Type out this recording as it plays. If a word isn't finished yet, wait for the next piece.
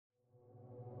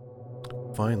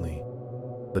Finally,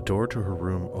 the door to her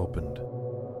room opened.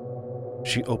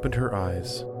 She opened her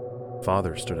eyes.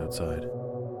 Father stood outside.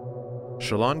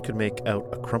 Shallan could make out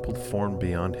a crumpled form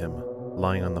beyond him,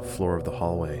 lying on the floor of the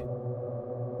hallway.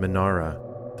 Minara,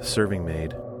 the serving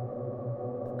maid.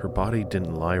 Her body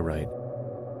didn't lie right.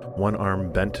 One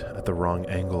arm bent at the wrong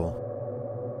angle.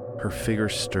 Her figure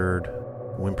stirred,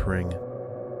 whimpering,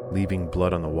 leaving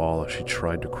blood on the wall as she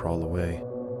tried to crawl away.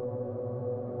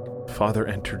 Father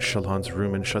entered Shallan's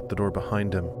room and shut the door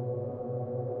behind him.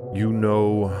 "You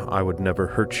know I would never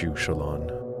hurt you,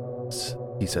 Shallan,"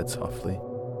 he said softly.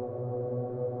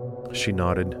 She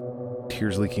nodded,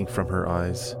 tears leaking from her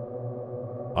eyes.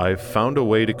 "I've found a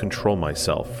way to control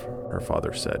myself," her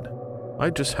father said. "I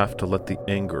just have to let the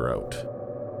anger out.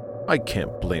 I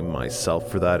can't blame myself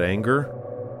for that anger.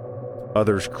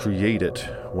 Others create it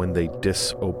when they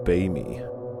disobey me.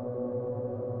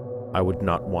 I would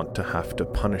not want to have to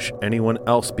punish anyone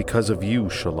else because of you,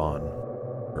 Shallan,"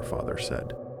 her father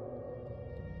said.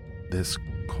 This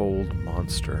cold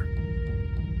monster.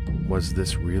 Was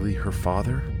this really her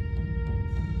father?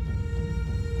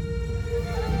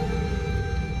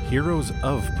 Heroes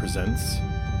of presents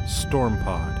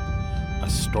Stormpod, a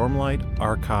Stormlight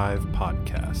Archive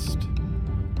podcast.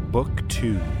 Book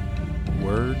 2,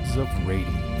 Words of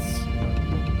Radiance.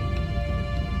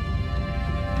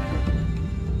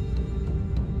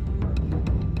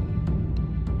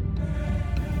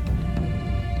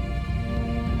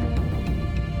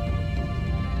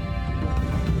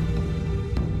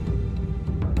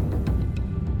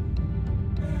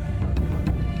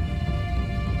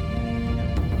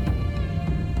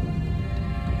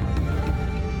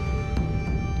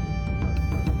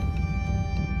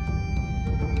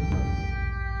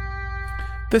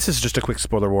 This is just a quick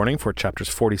spoiler warning for chapters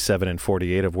 47 and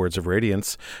 48 of Words of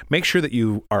Radiance. Make sure that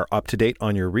you are up to date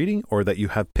on your reading or that you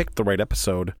have picked the right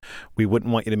episode. We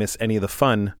wouldn't want you to miss any of the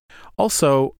fun.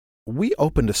 Also, we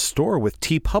opened a store with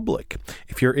TeePublic.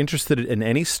 If you're interested in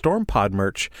any Stormpod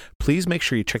merch, please make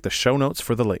sure you check the show notes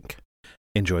for the link.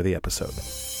 Enjoy the episode.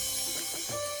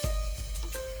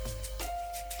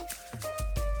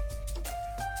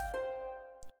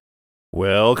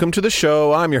 Welcome to the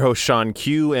show. I'm your host, Sean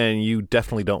Q, and you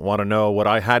definitely don't want to know what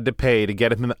I had to pay to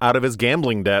get him out of his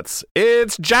gambling debts.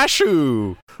 It's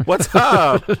Jashu. What's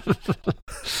up?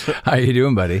 How you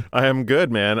doing, buddy? I am good,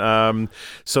 man.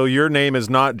 So your name is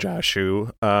not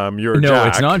Jashu. You're no, Jack.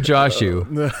 It's not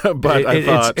Jashu. But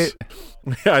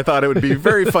I thought it would be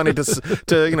very funny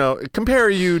to compare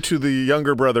you to the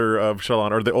younger brother of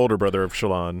Shallan or the older brother of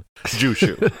Shallan,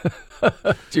 Jushu.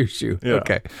 Jushu. Yeah.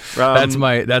 Okay,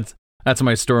 that's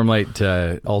my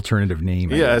Stormlight alternative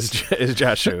name. Yeah, it's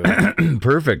Jashu.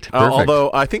 Perfect. Although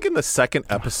I think in the second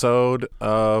episode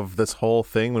of this whole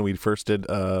thing, when we first did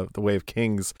The Way of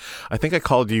Kings, I think I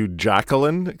called you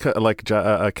Jacqueline, like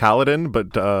Kaladin,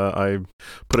 but I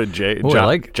put a J.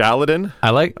 Jaladin.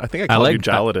 I think I called you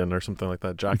Jaladin or something like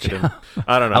that. Jacqueline.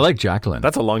 I don't know. I like Jacqueline.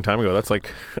 That's a long time ago. That's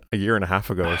like a year and a half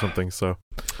ago or something. So.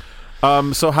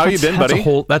 So how you been, buddy?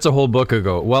 That's a whole book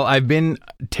ago. Well, I've been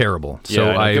terrible.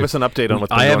 So give us an update on what's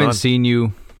been going on. I haven't seen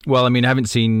you. Well, I mean,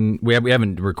 we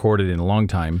haven't recorded in a long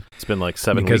time. It's been like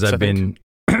 7 weeks. Because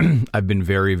I've been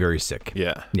very, very sick.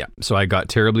 Yeah. Yeah. So I got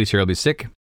terribly, terribly sick.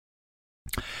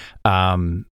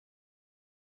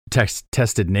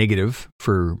 Tested negative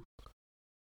for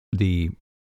the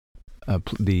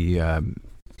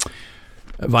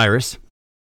virus.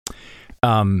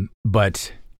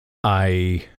 But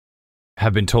I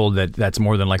have been told that that's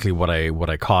more than likely what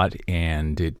I caught,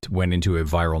 and it went into a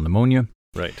viral pneumonia.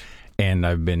 Right. And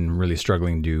I've been really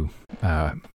struggling to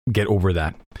get over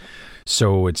that.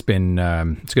 So it's been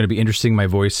it's going to be interesting. My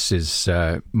voice is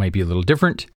might be a little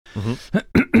different.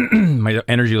 Mm-hmm. My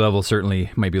energy level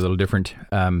certainly might be a little different.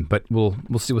 But we'll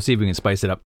see if we can spice it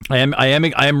up. I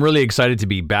am really excited to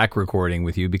be back recording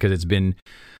with you because it's been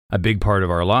a big part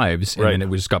of our lives, and then it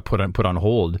just got put on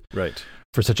hold. Right.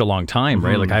 For such a long time,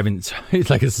 right? Like I haven't. It's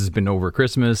like this has been over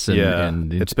Christmas,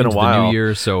 and it's been a while. The New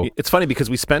Year, so it's funny because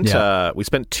we spent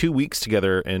 2 weeks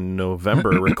together in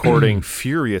November recording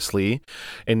furiously.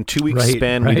 In 2 weeks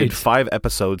span, we did 5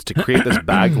 episodes to create this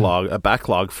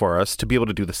backlog for us to be able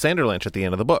to do the Sanderlanche at the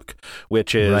end of the book,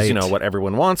 which is what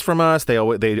everyone wants from us. They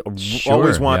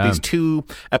always want these 2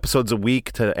 episodes a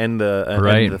week to end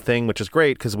the thing, which is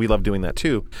great because we love doing that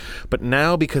too. But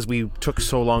now because we took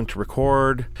so long to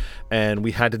record and and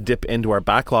we had to dip into our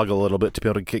backlog a little bit to be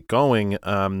able to get going.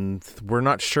 We're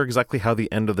not sure exactly how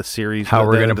the end of the series, how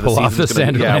we're going to pull off this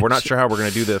end. Yeah, we're not sure how we're going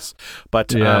to do this, but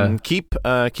keep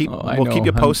we'll keep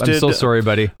you posted. I'm so sorry,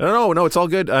 buddy. No, it's all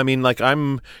good. I mean, like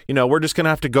we're just going to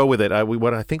have to go with it.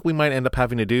 What I think we might end up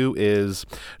having to do is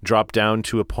drop down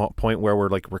to a point where we're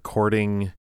like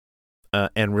recording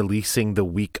and releasing the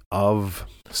week of,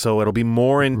 so it'll be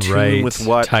more in tune with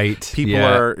what people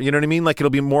are, you know what I mean? Like it'll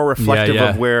be more reflective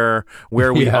of where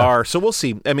we are. So we'll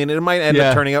see. I mean, it might end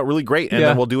up turning out really great, and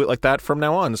then we'll do it like that from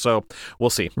now on. So we'll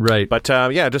see. Right. But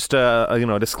just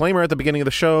a disclaimer at the beginning of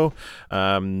the show.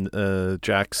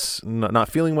 Jack's not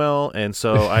feeling well, and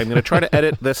so I'm going to try to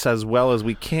edit this as well as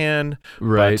we can.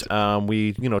 Right. But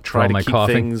we try to keep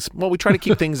things. Well, we try to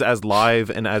keep things as live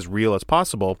and as real as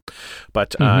possible.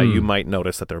 But you might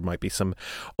notice that there might be some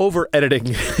over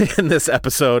editing in this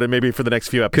episode, and maybe for the next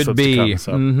few episodes could be to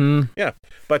come. So, yeah,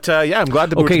 but I'm glad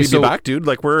to be back, dude.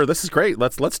 Like this is great.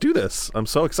 Let's do this. I'm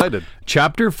so excited.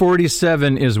 Chapter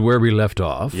 47 is where we left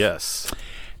off. Yes,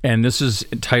 and this is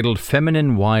titled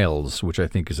 "Feminine Wiles," which I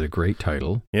think is a great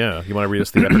title. Yeah, you want to read us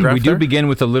the epigraph? We do begin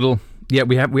with a little. Yeah,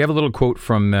 we have a little quote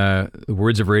from the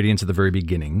Words of Radiance at the very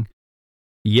beginning.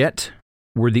 Yet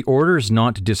were the orders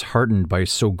not disheartened by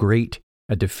so great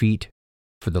a defeat,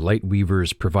 for the light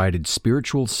weavers provided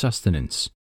spiritual sustenance.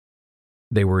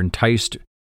 They were enticed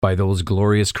by those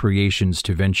glorious creations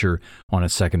to venture on a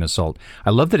second assault. I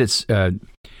love that it's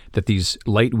that these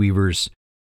light weavers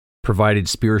provided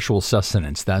spiritual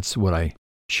sustenance. That's what I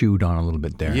chewed on a little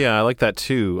bit there. Yeah, I like that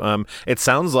too. It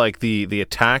sounds like the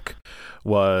attack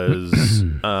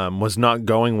was not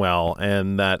going well,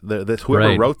 and that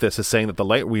whoever wrote this is saying that the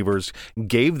light weavers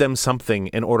gave them something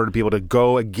in order to be able to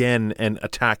go again and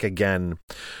attack again.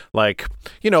 Like,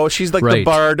 she's like the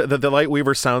bard that the light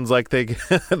weaver sounds like they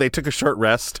took a short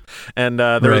rest, and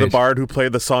they're the bard who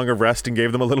played the Song of Rest and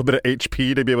gave them a little bit of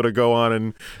HP to be able to go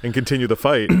on and continue the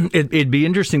fight. It'd be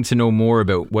interesting to know more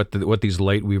about what these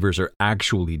light weavers are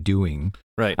actually doing.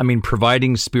 Right. I mean,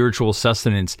 providing spiritual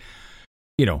sustenance.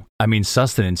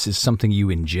 Sustenance is something you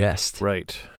ingest.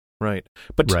 Right.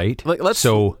 But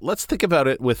let's think about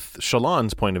it with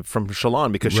Shallan's from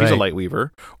Shallan, because she's a light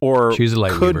weaver, or she's a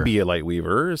light weaver. Be a light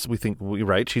weaver. As we think,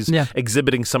 she's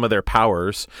exhibiting some of their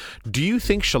powers. Do you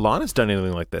think Shallan has done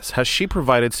anything like this? Has she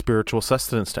provided spiritual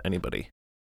sustenance to anybody?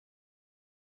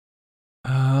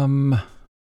 I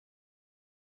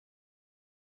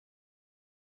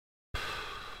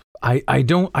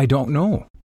don't know.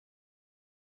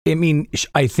 I mean,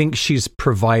 I think she's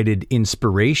provided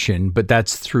inspiration, but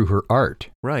that's through her art.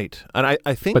 Right. And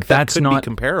I think that's could be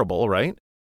comparable, right?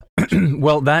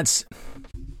 Well, it's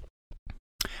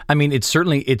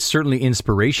certainly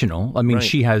inspirational. I mean,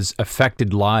 she has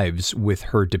affected lives with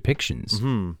her depictions.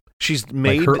 Mm-hmm. She's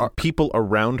made people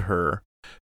around her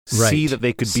see that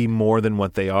they could be more than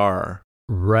what they are.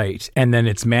 Right. And then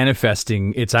it's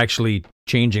manifesting, it's actually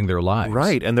changing their lives.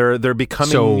 Right. And they're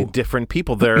becoming different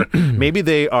people. Maybe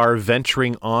they are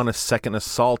venturing on a second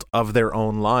assault of their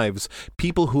own lives.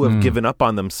 People who have given up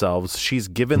on themselves, she's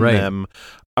given them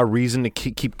a reason to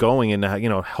keep going and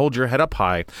hold your head up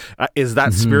high. Is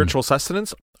that spiritual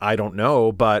sustenance? I don't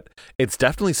know, but it's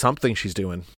definitely something she's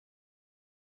doing.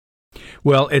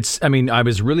 Well, I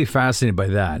was really fascinated by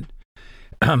that.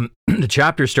 The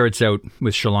chapter starts out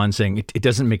with Shallan saying, it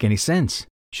doesn't make any sense.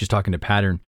 She's talking to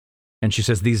Pattern, and she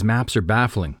says, these maps are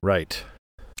baffling. Right.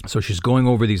 So she's going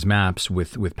over these maps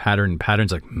with Pattern, and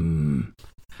Pattern's like,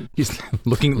 He's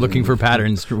looking for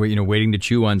patterns, waiting to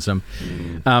chew on some.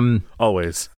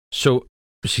 Always. So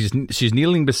she's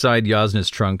kneeling beside Yasna's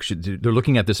trunk. They're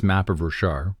looking at this map of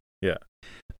Roshar. Yeah.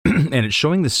 And it's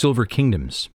showing the Silver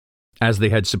Kingdoms as they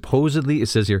had supposedly, it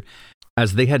says here,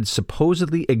 as they had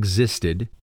supposedly existed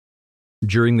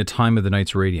during the time of the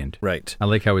Knights Radiant. Right. I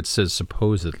like how it says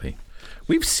supposedly.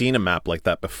 We've seen a map like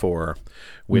that before,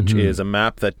 which is a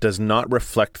map that does not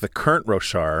reflect the current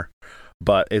Roshar,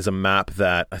 but is a map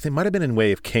that I think might have been in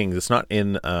Way of Kings. It's not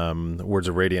in Words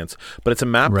of Radiance, but it's a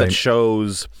map that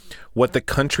shows what the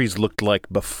countries looked like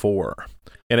before.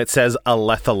 And it says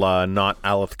Alethala, not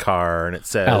Alethkar, and it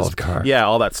says Alethkar. Yeah,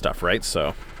 all that stuff, right?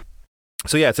 So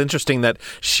yeah, it's interesting that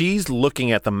she's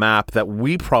looking at the map that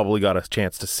we probably got a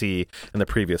chance to see in the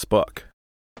previous book.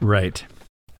 Right.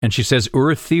 And she says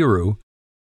Urithiru,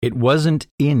 it wasn't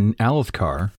in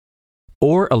Alethkar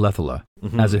or Alethala,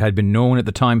 as it had been known at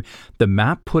the time. The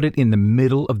map put it in the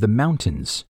middle of the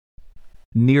mountains,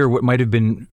 near what might have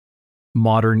been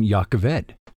modern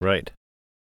Yakaved. Right.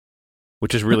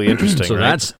 Which is really interesting,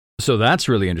 So that's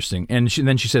really interesting. And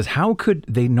then she says, how could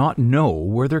they not know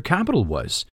where their capital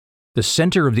was? The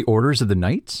center of the orders of the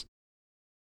knights?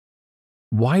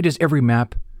 Why does every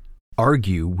map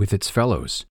argue with its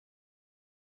fellows?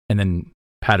 And then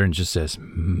Pattern just says,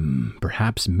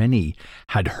 perhaps many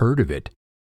had heard of it,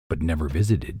 but never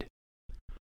visited.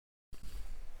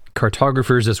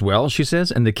 Cartographers as well, she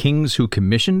says, and the kings who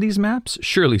commissioned these maps,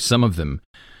 surely some of them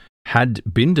had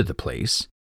been to the place.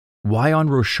 Why on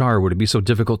Roshar would it be so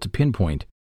difficult to pinpoint?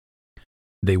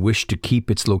 They wish to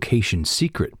keep its location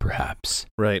secret, perhaps.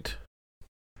 Right.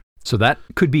 So that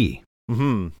could be.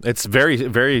 It's very,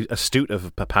 very astute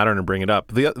of Pattern to bring it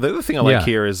up. The other thing I like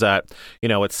here is that,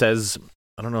 it says,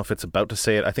 I don't know if it's about to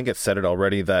say it, I think it said it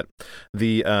already, that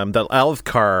the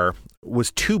Alethkar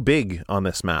was too big on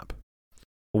this map.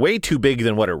 Way too big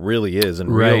than what it really is in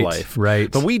real life. Right.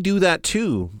 But we do that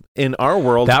too in our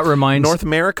world. That reminds North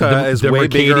America is way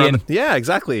bigger. Yeah,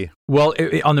 exactly. Well,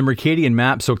 on the Mercadian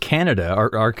map, so Canada,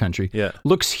 our country,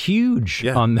 looks huge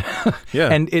on the,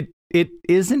 and it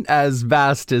isn't as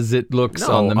vast as it looks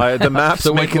on the map. The maps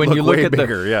so make when it you look look way at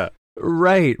bigger.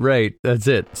 Right. That's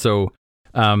it. So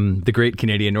the Great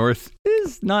Canadian North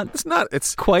is not. It's not.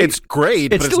 It's quite. It's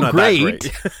great. It's but still it's not great.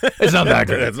 That great. It's not that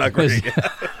great. It's not great.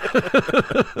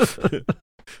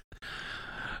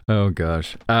 Oh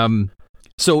gosh.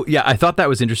 So yeah, I thought that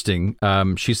was interesting.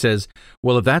 She says,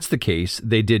 "Well, if that's the case,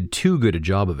 they did too good a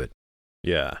job of it."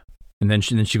 Yeah. And then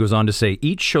she goes on to say,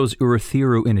 each shows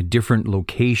Urithiru in a different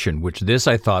location, which this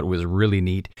I thought was really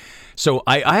neat. So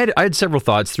I had several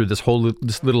thoughts through this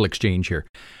little exchange here.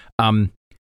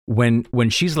 When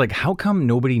she's like, how come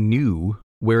nobody knew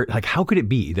where? Like, how could it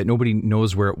be that nobody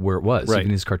knows where it was? Right.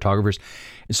 Even these cartographers.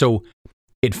 So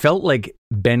it felt like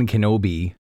Ben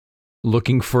Kenobi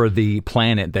looking for the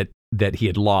planet that he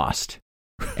had lost,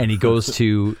 and he goes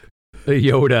to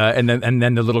Yoda, and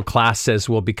then the little class says,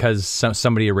 well, because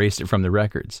somebody erased it from the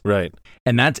records. Right.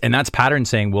 And that's Pattern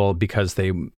saying, well, because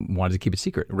they wanted to keep it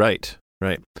secret. Right.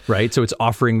 So it's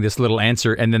offering this little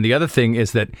answer. And then the other thing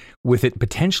is that with it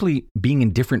potentially being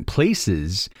in different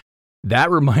places,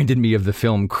 that reminded me of the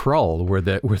film Krull, where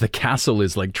the castle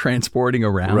is like transporting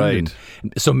around. Right.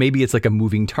 And so maybe it's like a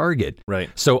moving target. Right.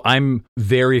 So I'm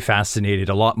very fascinated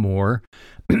a lot more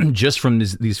just from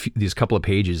these couple of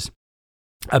pages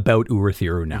about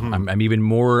Urithiru now. I'm even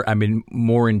more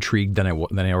intrigued than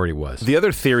I already was. The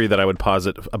other theory that I would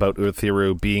posit about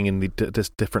Urithiru being in the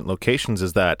different locations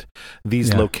is that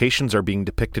these locations are being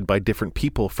depicted by different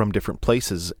people from different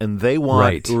places, and they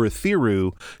want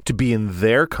Urithiru to be in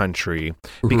their country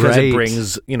because it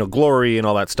brings glory and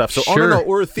all that stuff. So no,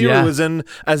 Urithiru is in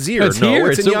Azir. It's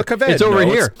here. It's in Yakaved. It's over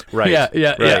here. Right.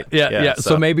 Yeah.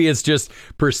 So maybe it's just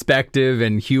perspective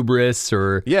and hubris,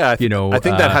 or I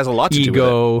think that has a lot to do with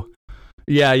it.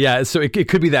 Yeah. So it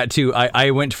could be that too.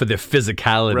 I went for the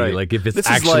physicality, right. Like if it's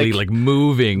actually like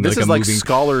moving. This is like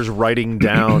scholars writing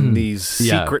down these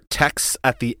secret texts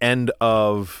at the end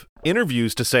of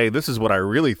interviews to say, this is what I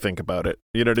really think about it.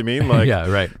 You know what I mean? Like,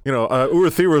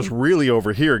 Urithiru is really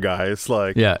over here, guys.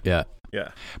 Like, yeah.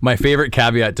 My favorite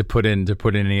caveat to put in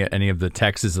any of the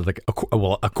texts is like,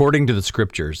 well, according to the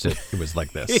scriptures, it was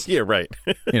like this. Yeah, right.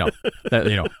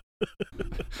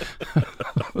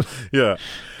 Yeah.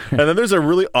 And then there's a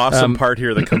really awesome part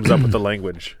here that comes up with the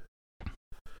language.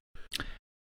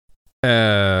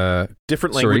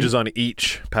 Different languages on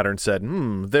each, Pattern said.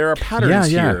 There are patterns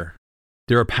here.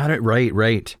 There are patterns,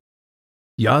 right.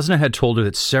 Jasnah had told her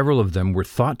that several of them were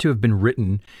thought to have been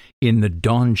written in the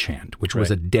Dawn Chant, which was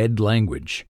a dead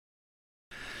language.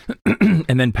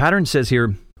 And then Pattern says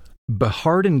here,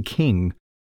 Beharden King,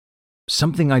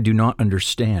 something I do not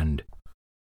understand.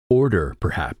 Order,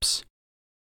 perhaps.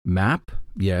 Map,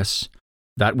 yes,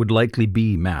 that would likely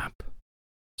be map.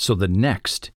 So the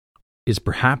next is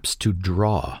perhaps to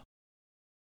draw.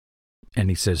 And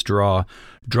he says, draw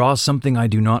something I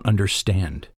do not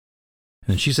understand.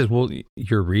 And she says, well,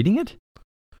 you're reading it?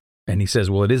 And he says,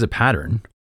 well, it is a pattern.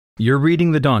 You're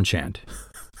reading the Dawn Chant.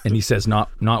 And he says, not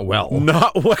well.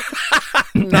 Not well.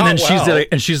 And then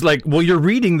she's like, well, you're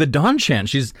reading the Dawn Chant.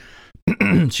 She's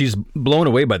blown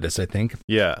away by this, I think.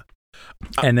 Yeah.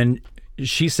 And then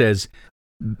she says,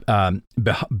 is it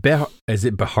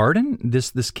Beharden,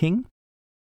 this king?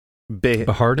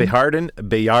 Beharden.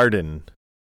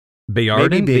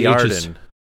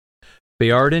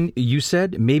 Bayarden, you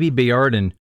said? Maybe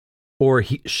Bayarden. Or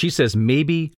she says,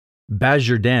 maybe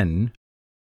Bajorden,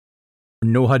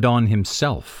 Nohadon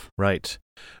himself. Right.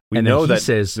 We know that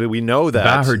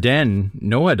Baharden,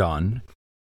 Nohadon,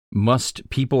 must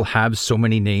people have so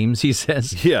many names, he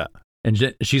says? Yeah.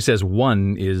 And she says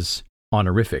one is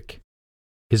honorific.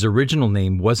 His original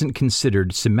name wasn't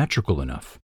considered symmetrical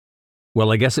enough.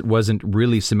 Well, I guess it wasn't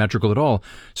really symmetrical at all,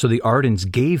 so the Ardens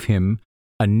gave him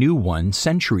a new one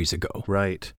centuries ago.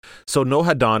 Right. So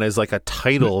Nohadon is like a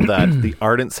title that the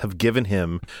Ardents have given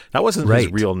him. That wasn't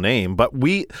his real name, but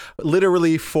we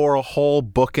literally for a whole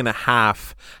book and a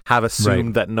half have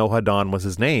assumed that Nohadon was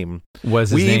his name.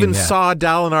 We even saw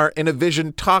Dalinar in a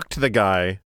vision talk to the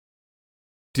guy.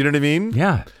 Do you know what I mean?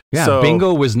 Yeah. Yeah. So,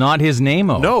 Bingo was not his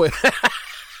name-o. No.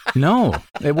 No,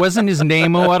 it wasn't his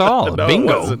name-o at all. No,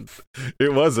 Bingo.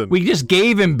 It wasn't. We just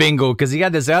gave him Bingo because he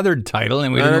had this other title,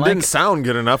 and we didn't sound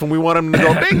good enough, and we want him to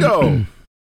go Bingo.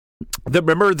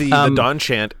 Remember, the Dawn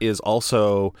Chant is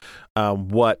also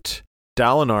what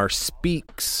Dalinar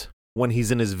speaks when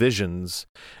he's in his visions,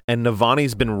 and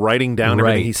Navani's been writing down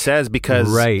everything he says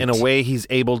because, in a way,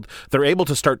 they're able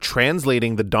to start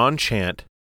translating the Dawn Chant.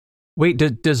 Wait,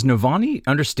 does Navani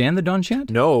understand the Dawn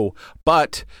Chant? No,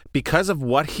 but because of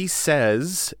what he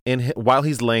says while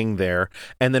he's laying there,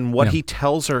 and then what he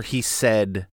tells her he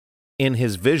said in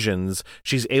his visions,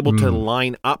 she's able to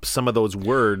line up some of those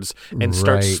words and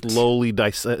start slowly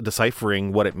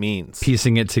deciphering what it means.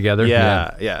 Piecing it together?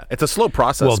 Yeah. It's a slow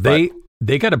process. Well,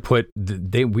 they got to put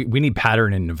we need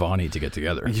Pattern and Navani to get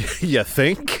together. You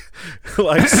think?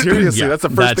 Like seriously, that's the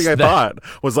first thing I thought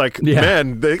was like,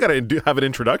 man, they got to have an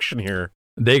introduction here.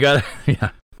 They got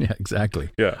yeah, exactly.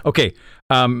 Yeah. Okay.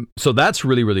 So that's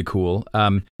really, really cool.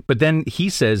 But then he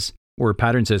says, or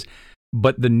Pattern says,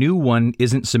 but the new one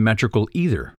isn't symmetrical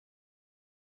either.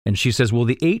 And she says, well,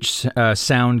 the H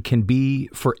sound can be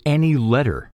for any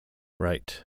letter.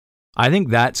 Right. I think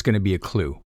that's going to be a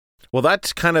clue. Well,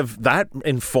 that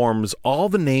informs all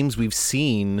the names we've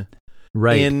seen.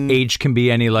 Right. H can be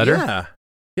any letter.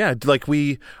 Yeah. Like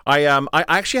I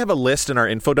actually have a list in our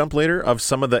info dump later of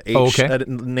some of the H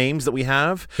names that we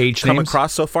have come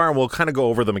across so far, and we'll kind of go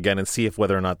over them again and see if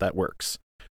whether or not that works.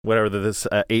 Whatever this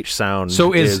H sound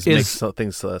makes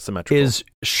things symmetrical. Is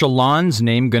Shallan's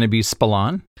name going to be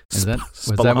Spallan? Is that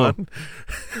Spallan?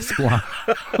 Spallan.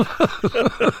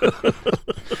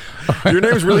 Your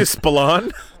name's really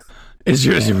Spallan? Is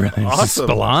yours really awesome?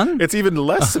 Spallan? It's even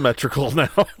less symmetrical now.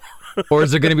 Or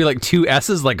is there going to be like two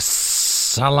S's, like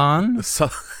Salan?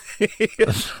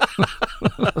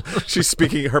 She's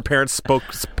speaking. Her parents spoke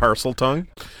parcel tongue.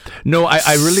 No,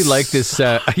 I really like this.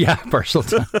 Parcel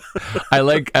tongue. I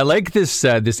like this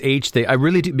this H thing. I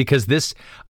really do, because this,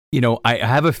 I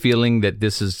have a feeling that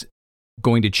this is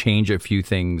going to change a few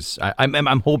things.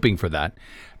 I'm hoping for that.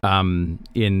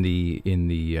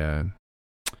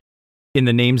 In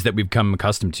the names that we've come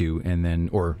accustomed to, and then,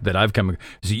 or that I've come,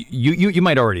 so you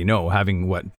might already know,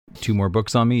 having 2 more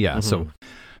books on me. Yeah.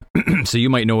 Mm-hmm. So you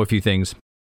might know a few things.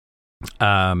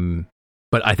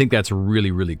 But I think that's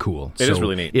really, really cool. It is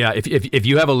really neat. Yeah. If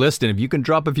you have a list, and if you can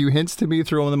drop a few hints to me,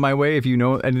 throw them my way, if you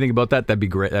know anything about that, that'd be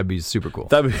great. That'd be super cool.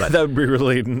 That would be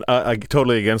really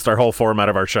totally against our whole format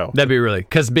of our show. That'd be really,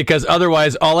 because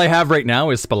otherwise all I have right now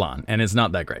is Spallan, and it's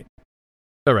not that great.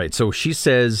 All right. So she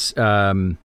says,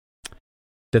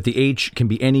 that the H can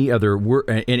be any other word,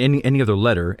 any other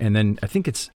letter, and then I think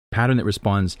it's Pattern that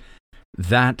responds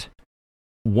that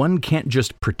one can't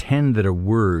just pretend that a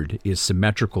word is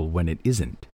symmetrical when it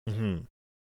isn't. Mm-hmm.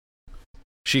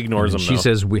 She ignores him. She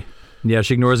says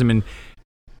she ignores him, and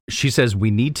she says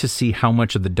we need to see how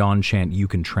much of the Dawn Chant you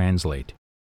can translate.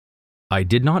 I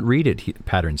did not read it,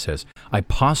 Pattern says. I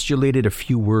postulated a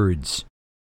few words.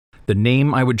 The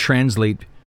name I would translate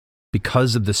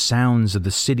because of the sounds of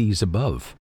the cities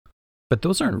above. But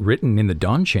those aren't written in the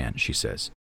Dawn Chant, she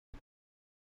says.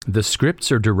 The scripts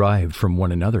are derived from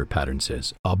one another, Pattern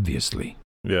says, obviously.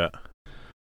 Yeah.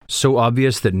 So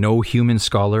obvious that no human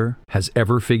scholar has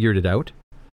ever figured it out?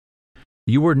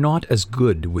 You are not as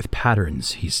good with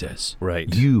patterns, he says.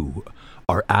 Right. You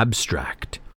are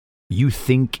abstract. You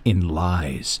think in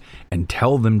lies and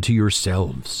tell them to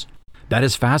yourselves. That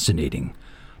is fascinating,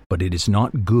 but it is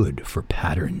not good for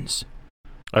patterns.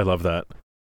 I love that.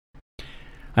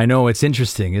 I know, it's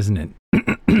interesting, isn't it?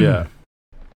 Yeah.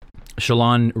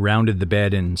 Shallan rounded the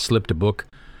bed and slipped a book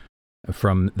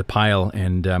from the pile,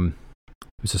 and it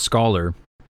was a scholar.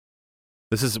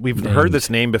 We've heard this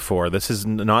name before. This is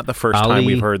not the first time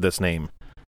we've heard this name.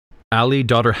 Ali,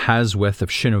 daughter Hasweth of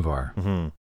Shinovar.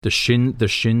 Mm-hmm. The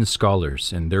Shin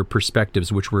scholars and their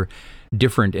perspectives, which were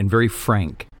different and very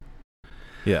frank.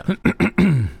 Yeah.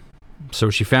 So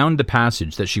she found the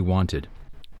passage that she wanted.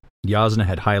 Jasnah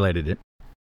had highlighted it.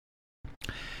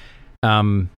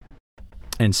 And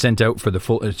sent out for the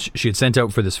full. She had sent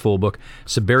out for this full book.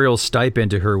 So Burial's stipend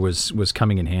to her was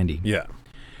coming in handy. Yeah.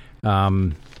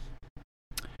 Vatha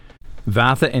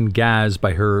and Gaz,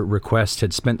 by her request,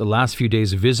 had spent the last few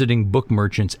days visiting book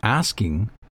merchants, asking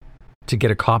to get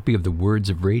a copy of the Words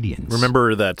of Radiance?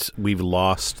 Remember that we've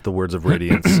lost the Words of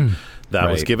Radiance that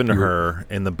was Right. given to her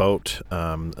in the boat,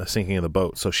 sinking of the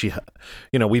boat. So she,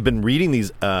 we've been reading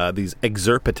these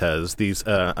excerptas, these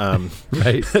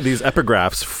Right. these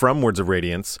epigraphs from Words of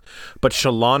Radiance, but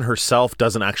Shallan herself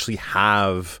doesn't actually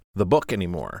have the book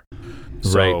anymore.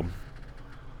 So, Right.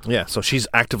 yeah, so she's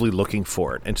actively looking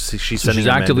for it, and she's So she's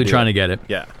actively trying to get it.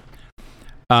 Yeah.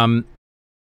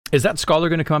 Is that scholar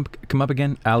going to come up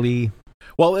again? Ali?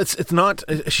 Well, it's not.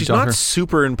 She's not Daughter?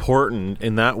 super important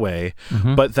in that way,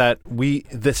 Mm-hmm. but that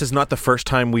this is not the first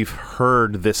time we've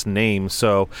heard this name.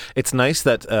 So it's nice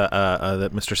that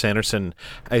that Mr. Sanderson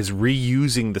is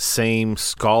reusing the same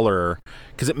scholar,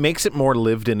 because it makes it more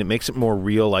lived in. It makes it more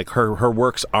real. Like her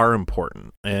works are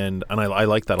important, and I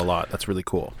like that a lot. That's really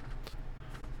cool.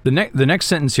 The next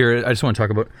sentence here, I just want to talk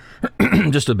about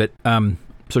just a bit.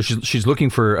 So she's looking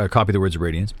for a copy of the Words of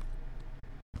Radiance.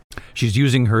 She's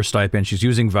using her stipend. She's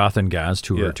using Vathengaz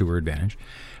to her advantage.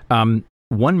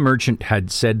 One merchant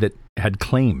had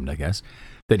claimed, I guess,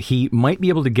 that he might be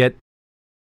able to get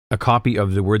a copy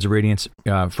of the Words of Radiance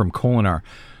from Kholinar.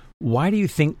 Why do you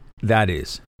think that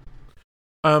is?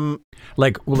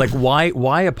 Like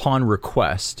why upon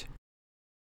request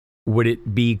would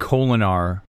it be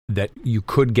Kholinar that you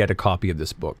could get a copy of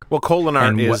this book? Well, Kholinar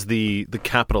And is the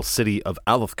capital city of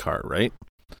Alethkar, right?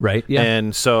 Right. Yeah.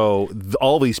 And so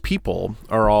all these people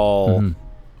are all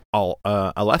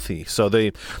Alethi.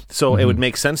 So it would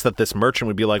make sense that this merchant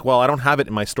would be like, well, I don't have it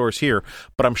in my stores here,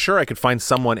 but I'm sure I could find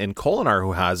someone in Kholinar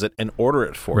who has it and order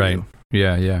it for you.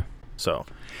 Yeah. Yeah. So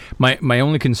My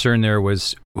only concern there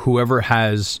was whoever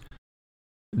has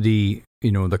the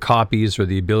copies or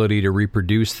the ability to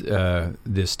reproduce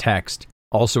this text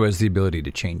also has the ability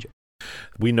to change it.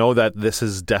 we know that this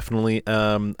is definitely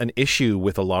an issue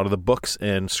with a lot of the books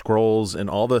and scrolls and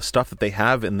all the stuff that they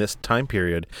have in this time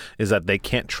period, is that they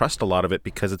can't trust a lot of it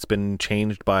because it's been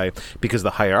changed because of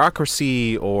the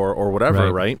hierarchy or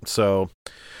whatever, right? So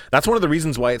that's one of the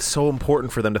reasons why it's so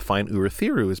important for them to find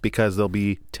Urithiru, is because there'll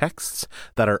be texts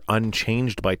that are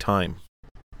unchanged by time.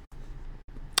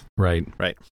 Right.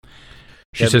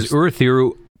 She Yeah, says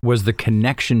Urithiru was the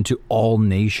connection to all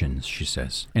nations, she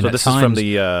says. And so at this times,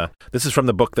 is from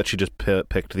the book that she just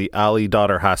picked, the Ali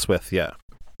daughter Haswith, yeah.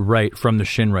 Right, from the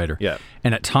Shin Rider. Yeah.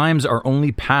 And at times our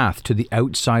only path to the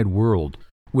outside world,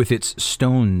 with its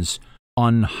stones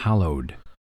unhallowed.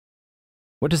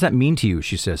 What does that mean to you,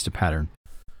 she says to Pattern.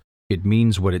 It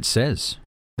means what it says,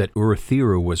 that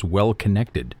Urithiru was well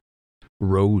connected.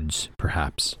 Roads,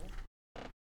 perhaps.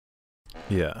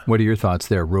 Yeah. What are your thoughts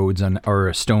there? Roads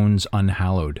or stones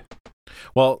unhallowed.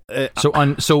 Well,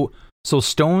 so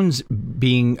stones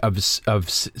being of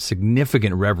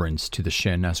significant reverence to the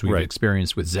Shin, as we've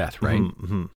experienced with Szeth, right?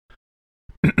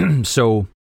 Mm-hmm. So,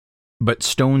 but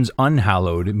stones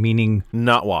unhallowed, meaning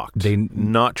not walked,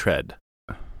 not tread.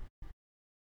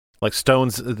 Like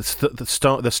stones,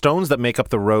 the stones that make up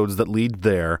the roads that lead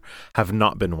there have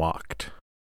not been walked,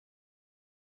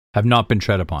 have not been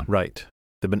tread upon. Right.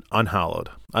 They've been unhallowed.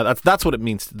 That's what it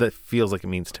means. That feels like it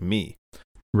means to me.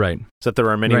 Right. Is that there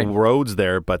are many roads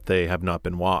there, but they have not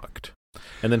been walked.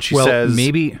 And then she says,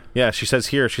 maybe. Yeah, she says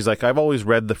here, she's like, I've always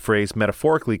read the phrase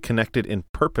metaphorically connected in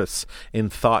purpose,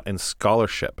 in thought, and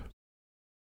scholarship.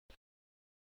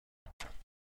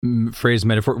 Phrase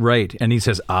metaphor, right? And he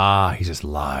says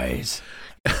lies.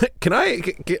 Can I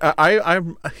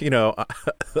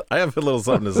have a little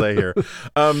something to say here.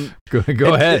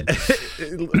 Go ahead.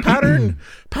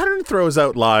 Pattern throws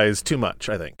out lies too much,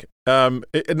 I think.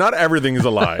 Not everything is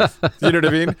a lie. You know what I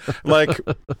mean? Like,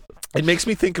 it makes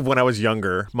me think of when I was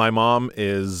younger. My mom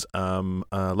is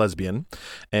lesbian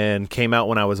and came out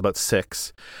when I was about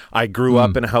 6. I grew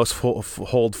up in a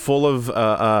household full of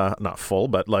not full,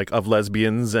 but like of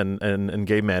lesbians and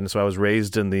gay men. So I was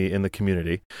raised in the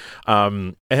community.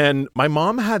 And my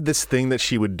mom had this thing that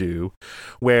she would do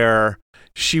where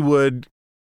she would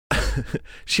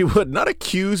not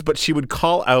accuse, but she would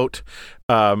call out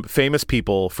famous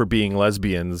people for being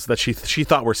lesbians that she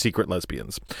thought were secret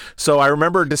lesbians. So I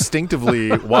remember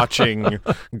distinctively watching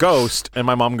Ghost and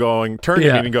my mom turning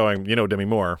to me and going, Demi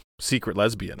Moore, secret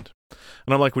lesbian.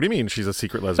 And I'm like, what do you mean she's a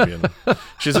secret lesbian?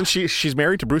 She's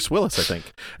married to Bruce Willis, I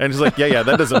think. And she's like, yeah,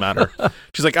 that doesn't matter.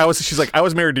 She's like, I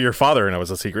was married to your father and I was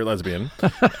a secret lesbian.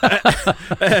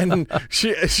 And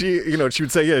she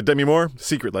would say, yeah, Demi Moore,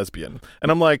 secret lesbian.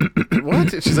 And I'm like,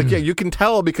 what? She's like, yeah, you can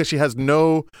tell because she has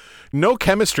no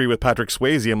chemistry with Patrick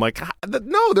Swayze. I'm like,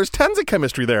 no, there's tons of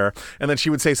chemistry there. And then she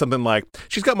would say something like,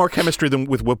 she's got more chemistry than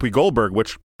with Whoopi Goldberg,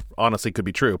 which honestly could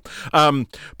be true.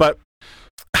 But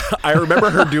I remember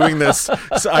her doing this.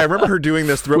 So I remember her doing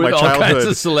this throughout With my all childhood. kinds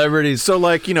of celebrities. So,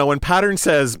 like, when Pattern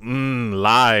says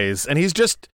lies, and he's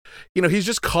just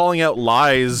calling out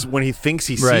lies when he thinks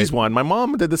he sees one. My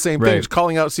mom did the same thing, Right.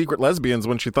 calling out secret lesbians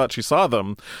when she thought she saw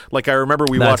them. Like, I remember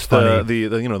we That's watched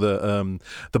the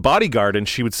Bodyguard, and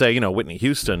she would say, Whitney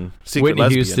Houston, secret Whitney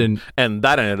lesbian, Houston. and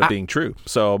that ended up being true.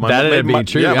 So That ended up being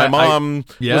true. Yeah, Yeah, my mom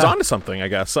yeah. was onto something. I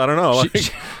guess I don't know.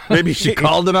 Like, maybe she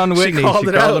called it on Whitney. She called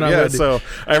it out. on Yeah. Whitney. So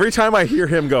every time I hear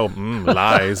him go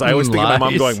lies, I always think of my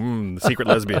mom Lies. going secret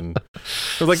lesbian.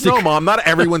 I was like, no, Mom, not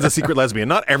everyone's a secret lesbian.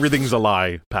 Not everything's a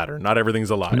lie. Pattern. Not everything's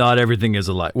a lie. Not everything is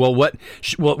a lie.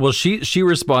 Well, she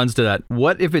responds to that.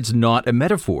 What if it's not a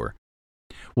metaphor?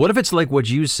 What if it's like what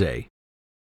you say?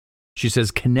 She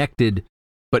says connected,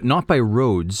 but not by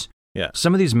roads. Yeah.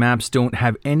 Some of these maps don't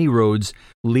have any roads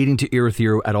leading to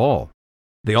Irithyru at all.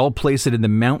 They all place it in the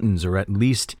mountains or at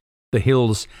least the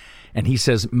hills. And he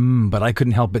says, but I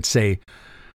couldn't help but say,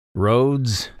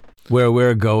 roads? Where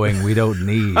we're going, we don't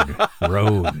need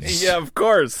roads. Yeah, of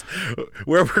course.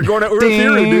 Where we're going to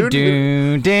Urithiru,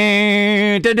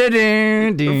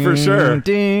 dude. For sure.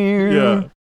 Yeah.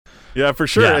 Yeah, for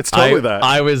sure. Yeah, it's totally that.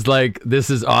 I was like, this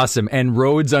is awesome. And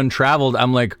roads untraveled,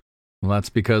 I'm like, well, that's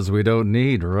because we don't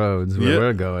need roads where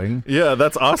we're going. Yeah,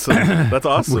 that's awesome. That's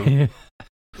awesome.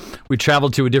 We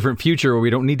traveled to a different future where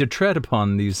we don't need to tread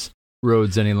upon these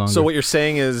roads any longer. So what you're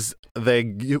saying is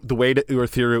the way to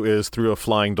Urithiru is through a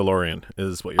flying DeLorean,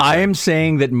 is what you're saying. I am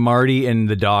saying that Marty and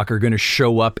the Doc are going to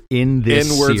show up in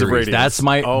this In Words of series. Radiance. That's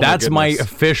my goodness.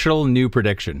 official new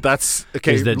prediction. That's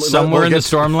okay. Is that somewhere in the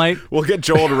Stormlight? We'll get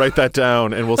Joel to write that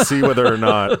down, and we'll see whether or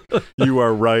not you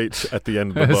are right at the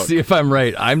end of the book. See if I'm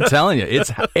right. I'm telling you,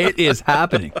 it is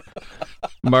happening.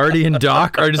 Marty and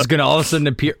Doc are just going to all of a sudden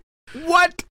appear.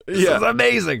 What? This is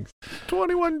amazing.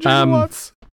 21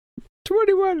 gigawatts.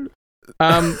 21.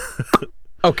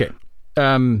 Okay.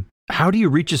 How do you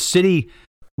reach a city,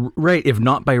 right, if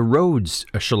not by roads,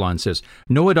 Shallan says.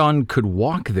 Noadon could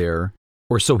walk there,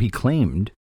 or so he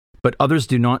claimed, but others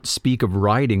do not speak of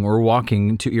riding or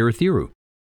walking to Irithyru.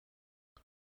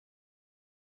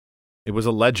 It was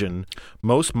a legend.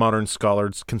 Most modern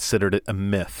scholars considered it a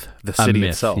myth, the city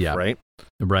itself, yeah. right?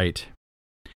 Right.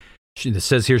 It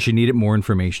says here she needed more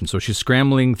information, so she's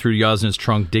scrambling through Yasna's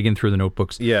trunk, digging through the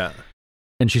notebooks. Yeah.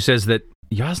 And she says that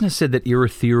Yasna said that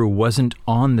Irithyru wasn't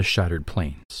on the Shattered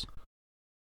Plains.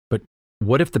 But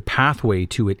what if the pathway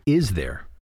to it is there?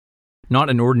 Not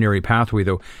an ordinary pathway,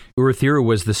 though. Irithyru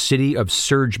was the city of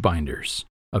surge binders,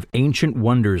 of ancient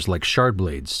wonders like shard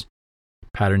blades.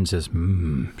 Pattern says,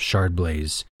 shard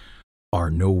blades are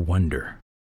no wonder.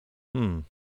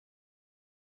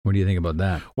 What do you think about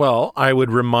that? Well, I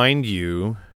would remind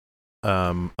you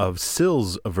of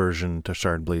Syl's aversion to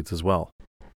shard blades as well.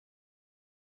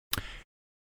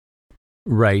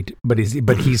 Right, but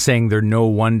he's saying they're no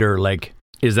wonder. Like,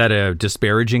 is that a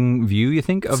disparaging view, you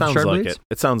think, of shard blades?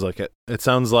 It sounds like it. It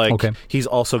sounds like Okay. he's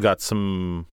also got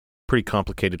some pretty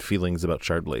complicated feelings about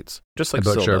shard blades, just like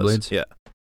About Syl shard does. blades? Yeah.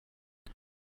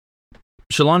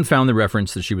 Shallan found the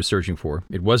reference that she was searching for.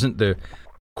 It wasn't the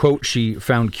quote she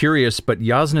found curious, but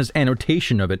Yasna's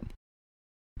annotation of it.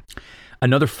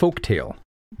 Another folk tale.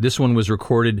 This one was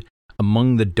recorded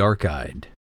Among the Dark-Eyed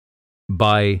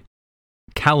by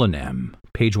Callanam,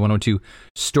 page 102.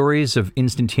 Stories of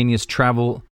instantaneous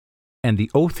travel and the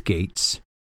oath gates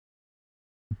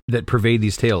that pervade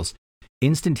these tales.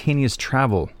 Instantaneous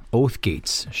travel, oath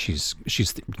gates. She's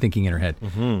thinking in her head.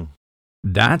 Mm-hmm.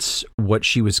 That's what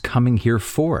she was coming here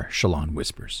for, Shallan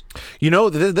whispers. You know,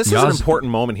 this is an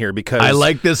important moment here because I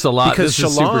like this a lot. Because this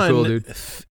is super Shallan cool, dude.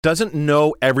 doesn't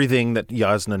know everything that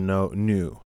Yasna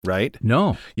knew, right?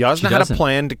 No. Yasna had doesn't. a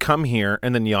plan to come here,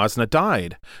 and then Yasna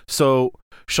died. So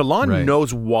Shallan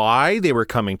knows why they were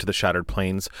coming to the Shattered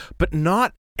Plains, but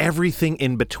not everything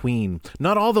in between.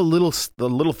 Not all the little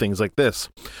things like this.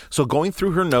 So going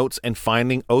through her notes and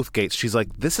finding oath gates, she's like,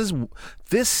 that's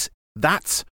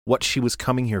what she was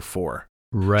coming here for.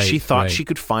 Right. She thought right. she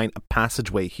could find a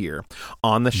passageway here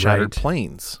on the Shattered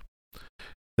Plains.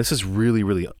 This is really,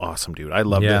 really awesome, dude. I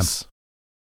love this.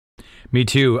 Me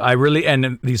too.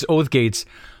 And these oath gates,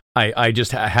 I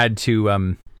just had to,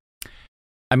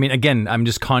 I mean, again, I'm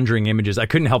just conjuring images. I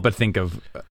couldn't help but think of,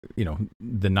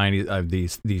 the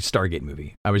 90s, the Stargate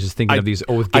movie. I was just thinking of these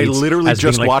oath gates. I literally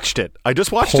just watched it. I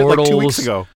just watched it like 2 weeks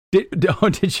ago.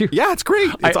 Did you? Yeah, it's great.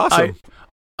 It's awesome.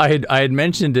 I had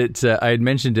mentioned it.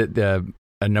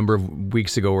 A number of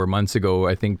weeks ago or months ago,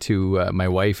 I think, to my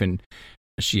wife, and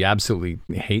she absolutely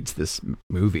hates this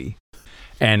movie.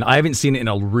 And I haven't seen it in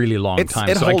a really long time.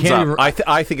 It so holds I can't up. even,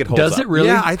 I think it holds up. does it really?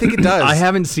 Yeah, I think it does. I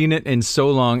haven't seen it in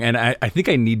so long, and I think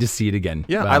I need to see it again.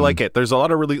 Yeah, I like it. There's a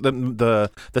lot of really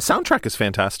the soundtrack is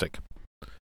fantastic.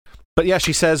 But yeah,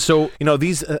 she says, so you know,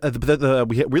 these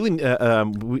we really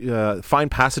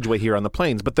find passageway here on the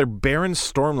plains, but they're barren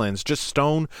stormlands, just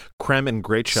stone, crem, and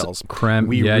great shells.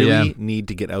 We really need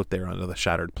to get out there onto the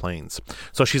shattered plains.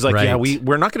 So she's like, yeah,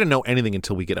 we're not going to know anything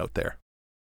until we get out there.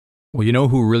 Well, you know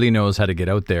who really knows how to get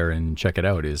out there and check it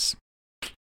out is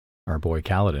our boy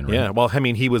Kaladin, right? Yeah, well, I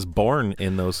mean, he was born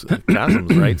in those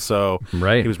chasms, right? So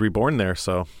he was reborn there,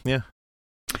 so yeah.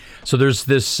 So there's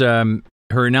this, her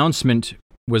announcement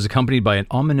was accompanied by an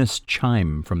ominous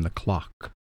chime from the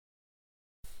clock.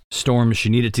 Storm, she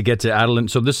needed to get to Adolin.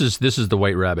 So this is the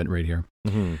White Rabbit right here.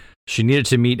 Mm-hmm. She needed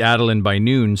to meet Adolin by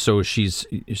noon, so she's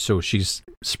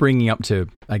springing up to,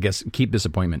 I guess, keep this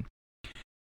appointment.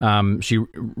 She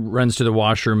runs to the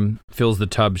washroom, fills the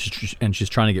tub, and she's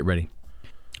trying to get ready.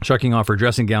 Shucking off her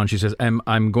dressing gown, she says,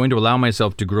 I'm going to allow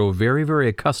myself to grow very, very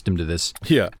accustomed to this.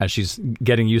 Yeah. As she's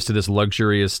getting used to this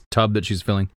luxurious tub that she's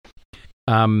filling.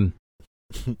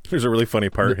 There's a really funny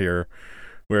part here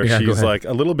where she's like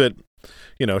a little bit,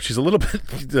 she's a little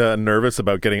bit nervous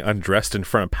about getting undressed in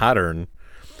front of Pattern.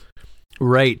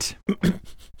 Right.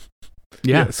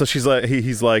 Yeah. So she's like,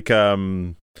 he's like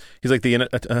the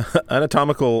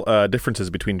anatomical differences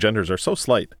between genders are so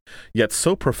slight, yet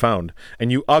so profound,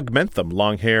 and you augment them.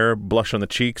 Long hair, blush on the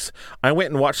cheeks. I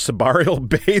went and watched Sabarial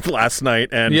bathe last night,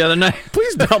 and the other night.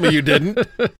 Please tell me you didn't.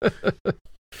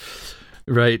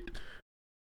 Right.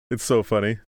 It's so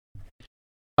funny.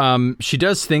 She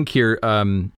does think here,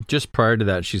 just prior to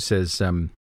that, she says,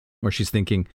 or she's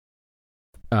thinking,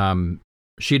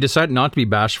 she decided not to be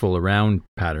bashful around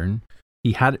Pattern.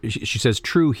 She says,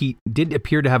 true, he did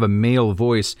appear to have a male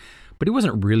voice, but he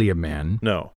wasn't really a man.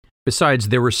 No. Besides,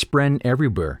 there were spren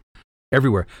everywhere.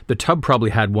 The tub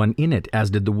probably had one in it, as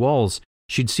did the walls.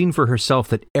 She'd seen for herself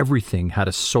that everything had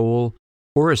a soul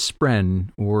or a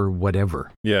spren or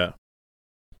whatever. Yeah.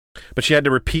 But she had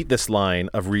to repeat this line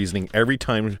of reasoning every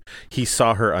time he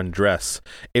saw her undress.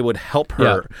 It would help her.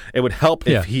 Yeah. It would help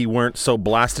if he weren't so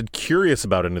blasted curious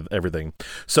about everything.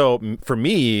 So for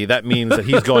me, that means that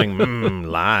he's going,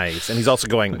 lies. And he's also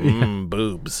going,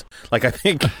 boobs. Like, I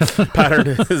think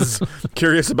Pattern is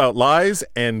curious about lies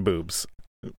and boobs.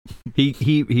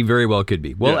 He very well could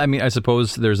be. Well, I mean, I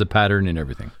suppose there's a pattern in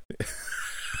everything.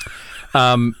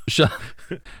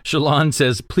 Shallan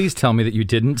says, please tell me that you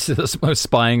didn't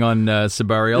spying on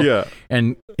Sabarial. Yeah.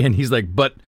 And he's like,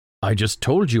 but I just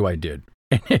told you I did.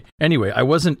 Anyway, I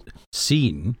wasn't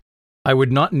seen. I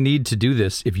would not need to do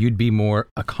this if you'd be more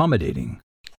accommodating.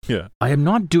 Yeah. I am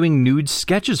not doing nude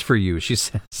sketches for you, she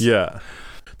says. Yeah.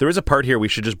 There is a part here we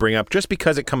should just bring up, just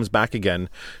because it comes back again.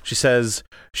 She says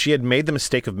she had made the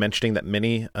mistake of mentioning that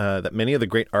many of the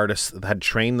great artists had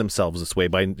trained themselves this way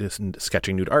by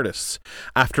sketching nude artists.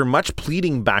 After much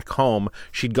pleading back home,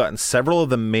 she'd gotten several of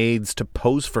the maids to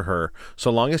pose for her, so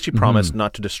long as she promised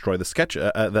not to destroy the sketch.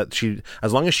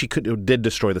 As long as she did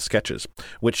destroy the sketches,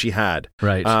 which she had.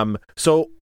 Right.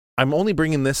 So I'm only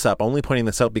pointing this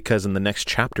out because in the next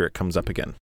chapter it comes up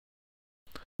again.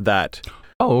 That.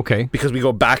 Oh, okay. Because we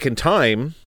go back in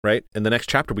time, right? In the next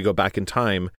chapter, we go back in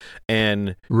time,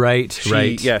 and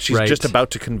she's just about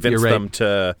to convince them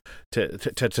to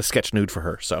sketch nude for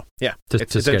her. So yeah,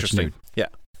 it's sketch interesting. Nude. Yeah.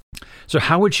 So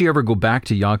how would she ever go back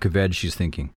to Jah Keved? She's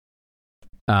thinking,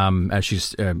 as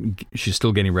she's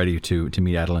still getting ready to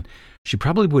meet Adolin. She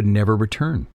probably would never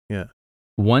return. Yeah.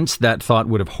 Once that thought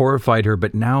would have horrified her,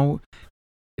 but now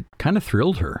it kind of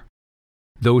thrilled her.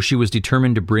 Though she was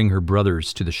determined to bring her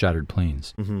brothers to the Shattered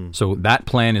Plains. Mm-hmm. So that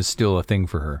plan is still a thing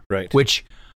for her. Right. Which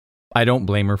I don't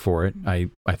blame her for it.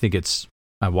 I think it's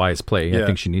a wise play. Yeah. I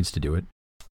think she needs to do it.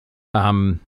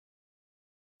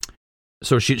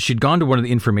 So she'd gone to one of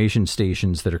the information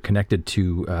stations that are connected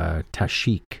to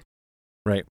Tashikk.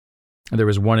 Right. There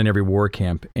was one in every war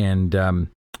camp, and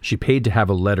she paid to have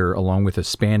a letter along with a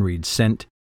spanreed sent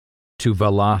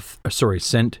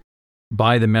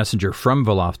by the messenger from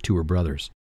Veloth to her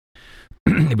brothers.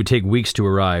 It would take weeks to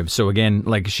arrive. So again,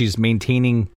 like, she's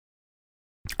maintaining,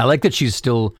 I like that she's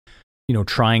still,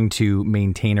 trying to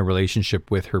maintain a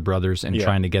relationship with her brothers and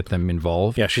trying to get them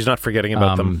involved. Yeah, she's not forgetting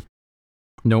about them.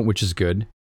 No, which is good.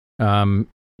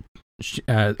 She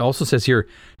also says here,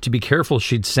 to be careful,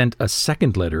 she'd sent a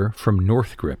second letter from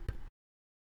Northgrip,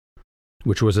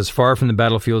 which was as far from the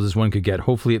battlefield as one could get.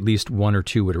 Hopefully at least one or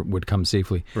two would come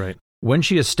safely. Right. When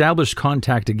she established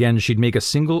contact again, she'd make a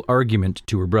single argument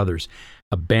to her brothers: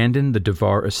 abandon the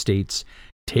Devar estates,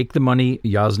 take the money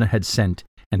Jasnah had sent,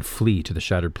 and flee to the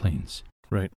Shattered Plains.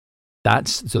 Right.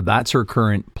 That's her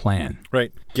current plan.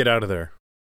 Right. Get out of there.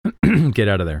 Get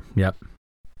out of there. Yep.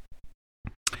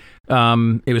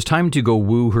 It was time to go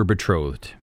woo her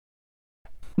betrothed.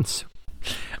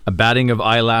 A batting of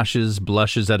eyelashes,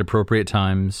 blushes at appropriate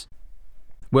times.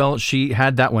 Well, she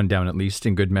had that one down at least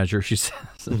in good measure, she says.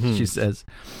 Mm-hmm. She says,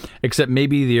 except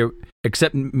maybe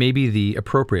the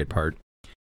appropriate part.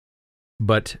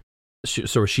 But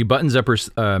so she buttons up her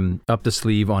up the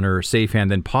sleeve on her safe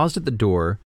hand, then paused at the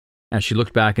door as she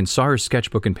looked back and saw her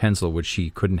sketchbook and pencil, which she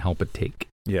couldn't help but take.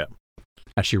 Yeah.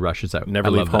 As she rushes out. Never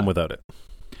leave home without it.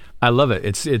 I love it.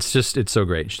 It's so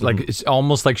great. Mm-hmm. Like it's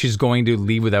almost like she's going to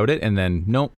leave without it, and then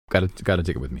nope, gotta take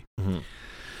it with me.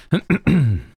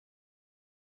 Mm-hmm.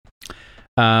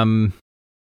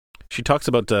 She talks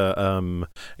about so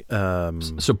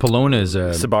Polona is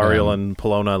Sebarial and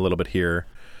Polona a little bit here.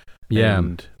 Yeah,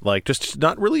 and like just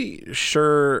not really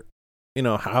sure,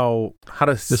 how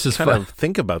to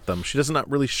think about them. She doesn't not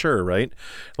really sure, right?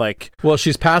 Like, well,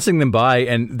 she's passing them by,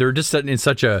 and they're just in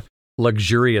such a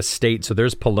luxurious state. So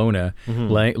there's Polona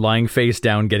lying face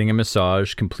down, getting a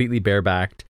massage, completely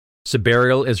barebacked.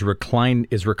 Sebarial is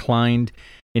reclined,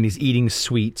 and he's eating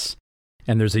sweets.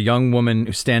 And there's a young woman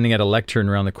who's standing at a lectern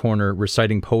around the corner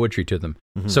reciting poetry to them.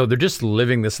 Mm-hmm. So they're just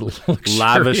living this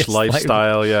lavish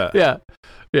lifestyle. Yeah.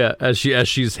 As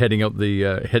she's heading out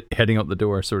the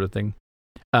door, sort of thing.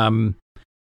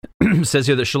 Says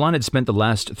here that Shallan had spent the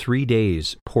last 3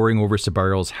 days poring over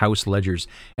Sebarial's house ledgers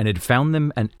and had found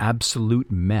them an absolute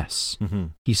mess. Mm-hmm.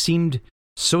 He seemed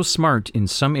so smart in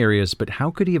some areas, but how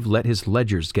could he have let his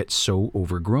ledgers get so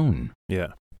overgrown? Yeah.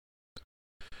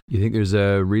 You think there's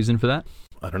a reason for that?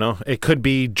 I don't know. It could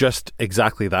be just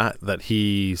exactly that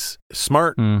he's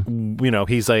smart.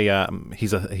 He's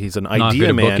an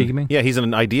idea man. Yeah, he's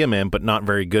an idea man, but not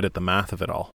very good at the math of it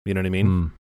all. You know what I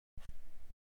mean?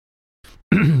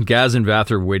 Gaz and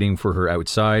Vath are waiting for her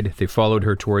outside. They followed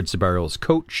her towards Sebarial's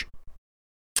coach,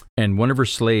 and one of her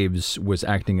slaves was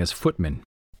acting as footman.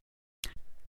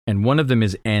 And one of them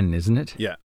is N, isn't it?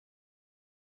 Yeah.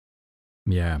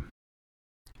 Yeah.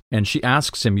 And she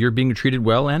asks him, "You're being treated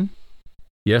well, N?"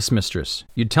 "Yes, mistress.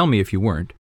 You'd tell me if you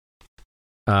weren't."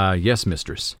 "Yes,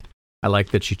 mistress." I like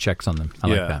that she checks on them. I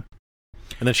like that.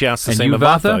 And then she asks the same of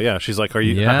Vatha. Yeah, she's like, "Are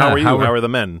you? Yeah, how are you? How are the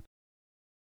men?"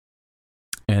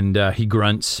 And he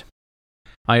grunts.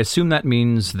 I assume that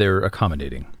means they're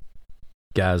accommodating.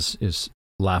 Gaz is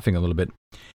laughing a little bit.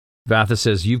 Vatha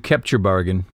says, "You've kept your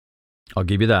bargain. I'll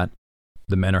give you that.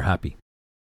 The men are happy.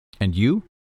 And you?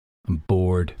 I'm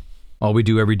bored. All we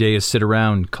do every day is sit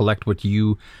around, collect what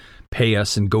you pay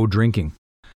us, and go drinking."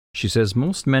 She says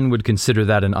most men would consider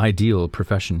that an ideal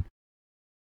profession.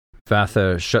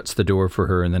 Vatha shuts the door for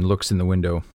her and then looks in the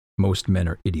window. Most men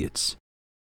are idiots.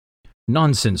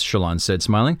 "Nonsense," Shallan said,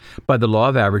 smiling. "By the law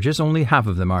of averages, only half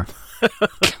of them are."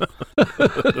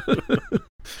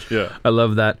 Yeah. I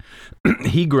love that.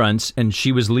 He grunts, and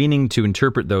she was leaning to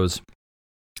interpret those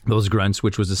grunts,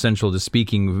 which was essential to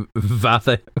speaking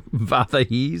Vathaese,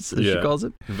 as she calls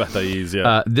it. Vathaese,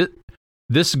 yeah.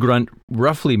 This grunt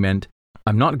roughly meant,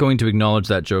 "I'm not going to acknowledge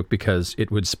that joke because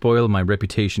it would spoil my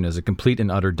reputation as a complete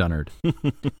and utter dunnard."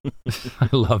 I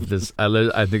love this.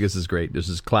 I think this is great. This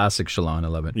is classic Shallan. I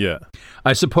love it. Yeah.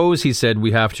 "I suppose," he said,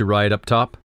 "we have to ride up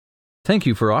top." "Thank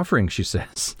you for offering," she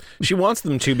says. She wants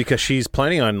them to because she's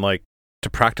planning on to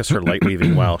practice her light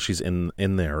weaving while she's in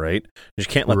there, right? She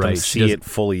can't let them see it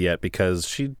fully yet because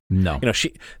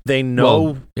they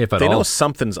know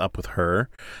something's up with her,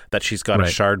 that she's got a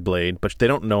shard blade, but they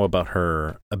don't know about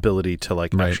her ability to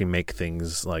actually make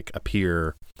things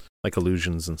appear like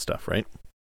illusions and stuff, right?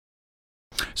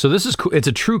 So this is it's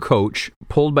a true coach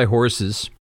pulled by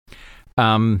horses.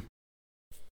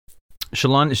 She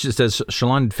says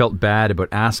Shallan felt bad about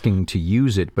asking to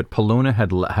use it, but Polona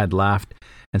had laughed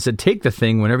and said, "Take the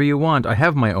thing whenever you want. I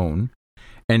have my own.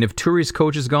 And if Turi's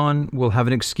coach is gone, we'll have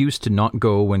an excuse to not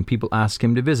go when people ask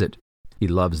him to visit." He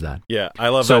loves that. Yeah, I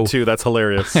love that too. That's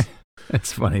hilarious.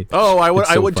 It's funny. Oh, I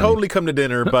would totally come to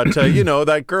dinner, but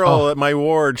that girl at my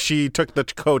ward, she took the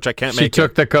coach. I can't make it. She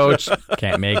took the coach.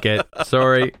 Can't make it.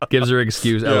 Sorry. Gives her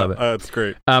excuse. I love it. That's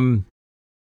great.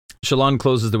 Shallan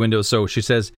closes the window. So she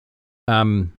says,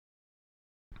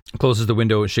 closes the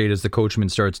window shade as the coachman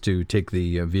starts to take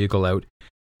the vehicle out.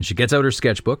 And she gets out her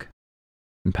sketchbook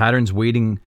and patterns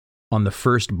waiting on the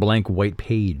first blank white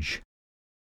page.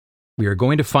 "We are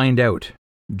going to find out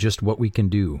just what we can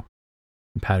do."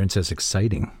 And Pattern says,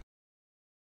 "Exciting."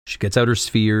 She gets out her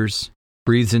spheres,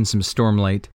 breathes in some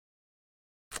stormlight,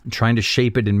 trying to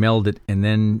shape it and meld it, and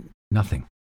then nothing.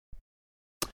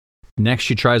 Next,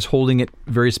 she tries holding it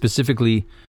very specifically,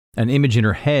 an image in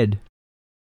her head,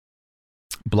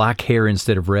 black hair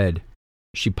instead of red.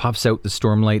 she puffs out the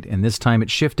stormlight, and this time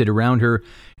it shifted around her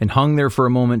and hung there for a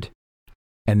moment,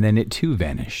 and then it too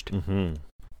vanished. Mm-hmm.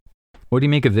 What do you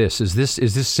make of this? Is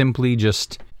this simply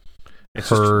just It's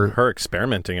her... just her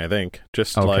experimenting, I think.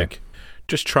 Just Okay.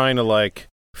 just trying to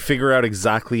figure out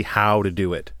exactly how to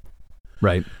do it.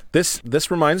 Right.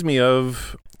 This reminds me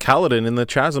of Kaladin in the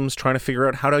Chasms trying to figure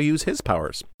out how to use his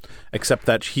powers. Except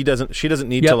that she doesn't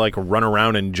need to run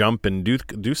around and jump and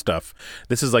do stuff.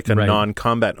 This is like a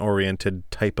non-combat oriented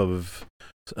type of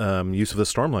use of the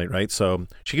Stormlight, right? So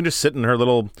she can just sit in her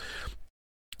little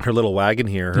wagon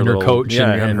here, her coach,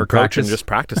 and her coach, and just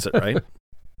practice it, right?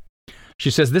 She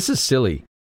says, "This is silly."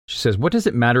 She says, "What does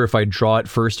it matter if I draw it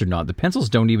first or not? The pencils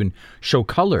don't even show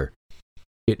color."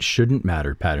 "It shouldn't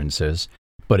matter," Pattern says,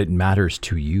 "but it matters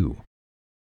to you.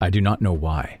 I do not know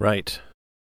why." Right.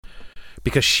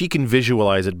 Because she can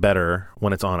visualize it better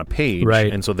when it's on a page,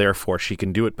 right. And so therefore she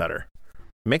can do it better.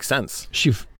 Makes sense.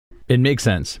 It makes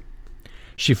sense.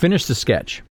 She finished the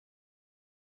sketch.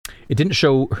 It didn't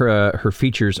show her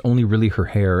features, only really her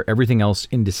hair, everything else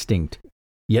indistinct.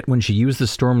 Yet when she used the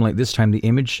Stormlight this time, the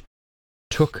image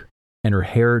took and her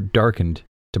hair darkened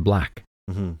to black.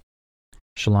 Mm-hmm.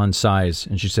 Shallan sighs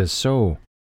and she says, "So,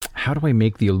 how do I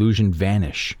make the illusion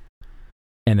vanish?"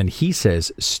 And then he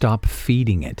says, "Stop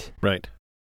feeding it." Right.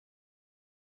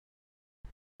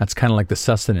 That's kind of like the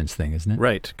sustenance thing, isn't it?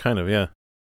 Right. Kind of, yeah.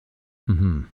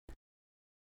 Mm-hmm.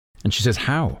 And she says,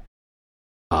 "How?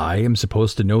 I am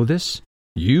supposed to know this?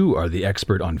 You are the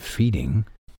expert on feeding."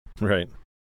 Right.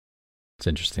 It's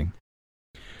interesting.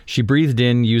 She breathed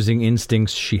in using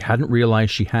instincts she hadn't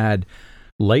realized she had.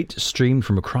 Light streamed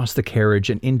from across the carriage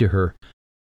and into her.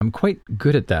 "I'm quite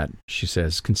good at that," she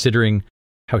says, "considering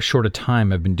how short a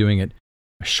time I've been doing it."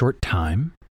 "A short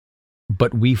time?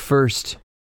 But we first..."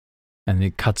 And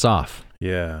it cuts off.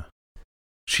 Yeah.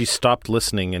 She stopped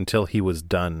listening until he was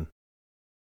done.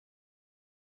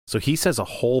 So he says a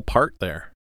whole part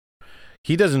there.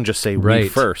 He doesn't just say we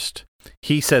first.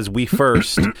 He says we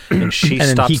first, and she and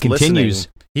stops he continues.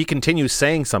 listening. He continues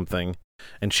saying something,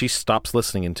 and she stops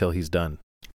listening until he's done.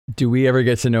 Do we ever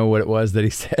get to know what it was that he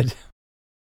said?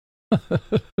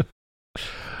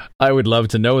 I would love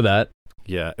to know that.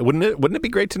 Yeah. Wouldn't it be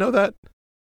great to know that?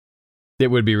 It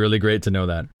would be really great to know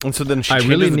that. And so then she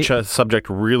changes the subject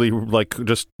really,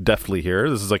 just deftly here.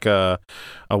 This is like a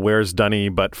Where's Dunny,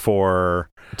 but for...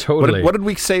 Totally. What did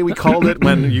we say we called it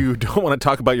when you don't want to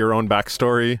talk about your own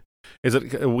backstory? Is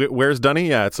it Where's Dunny?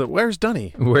 Yeah, it's Where's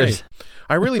Dunny? Where's... Hey,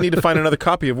 I really need to find another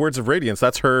copy of Words of Radiance.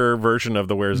 That's her version of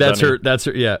the Where's Dunny. That's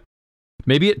her, yeah.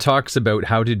 Maybe it talks about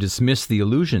how to dismiss the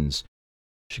illusions.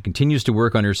 She continues to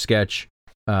work on her sketch.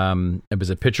 It was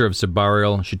a picture of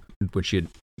Sebarial, which she had,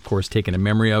 of course, taken a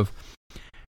memory of.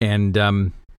 And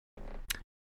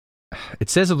it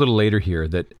says a little later here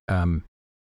that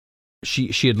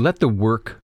she had let the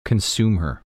work consume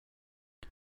her.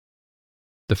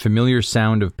 The familiar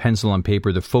sound of pencil on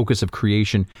paper, the focus of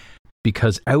creation,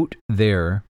 because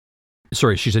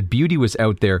she said beauty was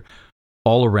out there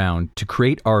all around. To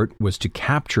create art was to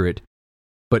capture it,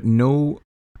 but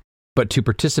to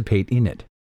participate in it.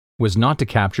 Was not to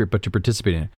capture it, but to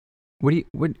participate in it. What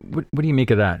do you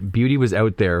make of that? Beauty was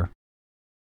out there.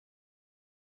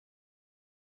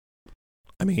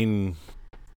 I mean,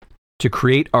 to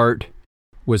create art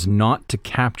was not to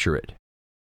capture it,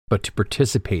 but to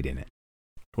participate in it.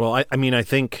 Well, I mean, I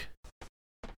think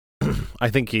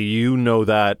you know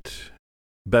that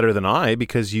better than I,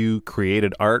 because you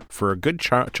created art for a good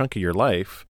chunk of your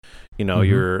life. You know,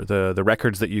 Mm-hmm. the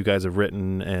records that you guys have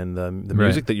written and the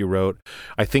music that you wrote.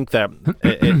 I think that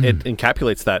it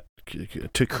encapsulates that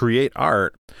to create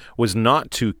art was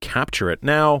not to capture it.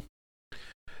 Now,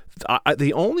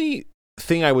 the only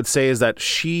thing I would say is that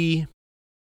she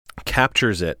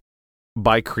captures it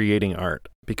by creating art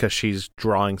because she's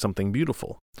drawing something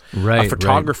beautiful. Right. A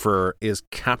photographer is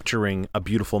capturing a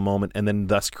beautiful moment and then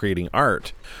thus creating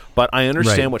art. But I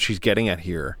understand what she's getting at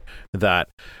here, that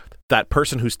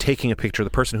person who's taking a picture, the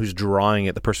person who's drawing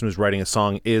it, the person who's writing a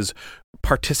song is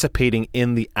participating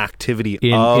in the activity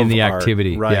of the art.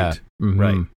 activity. Right. Yeah. Mm-hmm.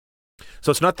 Right.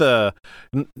 So it's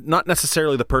not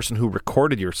necessarily the person who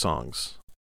recorded your songs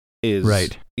is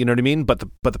right. You know what I mean? But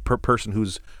the person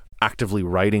who's actively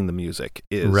writing the music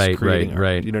is creating art.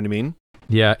 Right. You know what I mean?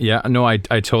 Yeah. No, I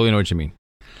totally know what you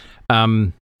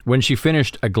mean. When she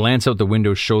finished, a glance out the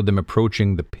window showed them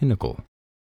approaching the pinnacle.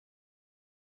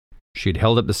 She had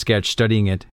held up the sketch, studying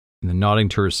it, and then nodding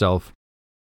to herself.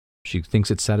 She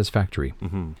thinks it's satisfactory.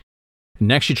 Mm-hmm.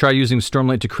 Next, she tried using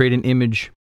Stormlight to create an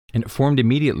image, and it formed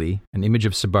immediately, an image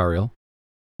of Sebarial.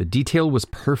 The detail was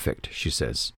perfect, she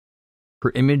says.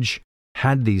 Her image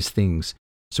had these things,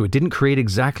 So it didn't create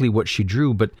exactly what she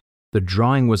drew, but the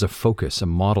drawing was a focus, a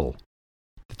model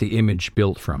that the image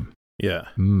built from. Yeah.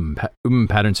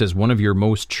 Pattern says, one of your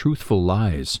most truthful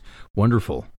lies.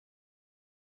 Wonderful.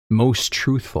 Most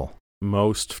truthful.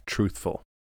 Most truthful.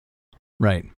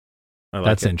 Right.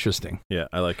 That's interesting. Yeah,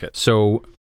 I like it. So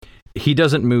he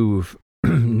doesn't move.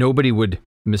 Nobody would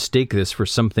mistake this for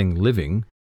something living.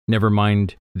 Never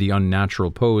mind the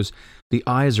unnatural pose. The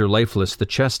eyes are lifeless. The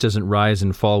chest doesn't rise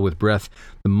and fall with breath.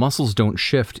 The muscles don't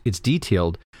shift. It's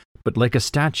detailed, but like a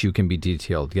statue can be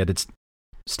detailed, yet it's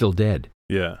still dead.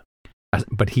 Yeah.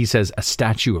 But he says a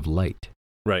statue of light.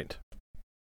 Right.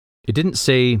 It didn't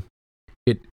say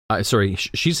it.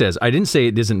 She says, I didn't say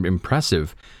it isn't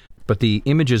impressive, but the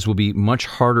images will be much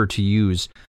harder to use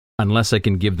unless I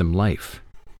can give them life.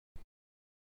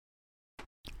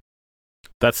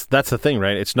 That's the thing,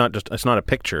 right? It's not a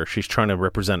picture. She's trying to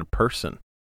represent a person.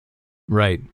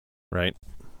 Right. Right.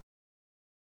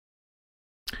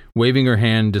 Waving her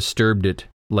hand disturbed it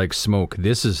like smoke.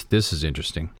 This is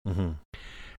interesting.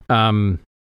 Mm-hmm.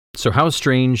 So how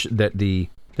strange that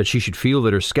she should feel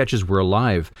that her sketches were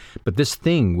alive, but this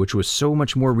thing, which was so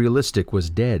much more realistic, was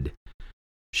dead.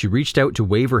 She reached out to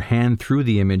wave her hand through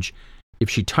the image. If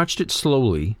she touched it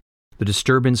slowly, the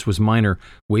disturbance was minor.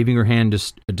 Waving her hand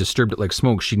disturbed it like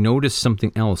smoke. She noticed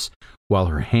something else while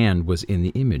her hand was in the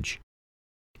image.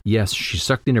 Yes, she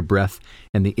sucked in a breath,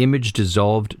 and the image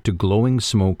dissolved to glowing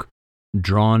smoke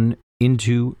drawn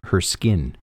into her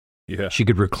skin. Yeah. She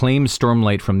could reclaim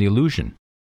Stormlight from the illusion.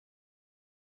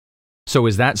 So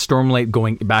is that Stormlight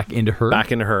going back into her?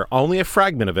 Back into her. Only a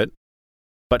fragment of it,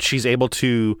 but she's able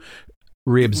to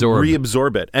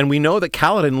reabsorb it. And we know that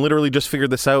Kaladin literally just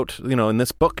figured this out, in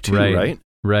this book too, right?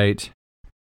 Right.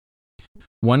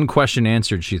 One question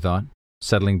answered, she thought,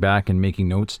 settling back and making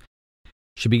notes.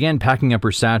 She began packing up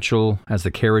her satchel as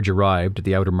the carriage arrived at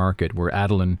the outer market where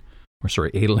Adolin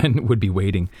would be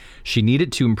waiting. She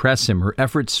needed to impress him. Her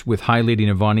efforts with High Lady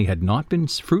Navani had not been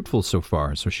fruitful so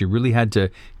far, so she really had to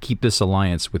keep this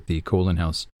alliance with the Colin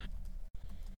house.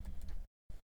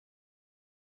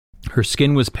 Her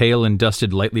skin was pale and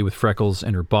dusted lightly with freckles,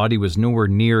 and her body was nowhere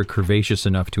near curvaceous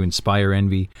enough to inspire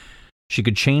envy. She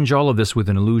could change all of this with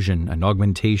an illusion, an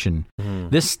augmentation.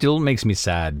 Mm. This still makes me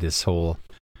sad, this whole,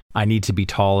 I need to be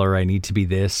taller, I need to be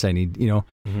this, I need,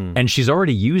 And she's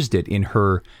already used it in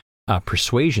her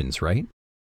persuasions, right?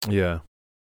 Yeah.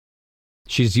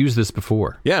 She's used this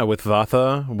before. Yeah, with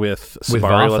Vatha, with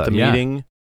Savaril at the meeting.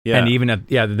 Yeah. And even at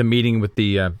the meeting with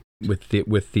the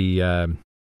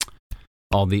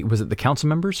all the, was it the council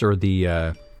members or the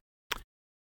at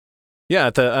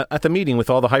the meeting with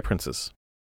all the high princes.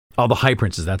 All the high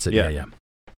princes, that's it. Yeah.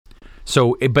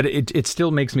 So, it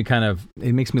still makes me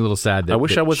it makes me a little sad that I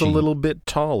wish I was a little bit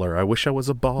taller. I wish I was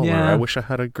a baller. Yeah. I wish I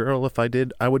had a girl. If I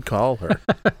did, I would call her.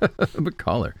 But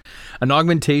call her. An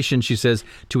augmentation, she says,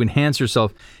 to enhance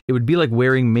herself. It would be like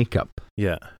wearing makeup.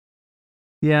 Yeah.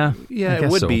 Yeah. Yeah, it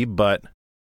would be, but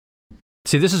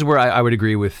see, this is where I would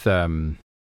agree with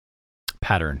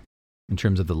Pattern in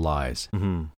terms of the lies.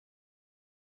 Mm-hmm.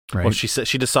 Right. Well,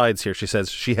 she decides here. She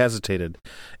says she hesitated.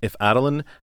 If Adolin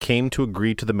came to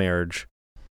agree to the marriage,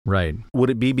 right, would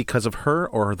it be because of her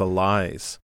or the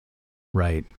lies?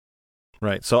 Right.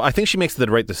 So I think she makes the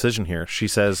right decision here. She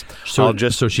says, so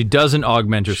she doesn't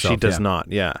augment herself. She does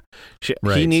not. Yeah.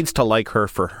 He needs to like her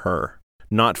for her,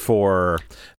 not for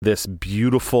this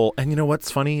beautiful. And you know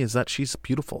what's funny is that she's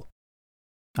beautiful.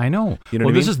 I know. You know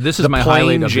what I mean? This is my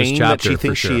highlight of this chapter. That she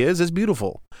thinks she is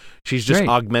beautiful. She's just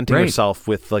augmenting herself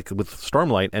with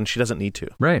Stormlight, and she doesn't need to.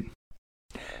 Right.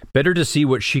 Better to see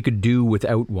what she could do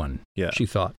without one. Yeah. She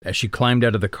thought as she climbed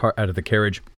out of the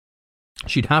carriage.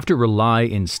 She'd have to rely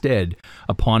instead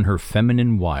upon her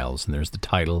feminine wiles, and there's the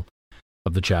title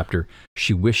of the chapter.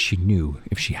 She wished she knew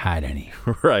if she had any.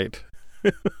 Right.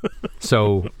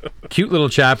 So cute little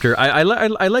chapter. I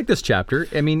like this chapter.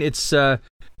 I mean, it's.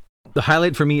 The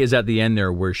highlight for me is at the end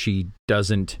there where she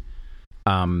doesn't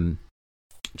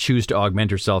choose to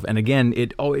augment herself. And again,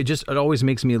 it always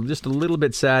makes me just a little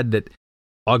bit sad that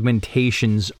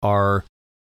augmentations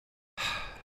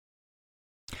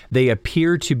they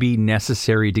appear to be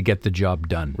necessary to get the job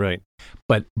done. Right.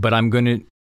 But I'm going to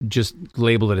just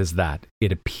label it as that.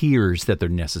 It appears that they're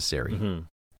necessary. Mm-hmm.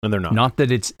 And they're not. Not that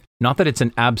it's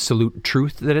an absolute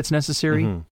truth that it's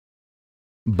necessary,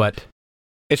 but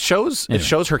It shows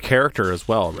her character as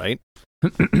well, right?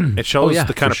 It shows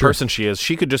the kind of person she is.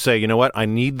 She could just say, you know what, I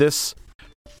need this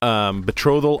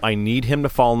betrothal. I need him to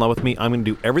fall in love with me. I'm going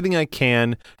to do everything I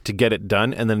can to get it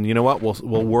done. And then, you know what,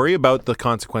 we'll worry about the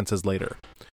consequences later.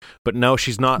 But no,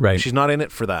 she's not. Right. She's not in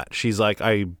it for that. She's like,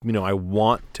 I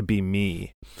want to be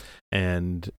me.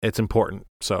 and it's important.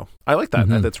 So I like that.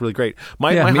 Mhm. That's really great.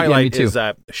 My Me highlight too. is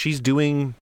that she's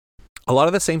doing a lot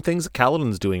of the same things that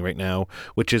Kaladin's doing right now,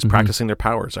 which is Mhm. practicing their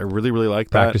powers. I really, really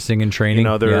like that. Practicing and training.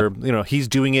 He's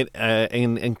doing it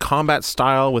in combat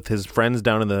style with his friends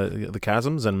down in the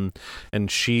chasms, and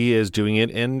she is doing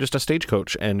it in just a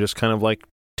stagecoach and just kind of like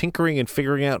tinkering and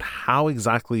figuring out how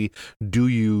exactly do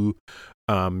you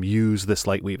use this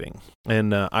light weaving.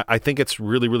 And I think it's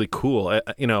really, really cool.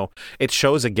 It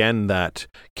shows again that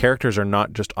characters are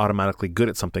not just automatically good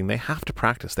at something. They have to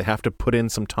practice. They have to put in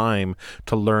some time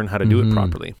to learn how to do it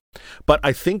properly. But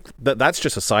I think that's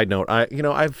just a side note.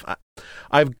 I've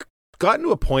gotten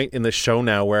to a point in the show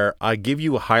now where I give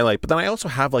you a highlight, but then I also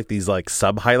have like these like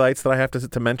sub highlights that I have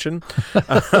to mention.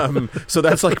 So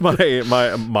that's like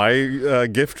my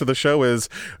gift to the show is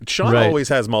Sean always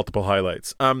has multiple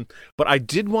highlights. But I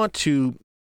did want to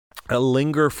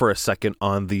linger for a second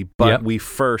on the "But We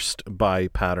First" by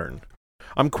Pattern.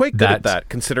 I'm quite good at that,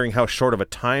 considering how short of a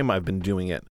time I've been doing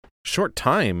it. Short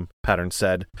time, Pattern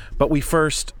said, "But we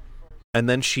first," and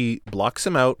then she blocks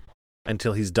him out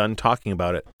until he's done talking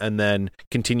about it, and then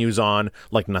continues on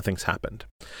like nothing's happened.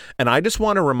 And I just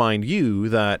want to remind you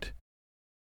that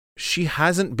she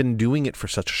hasn't been doing it for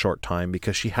such a short time,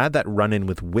 because she had that run-in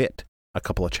with Wit a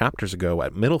couple of chapters ago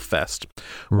at Middlefest,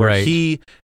 where he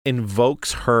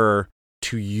invokes her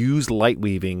to use light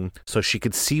weaving so she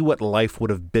could see what life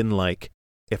would have been like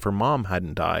if her mom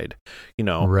hadn't died.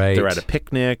 They're at a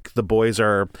picnic, the boys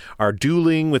are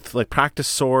dueling with like practice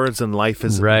swords, and life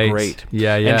is great.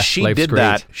 Yeah. And she Life's did great.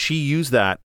 that. She used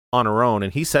that on her own,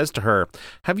 and he says to her,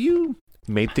 "Have you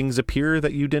made things appear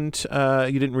that you didn't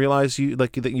realize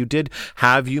that you did?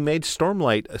 Have you made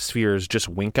stormlight spheres just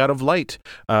wink out of light?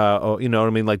 You know what I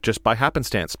mean? Like just by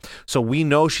happenstance." So we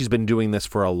know she's been doing this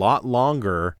for a lot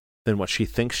longer than what she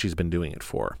thinks she's been doing it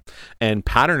for. And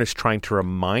Pattern is trying to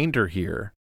remind her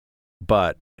here,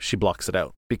 but she blocks it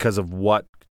out because of what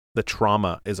the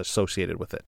trauma is associated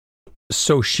with it.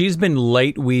 So she's been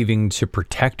light weaving to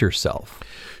protect herself.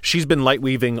 She's been light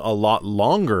weaving a lot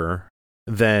longer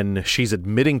than she's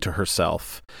admitting to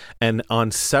herself, and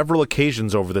on several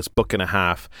occasions over this book and a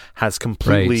half has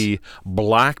completely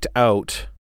blacked out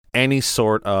any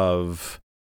sort of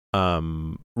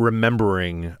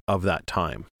remembering of that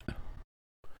time.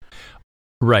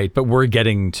 Right, but we're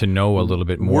getting to know a little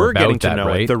bit more We're about getting to that, know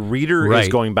right? it. The reader is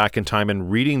going back in time and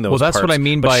reading those Well, that's parts, what I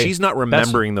mean but by... she's not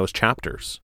remembering those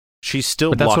chapters. She's still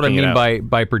But that's what I blocking it mean out.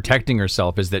 by protecting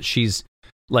herself, is that she's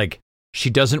like, she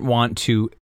doesn't want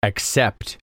to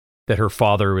accept that her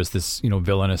father was this,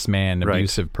 villainous man,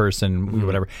 abusive person,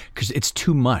 whatever, because it's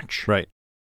too much. Right.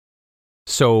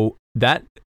 So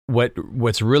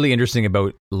what's really interesting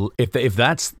about if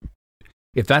that's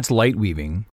light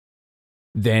weaving,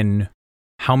 then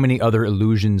how many other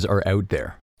illusions are out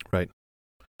there? Right.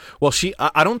 Well,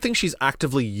 I don't think she's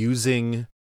actively using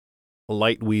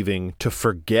light weaving to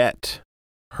forget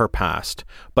her past,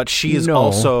 but she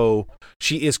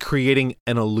is creating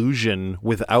an illusion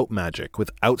without magic,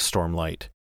 without stormlight,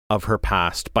 of her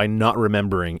past by not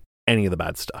remembering any of the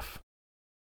bad stuff.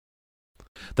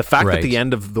 The fact at the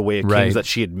end of The Way of Kings that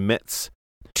she admits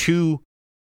to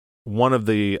one of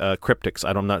the cryptics,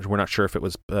 we're not sure if it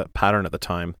was Pattern at the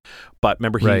time, but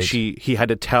remember she had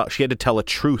to tell a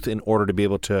truth in order to be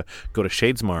able to go to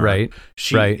Shadesmar. Right.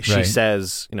 She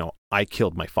says, I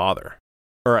killed my father,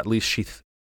 or at least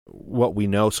what we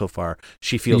know so far,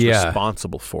 she feels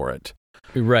responsible for it.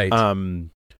 Right.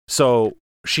 So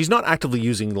she's not actively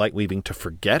using light weaving to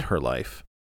forget her life,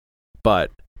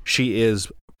 but she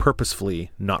is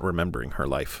purposefully not remembering her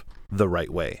life the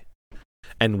right way.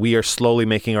 And we are slowly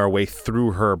making our way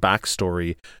through her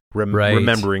backstory,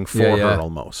 remembering for her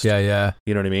almost. Yeah.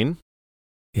 You know what I mean?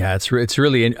 Yeah, it's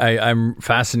really. I'm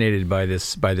fascinated by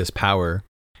this power,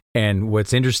 and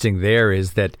what's interesting there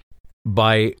is that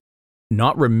by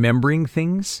not remembering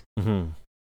things,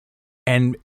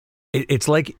 and it's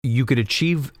like you could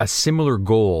achieve a similar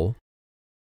goal,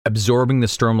 absorbing the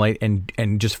stormlight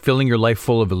and just filling your life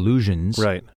full of illusions,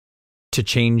 right, to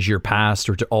change your past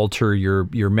or to alter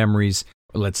your memories,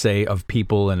 let's say, of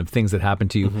people and of things that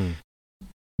happened to you.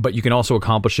 But you can also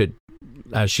accomplish it,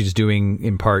 as she's doing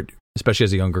in part, especially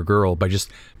as a younger girl, by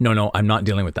just, no, I'm not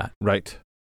dealing with that. Right.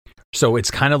 So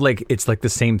it's kind of like, it's like the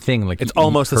same thing. Like it's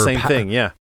almost the same thing.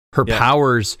 Yeah. Her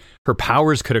powers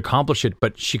could accomplish it,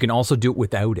 but she can also do it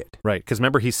without it. Right. Because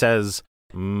remember, he says,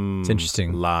 it's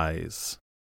interesting. Lies.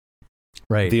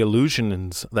 Right. The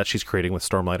illusions that she's creating with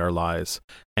Stormlight are lies,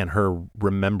 and her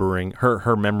remembering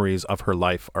her memories of her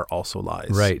life are also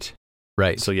lies. Right.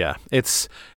 So yeah, it's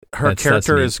her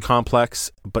character is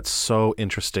complex but so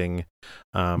interesting.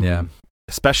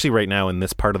 especially right now in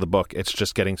this part of the book, it's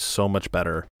just getting so much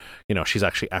better. You know, she's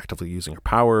actually actively using her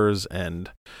powers,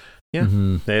 and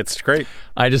it's great.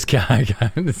 I just can't.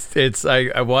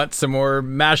 I want some more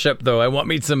mashup though. I want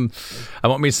me some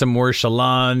more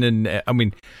Shallan, and I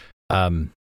mean,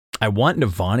 I want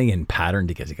Navani and Pattern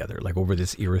to get together, like over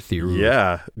this Irithiru.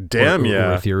 Yeah, damn,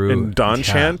 Irithiru, and dawn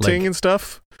chanting and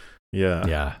stuff. Yeah,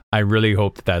 yeah. I really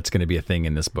hope that's going to be a thing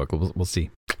in this book. We'll see.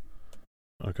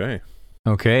 Okay.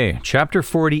 Chapter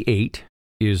 48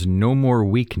 is No More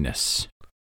Weakness.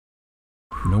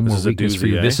 No more weakness for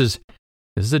you. Eh? This is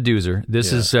a doozer.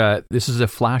 This is a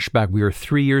flashback. We were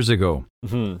 3 years ago.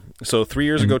 Mm-hmm. So 3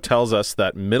 years ago tells us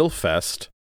that Middlefest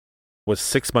was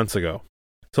 6 months ago.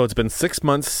 So it's been 6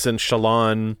 months since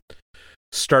Shallan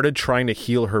started trying to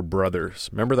heal her brothers.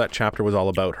 Remember that chapter was all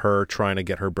about her trying to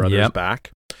get her brothers back?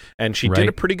 And she did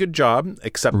a pretty good job,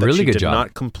 except that she did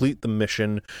not complete the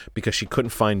mission because she couldn't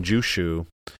find Jushu.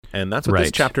 And that's what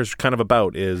this chapter is kind of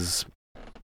about, is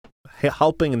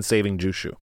helping and saving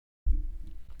Jushu.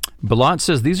 Balat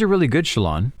says, these are really good,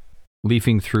 Shallan.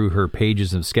 Leafing through her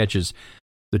pages of sketches,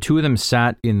 the two of them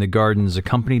sat in the gardens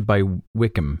accompanied by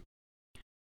Wickham,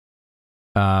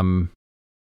 who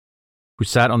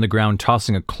sat on the ground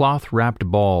tossing a cloth-wrapped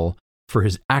ball for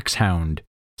his axe-hound,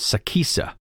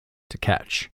 Sakisa, to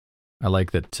catch. I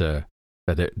like that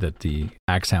the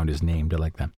axe-hound is named. I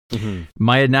like that. Mm-hmm.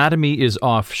 My anatomy is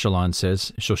off, Shallan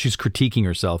says. So she's critiquing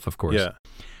herself, of course. Yeah.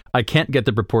 I can't get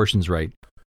the proportions right.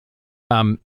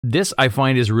 This I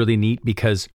find is really neat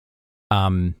because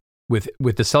with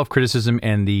the self-criticism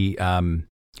and the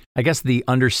I guess the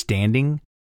understanding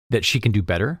that she can do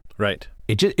better. Right.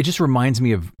 It just reminds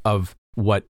me of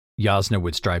what Jasnah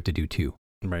would strive to do too.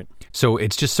 Right. So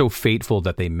it's just so fateful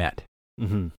that they met.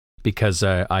 Mm-hmm. Because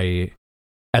as I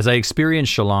experience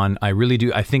Shallan, I really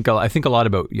do. I think a lot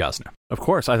about Jasnah. Of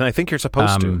course, I think you're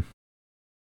supposed to.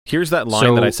 Here's that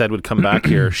line that I said would come back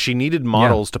here. She needed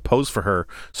models to pose for her,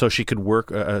 so she could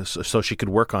work. So she could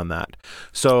work on that.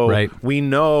 So we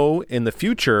know in the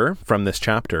future from this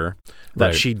chapter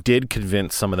that she did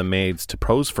convince some of the maids to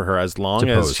pose for her, as long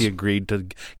as she agreed to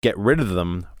get rid of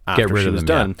them after she was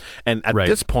done. Yeah. And at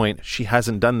this point, she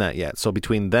hasn't done that yet. So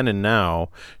between then and now,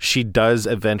 she does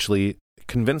eventually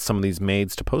convince some of these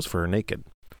maids to pose for her naked,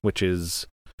 which is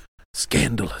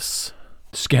scandalous.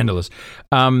 Scandalous.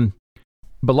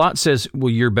 Balat says, well,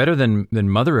 you're better than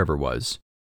Mother ever was.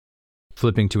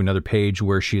 Flipping to another page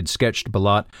where she had sketched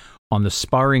Balat on the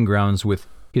sparring grounds with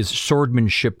his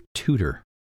swordmanship tutor.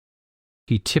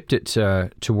 He tipped it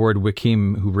toward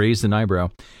Wickham, who raised an eyebrow.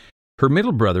 Her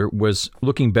middle brother was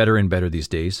looking better and better these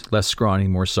days, less scrawny,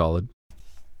 more solid.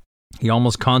 He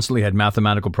almost constantly had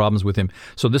mathematical problems with him.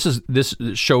 So this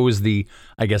shows the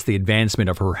advancement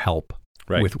of her help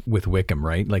with Wickham,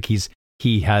 right? Like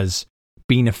he has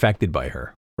been affected by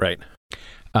her. Right.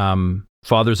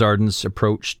 Father Ardens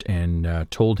approached and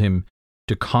told him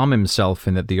to calm himself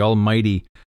and that the Almighty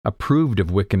approved of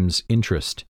Wickham's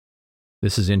interest.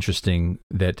 This is interesting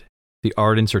that the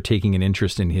Ardents are taking an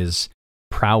interest in his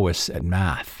prowess at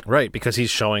math. Right, because he's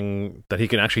showing that he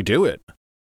can actually do it.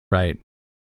 Right.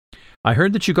 I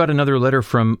heard that you got another letter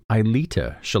from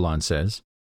Aelita, Shallan says,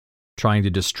 trying to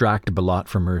distract Balat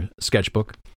from her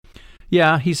sketchbook.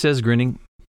 Yeah, he says, grinning.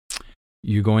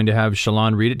 You going to have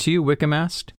Shallan read it to you? Wickham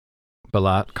asked.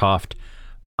 Balat coughed.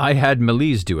 I had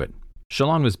Melise do it.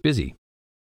 Shallan was busy.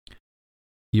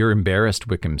 You're embarrassed,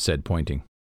 Wickham said, pointing.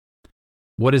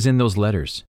 What is in those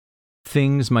letters?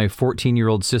 Things my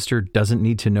 14-year-old sister doesn't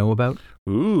need to know about?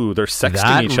 Ooh, they're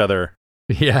sexting each other.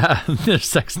 Yeah, they're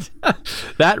sexting.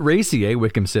 That racy, eh?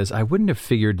 Wickham says. I wouldn't have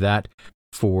figured that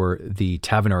for the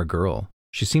Tavenar girl.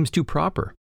 She seems too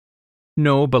proper.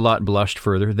 No, Balat blushed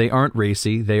further. They aren't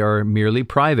racy. They are merely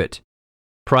private.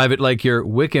 Private like your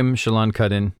Wickham, Shallan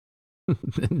cut in,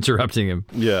 interrupting him.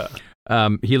 Yeah.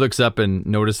 He looks up and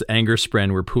noticed anger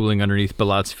spren were pooling underneath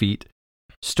Balat's feet.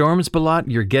 Storms, Balat,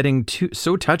 you're getting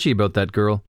so touchy about that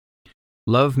girl.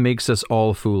 Love makes us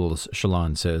all fools,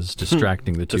 Shallan says,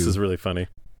 distracting the two. This is really funny.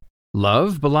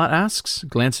 Love? Balat asks,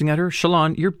 glancing at her.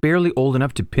 Shallan, you're barely old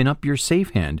enough to pin up your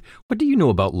safe hand. What do you know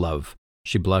about love?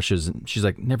 She blushes and she's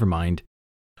like, never mind.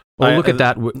 Well, look at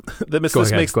that.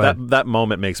 That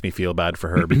moment makes me feel bad for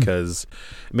her because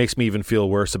it makes me even feel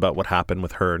worse about what happened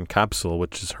with her and Capsule,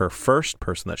 which is her first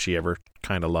person that she ever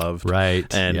kind of loved.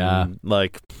 Right. And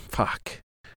fuck,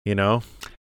 you know?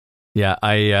 Yeah,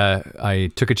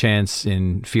 I took a chance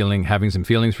in having some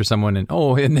feelings for someone, and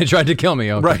they tried to kill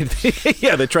me. Okay. Right?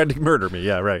 Yeah, they tried to murder me.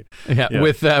 Yeah, right. Yeah.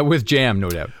 With jam, no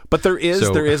doubt. But there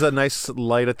is a nice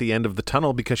light at the end of the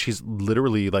tunnel because she's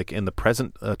literally like in the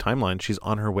present timeline. She's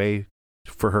on her way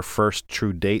for her first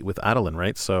true date with Adeline,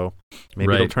 right? So maybe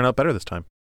Right. it'll turn out better this time.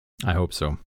 I hope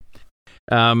so.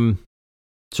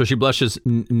 So she blushes.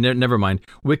 Never mind.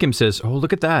 Wickham says, "Oh,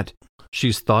 look at that.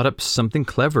 She's thought up something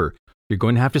clever. You're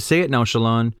going to have to say it now,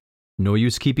 Shalon. No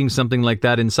use keeping something like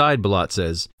that inside," Balat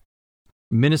says.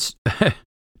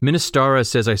 Ministara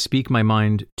says I speak my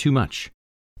mind too much,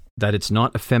 that it's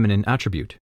not a feminine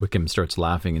attribute. Wickham starts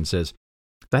laughing and says,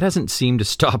 "That hasn't seemed to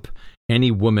stop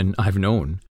any woman I've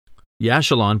known." "Yeah,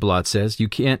 Shalon," Balat says,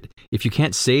 if you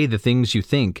can't say the things you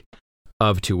think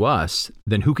of to us,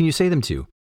 then who can you say them to?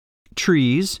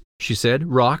 Trees, she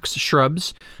said, rocks,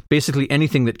 shrubs, basically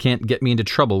anything that can't get me into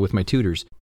trouble with my tutors.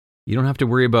 "You don't have to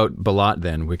worry about Balat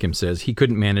then," Wickham says. "He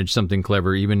couldn't manage something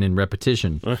clever even in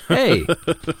repetition." "Hey,"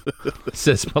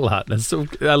 says Balat.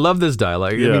 I love this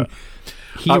dialogue. Yeah. I mean,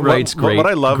 he writes great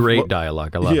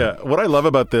dialogue. I love it. What I love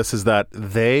about this is that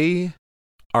they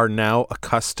are now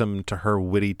accustomed to her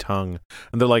witty tongue.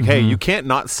 And they're like, hey, you can't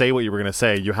not say what you were going to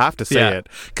say. You have to say it.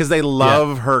 Because they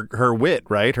love her wit,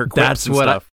 right? Her quips and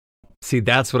stuff.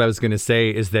 That's what I was going to say,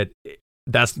 is that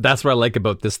that's what I like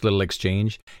about this little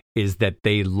exchange, is that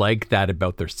they like that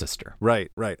about their sister. Right.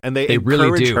 And they encourage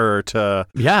really do. her to...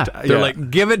 They're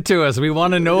like, give it to us. We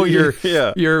want to know your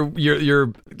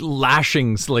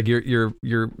lashings, like your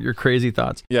crazy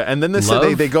thoughts. Yeah, and then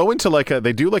they go into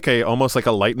they do almost like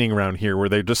a lightning round here, where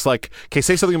they're just like, okay,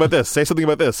 say something about this, say something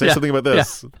about this, say something about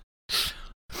this.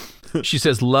 Yeah. She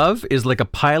says, "Love is like a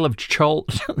pile of chul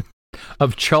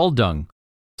dung."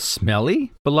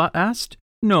 "Smelly?" Balat asked.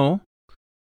 "No.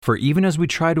 For even as we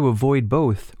try to avoid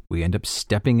both, we end up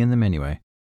stepping in them anyway."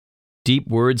 Deep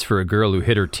words for a girl who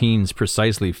hit her teens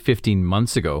precisely 15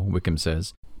 months ago, Wickham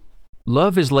says.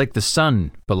 "Love is like the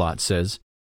sun," Balat says.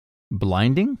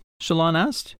 "Blinding?" Shalon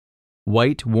asked.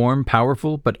 "White, warm,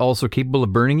 powerful, but also capable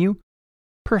of burning you?"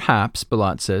 "Perhaps,"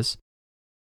 Balat says.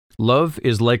 "Love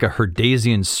is like a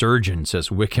Herdasian surgeon,"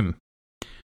 says Wickham.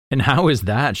 "And how is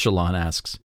that?" Shalon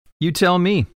asks. "You tell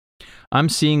me. I'm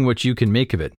seeing what you can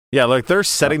make of it." Yeah, like they're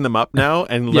setting them up now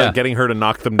and getting her to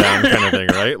knock them down kind of thing,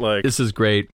 right? Like, this is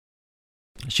great.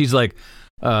 She's like,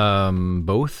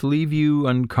 "Both leave you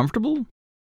uncomfortable?"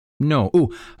 "No.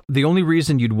 Ooh, the only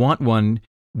reason you'd want one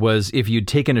was if you'd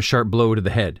taken a sharp blow to the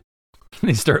head."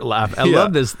 They start laughing. I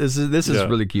love this. This is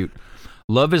really cute.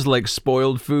 "Love is like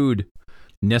spoiled food.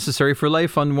 Necessary for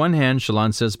life on one hand,"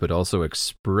 Shalon says, "but also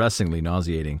expressingly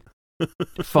nauseating."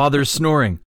 "Father's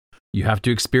snoring. You have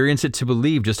to experience it to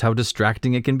believe just how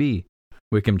distracting it can be."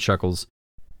 Wickham chuckles.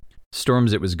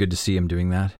 Storms, it was good to see him doing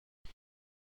that.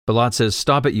 Balat says,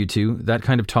 "Stop it, you two. That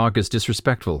kind of talk is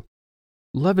disrespectful."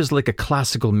 "Love is like a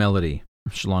classical melody."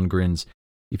 Shalon grins.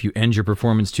 "If you end your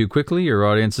performance too quickly, your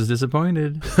audience is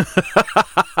disappointed."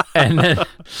 And then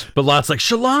Balat's like,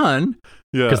 "Shalon?"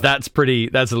 Because that's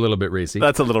a little bit racy.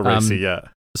 That's a little racy, yeah.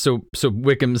 So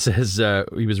Wickham says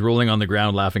he was rolling on the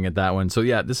ground laughing at that one. So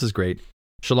yeah, this is great.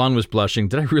 Shalon was blushing.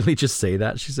 "Did I really just say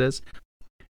that?" she says.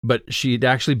 But she'd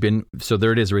actually been, so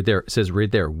there it is right there. It says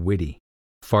right there, witty.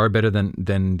 Far better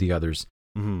than the others.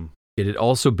 Mm-hmm. It had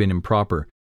also been improper.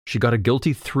 She got a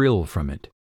guilty thrill from it.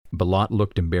 Balat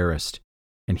looked embarrassed,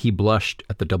 and he blushed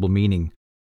at the double meaning,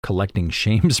 collecting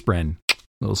shame spren.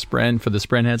 Little spren for the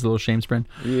spren heads, a little shame spren.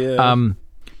 Yeah.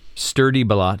 Sturdy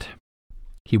Balat.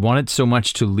 He wanted so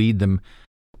much to lead them.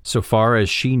 So far as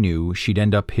she knew, she'd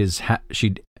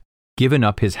given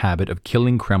up his habit of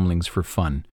killing Kremlings for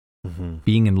fun. Mm-hmm.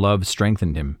 Being in love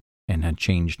strengthened him and had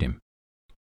changed him.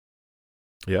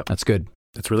 Yeah, that's good.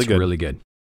 It's really good. Really good.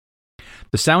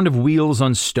 The sound of wheels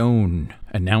on stone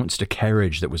announced a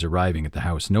carriage that was arriving at the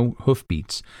house. No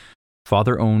hoofbeats.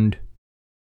 Father owned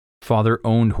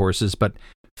horses, but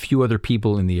few other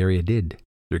people in the area did.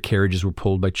 Their carriages were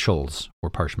pulled by chulls or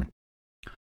parshmen.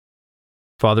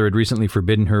 Father had recently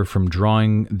forbidden her from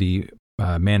drawing the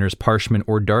manor's parshmen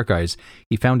or dark eyes.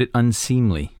 He found it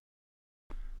unseemly.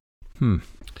 What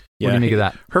do you make of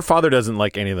that? Her father doesn't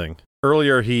like anything.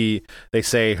 Earlier, they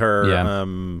say her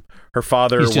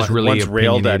father once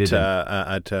railed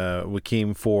at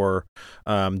Wickham for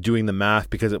doing the math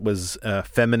because it was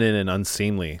feminine and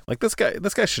unseemly. Like, this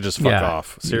guy should just fuck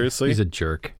off. Seriously, he's a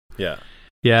jerk. Yeah.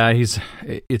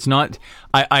 It's not.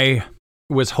 I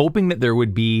was hoping that there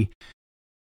would be,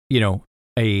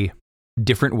 a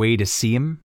different way to see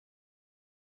him.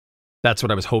 That's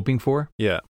what I was hoping for.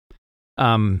 Yeah.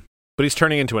 But he's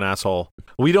turning into an asshole.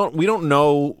 We don't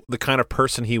know the kind of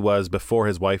person he was before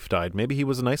his wife died. Maybe he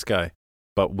was a nice guy,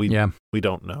 but we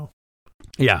don't know.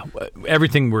 Yeah,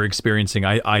 everything we're experiencing,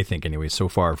 I think anyway, so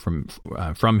far from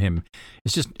him,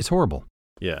 it's horrible.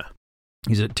 Yeah,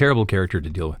 he's a terrible character to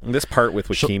deal with. And this part with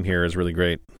Wickham here is really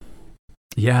great.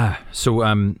 Yeah.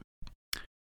 So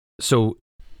So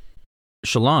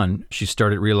Shallan, she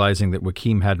started realizing that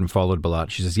Wakim hadn't followed Balat.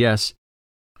 She says, yes.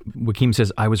 Wakim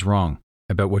says, I was wrong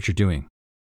about what you're doing.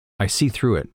 I see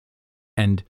through it.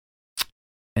 And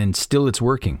still it's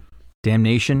working.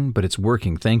 Damnation, but it's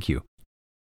working. Thank you.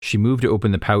 She moved to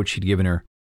open the pouch he'd given her.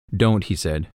 Don't, he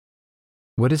said.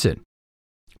 What is it?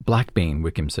 Blackbane,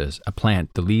 Wickham says. A plant.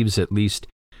 The leaves, at least.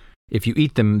 If you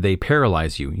eat them, they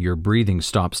paralyze you. Your breathing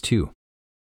stops too.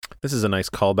 This is a nice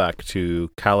callback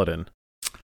to Kaladin.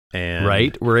 And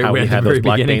right, where how we he had those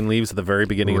blackbane Blackbane leaves at the very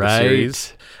beginning of the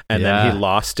series. And then he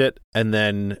lost it. And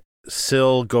then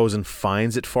Syl goes and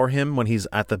finds it for him when he's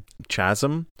at the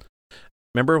chasm.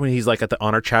 Remember when he's like at the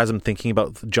honor chasm thinking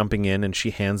about jumping in, and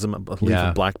she hands him a leaf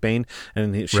of Blackbane,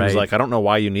 and she was like, I don't know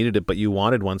why you needed it, but you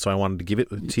wanted one, so I wanted to give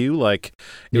it to you. Like,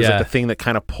 it was like the thing that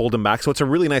kind of pulled him back. So it's a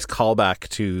really nice callback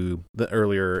to the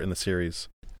earlier in the series.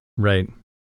 Right.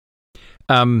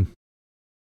 Well,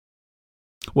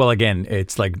 again,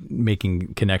 it's like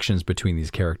making connections between these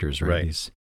characters,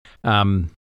 right?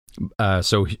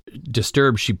 So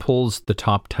disturbed, she pulls the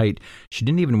top tight. She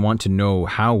didn't even want to know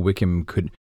how Wickham could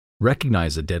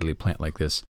recognize a deadly plant like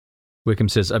this. Wickham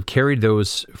says, I've carried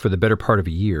those for the better part of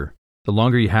a year. The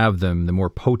longer you have them, the more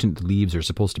potent the leaves are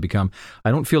supposed to become. I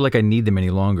don't feel like I need them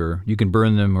any longer. You can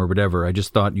burn them or whatever. I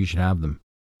just thought you should have them.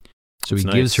 So he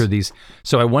gives her these.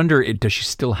 So I wonder, does she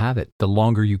still have it? The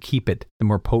longer you keep it, the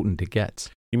more potent it gets.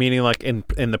 You meaning like in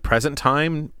the present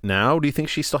time now? Do you think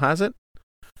she still has it?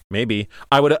 Maybe.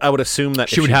 I would assume that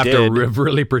she would have to have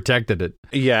really protected it.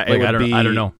 Yeah, like, I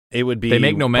don't know. It would be they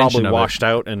make no mention probably of washed it.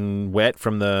 out and wet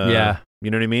from the. Yeah,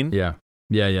 you know what I mean. Yeah.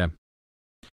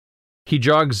 He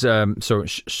jogs. So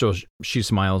she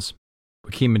smiles.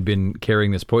 Wakim had been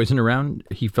carrying this poison around.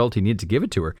 He felt he needed to give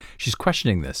it to her. She's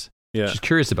questioning this. Yeah, she's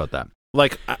curious about that.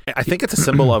 Like I think it's a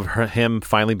symbol of him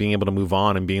finally being able to move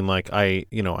on and being like, I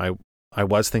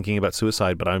was thinking about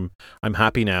suicide, but I'm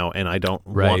happy now, and I don't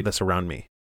want this around me.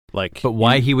 Like, but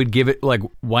why he would give it? Like,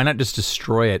 why not just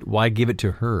destroy it? Why give it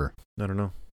to her? I don't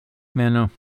know. Man, no.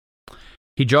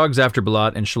 He jogs after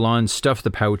Balat, and Shallan stuffed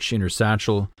the pouch in her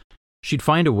satchel. She'd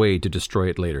find a way to destroy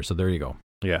it later. So there you go.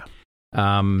 Yeah.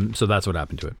 So that's what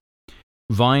happened to it.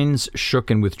 Vines shook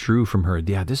and withdrew from her.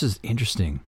 Yeah, this is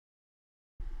interesting.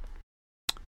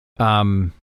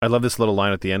 I love this little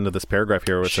line at the end of this paragraph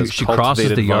here where it says, she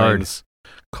crosses the yard.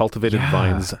 Cultivated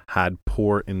vines had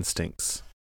poor instincts.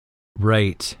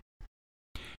 Right.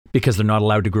 Because they're not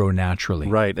allowed to grow naturally.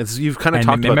 Right. You've kind of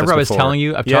talked about this remember I was before. telling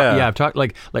you? I've talked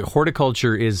like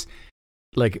horticulture is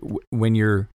like when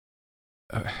you're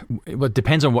well, it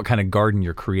depends on what kind of garden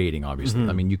you're creating, obviously.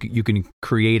 I mean, you can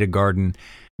create a garden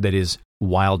that is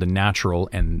wild and natural,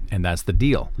 and that's the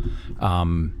deal.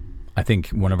 I think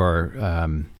one of our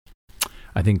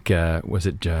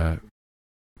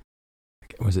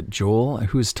was it Joel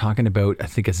who was talking about, I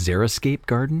think, a xeriscape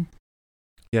garden?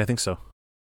 Yeah, I think so.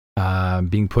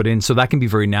 Being put in. So that can be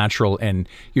very natural, and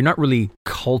you're not really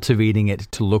cultivating it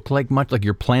to look like much. Like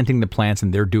you're planting the plants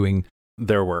and they're doing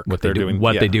their work. They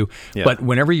do. Yeah. But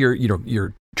whenever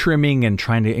you're trimming and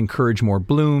trying to encourage more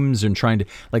blooms and trying to,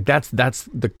 like, that's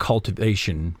the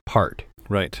cultivation part.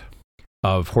 Right.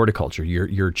 Of horticulture.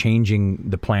 You're changing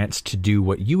the plants to do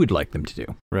what you would like them to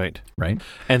do. Right. I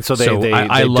And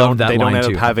love that they line don't end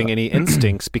too. up having any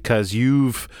instincts because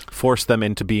you've forced them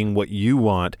into being what you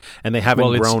want, and they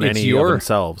haven't grown any of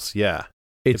themselves. Yeah.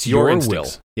 It's your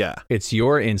instincts. will. Yeah. It's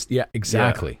your Yeah,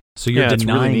 exactly. Yeah. So you're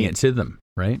denying really it to them,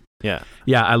 right? Yeah.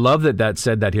 Yeah, I love that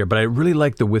said that here, but I really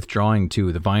like the withdrawing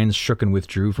too. The vines shook and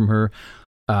withdrew from her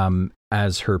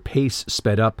as her pace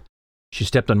sped up. She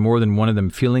stepped on more than one of them,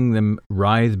 feeling them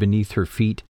writhe beneath her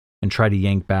feet and try to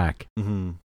yank back.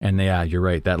 Mm-hmm. And yeah, you're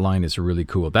right. That line is really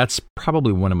cool. That's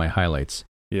probably one of my highlights.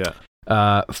 Yeah.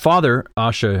 Father,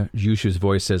 Asha Yushu's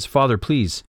voice says, Father,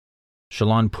 please.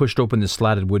 Shallan pushed open the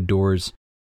slatted wood doors,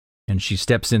 and she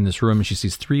steps in this room, and she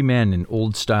sees three men in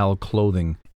old-style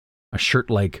clothing, a shirt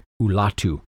like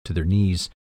ulatu to their knees,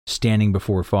 standing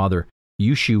before Father.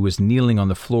 Yushu was kneeling on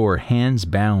the floor, hands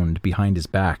bound behind his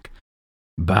back.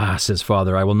 Bah, says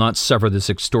Father, I will not suffer this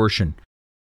extortion.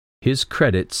 His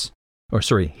credit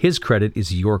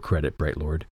is your credit, Bright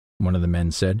Lord, one of the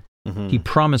men said. Mm-hmm. He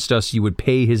promised us you would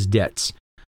pay his debts.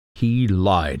 He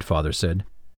lied, Father said.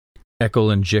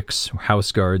 Ekel and Jix,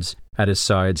 house guards, at his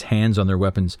sides, hands on their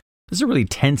weapons. This is a really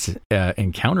tense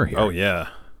encounter here. Oh, yeah.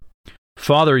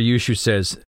 Father, Yushu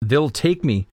says, they'll take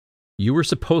me. You were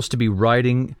supposed to be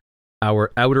riding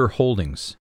our outer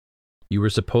holdings. You were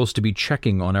supposed to be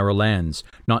checking on our lands,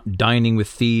 not dining with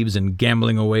thieves and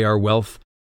gambling away our wealth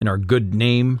and our good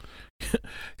name.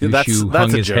 That's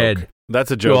hung a his joke. head.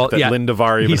 That's a joke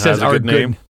Lindavar even has a good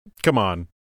name. Come on.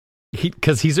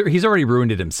 Because he's already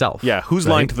ruined it himself. Yeah, who's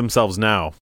lying to themselves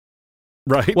now?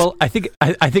 Right. Well, I think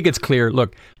it's clear.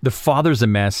 Look, the father's a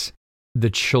mess. The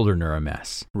children are a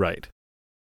mess. Right.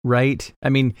 Right. I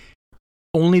mean,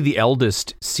 only the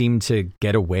eldest seemed to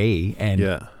get away, and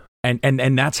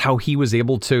that's how he was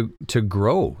able to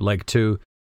grow, like to.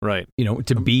 Right.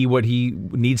 To be what he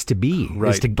needs to be.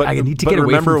 Right. I need to get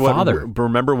away from father. But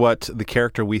remember what the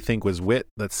character we think was Wit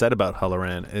that said about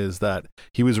Halloran is that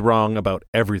he was wrong about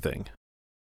everything.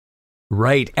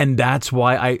 Right. And that's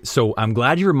why so I'm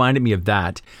glad you reminded me of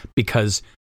that, because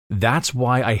that's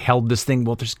why I held this thing.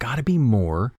 Well, there's got to be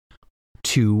more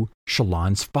to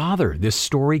Shallan's father. This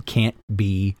story can't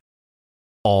be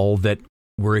all that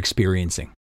we're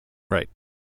experiencing. Right.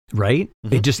 Right?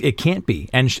 Mm-hmm. It can't be.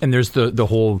 And there's the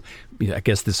whole, I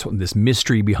guess this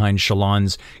mystery behind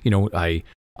Shallan's,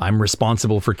 I'm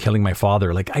responsible for killing my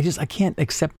father. Like, I can't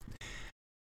accept,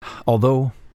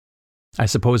 although I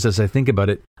suppose as I think about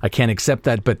it, I can't accept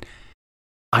that, but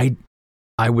I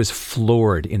was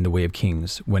floored in The Way of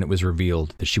Kings when it was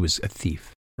revealed that she was a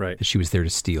thief. Right. That she was there to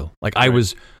steal. Like, I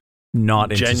was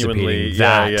not anticipating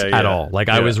that at all. Like,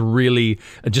 I was really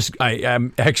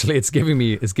actually it's giving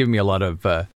me a lot of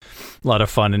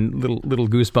fun and little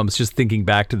goosebumps just thinking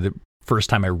back to the first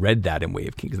time I read that in Way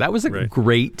of Kings. That was a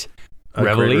great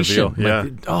revelation.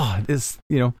 Great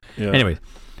reveal. Anyway,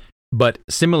 but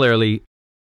similarly,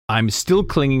 I'm still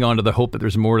clinging on to the hope that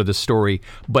there's more to the story,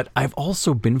 but I've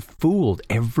also been fooled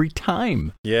every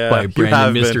time by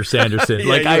Brandon Mr. Sanderson.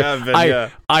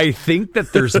 I think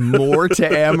that there's more to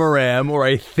Amaram, or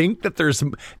I think that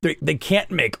they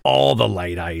can't make all the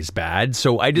Light Eyes bad,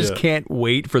 so I just can't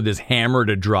wait for this hammer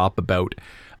to drop about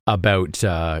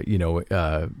Adolin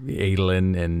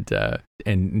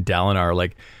and Dalinar.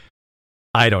 Like,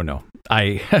 I don't know.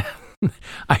 I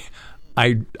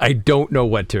don't know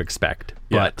what to expect,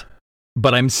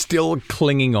 but I'm still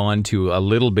clinging on to a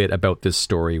little bit about this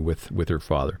story with her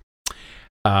father.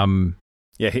 The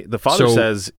father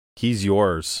says he's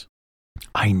yours.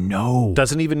 I know.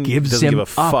 Doesn't give a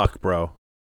fuck, bro.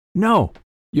 No,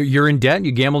 you're in debt.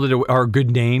 You gambled at our good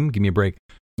name. Give me a break.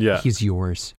 Yeah, he's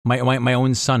yours. My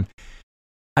own son.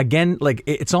 Again, like,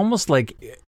 it's almost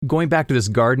like going back to this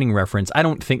gardening reference. I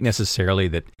don't think necessarily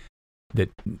that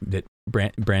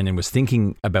Brandon was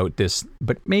thinking about this,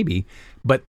 but maybe.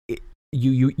 But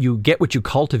you get what you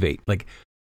cultivate. Like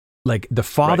the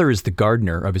father is the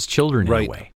gardener of his children in a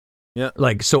way. Yeah.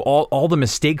 Like, so all the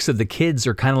mistakes of the kids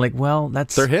are kind of like, well,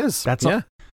 they're his.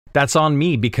 That's on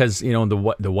me, because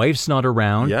the wife's not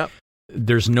around. Yeah.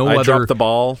 There's no other. I dropped the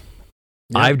ball.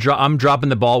 Yeah. I'm dropping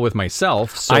the ball with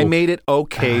myself. So I made it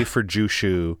okay for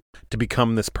Jushu to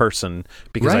become this person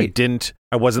because I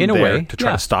wasn't there to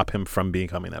try to stop him from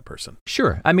becoming that person.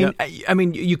 Sure. I mean,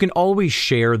 you can always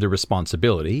share the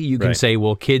responsibility. You can say,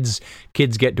 well, kids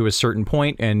get to a certain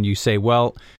point, and you say,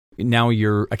 well, now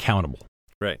you're accountable.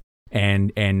 Right.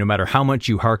 And no matter how much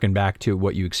you hearken back to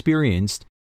what you experienced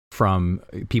from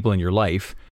people in your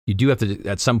life, you do have to,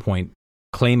 at some point,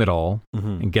 claim it all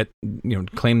and get,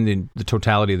 claim the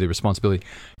totality of the responsibility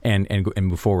and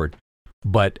move forward.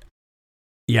 But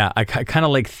yeah, I kind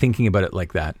of like thinking about it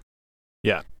like that.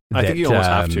 Yeah. I think you almost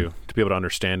have to be able to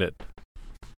understand it.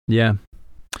 Yeah.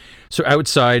 So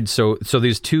outside, so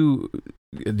these two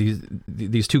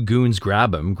goons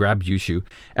grab Jushu.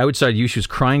 Outside, Yushu's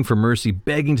crying for mercy,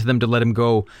 begging to them to let him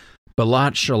go.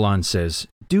 Balat, Shallan says,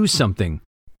 do something.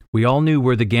 We all knew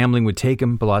where the gambling would take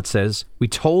him, Balat says. We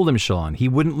told him, Shallan. He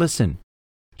wouldn't listen.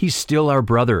 He's still our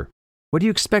brother. What do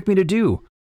you expect me to do?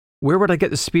 Where would I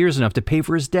get the spears enough to pay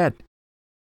for his debt?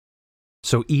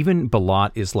 So even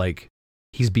Balat is like,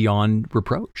 he's beyond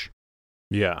reproach.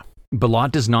 Yeah.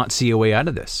 Balat does not see a way out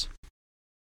of this.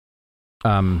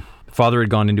 Father had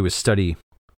gone into his study,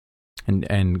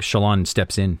 and Shallan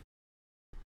steps in.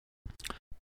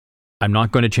 I'm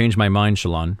not going to change my mind,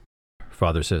 Shallan.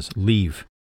 Father says, leave.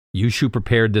 Yushu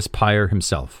prepared this pyre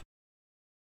himself.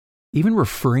 Even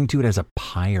referring to it as a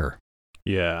pyre.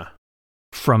 Yeah.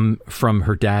 From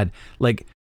her dad. Like,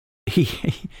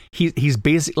 he's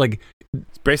basically like...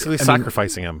 It's basically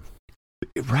sacrificing him.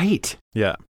 Right.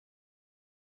 Yeah.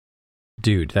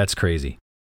 Dude, that's crazy.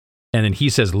 And then he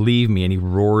says, leave me, and he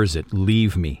roars it,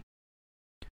 leave me.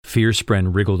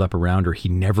 Fearspren wriggled up around her. He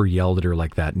never yelled at her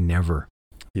like that, never.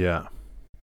 Yeah.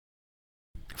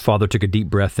 Father took a deep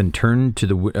breath and turned to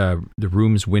the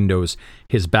room's windows.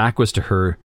 His back was to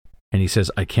her, and he says,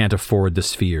 I can't afford the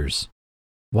spheres.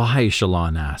 Why,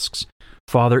 Shallan asks.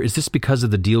 Father, is this because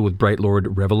of the deal with Bright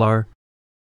Lord Revelar?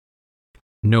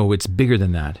 No, it's bigger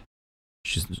than that.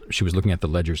 She was looking at the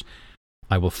ledgers.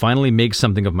 I will finally make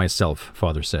something of myself,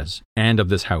 Father says, and of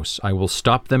this house. I will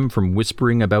stop them from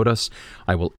whispering about us.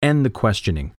 I will end the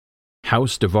questioning.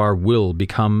 House Devar will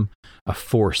become a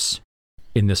force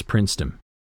in this princedom.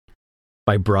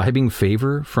 By bribing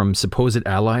favor from supposed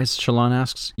allies, Shallan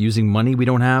asks, using money we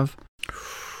don't have?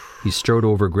 He strode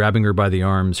over, grabbing her by the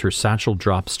arms. Her satchel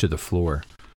drops to the floor.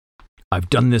 I've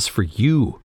done this for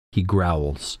you, he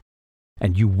growls,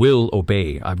 and you will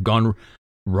obey. I've gone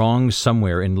wrong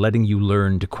somewhere in letting you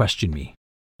learn to question me.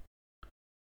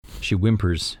 She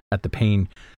whimpers at the pain.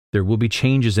 There will be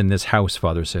changes in this house,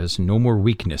 Father says. No more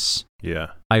weakness.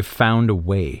 Yeah. I've found a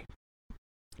way.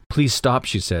 Please stop,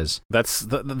 she says.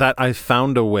 That I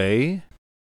found a way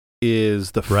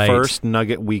is the first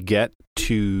nugget we get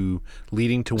to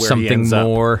leading to where something he ends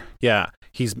more. Up. Yeah.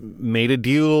 He's made a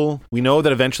deal. We know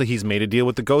that eventually he's made a deal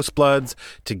with the Ghost Bloods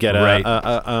to get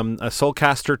a soul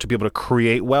caster to be able to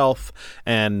create wealth.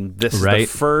 And this is the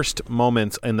first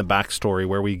moments in the backstory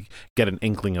where we get an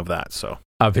inkling of that. So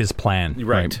of his plan.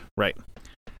 Right.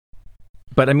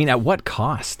 But I mean, at what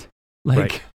cost?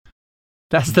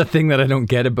 That's the thing that I don't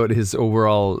get about his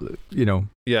overall,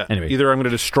 Yeah. Anyway. Either I'm going to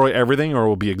destroy everything or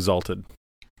we'll be exalted.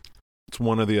 It's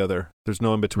one or the other. There's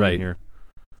no in between here.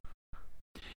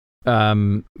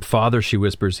 Father, she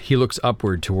whispers. He looks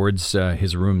upward towards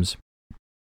his rooms.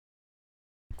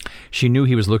 She knew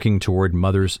he was looking toward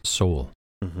Mother's soul.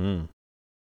 Mm-hmm.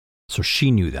 So she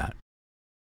knew that.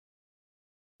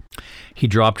 He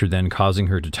dropped her then, causing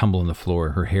her to tumble on the floor,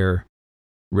 her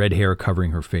red hair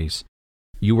covering her face.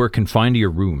 You are confined to your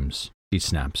rooms, he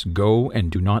snaps. Go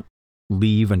and do not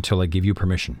leave until I give you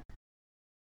permission.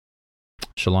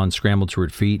 Shallan scrambled to her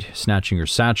feet, snatching her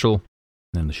satchel,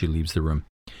 and she leaves the room.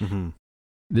 Mm-hmm.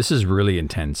 This is really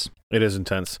intense. It is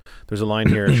intense. There's a line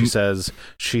here. She says,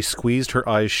 she squeezed her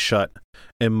eyes shut.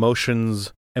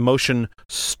 Emotion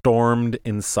stormed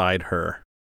inside her.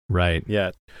 Right.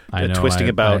 Yeah. I know. Twisting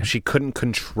about. She couldn't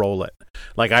control it.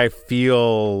 Like, I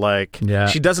feel like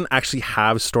she doesn't actually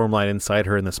have Stormlight inside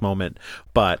her in this moment,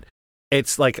 but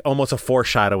it's like almost a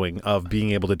foreshadowing of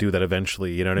being able to do that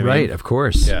eventually. You know what I mean? Right, of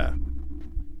course. Yeah.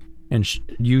 And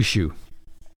Yushu,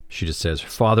 she just says,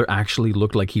 Father actually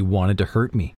looked like he wanted to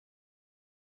hurt me.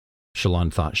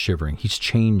 Shallan thought, shivering. He's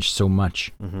changed so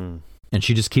much. Mm-hmm. And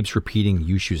she just keeps repeating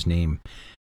Yushu's name.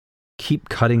 Keep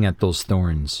cutting at those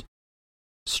thorns,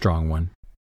 strong one.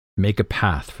 Make a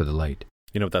path for the light.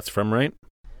 You know what that's from, right?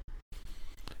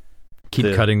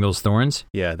 Keep cutting those thorns?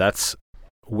 Yeah, that's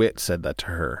Wit said that to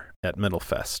her at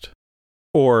Middlefest.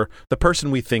 Or the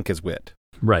person we think is Wit.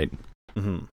 Right.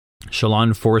 Mm-hmm.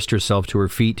 Shallan forced herself to her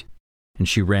feet, and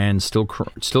she ran, still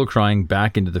crying,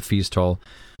 back into the feast hall.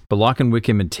 Balak and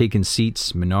Wickham had taken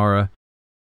seats, Minara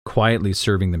quietly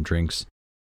serving them drinks.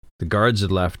 The guards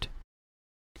had left.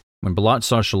 When Balak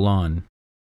saw Shallan,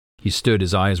 he stood,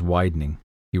 his eyes widening.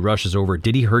 He rushes over.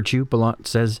 Did he hurt you? Balak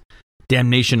says.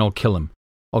 Damnation, I'll kill him.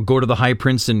 I'll go to the High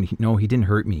Prince and... No, he didn't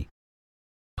hurt me.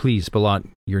 Please, Balak,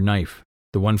 your knife.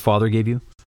 The one Father gave you?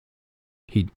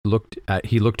 He looked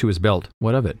to his belt.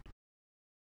 What of it?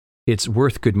 It's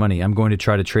worth good money. I'm going to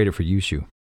try to trade it for Yushu.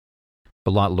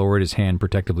 Balak lowered his hand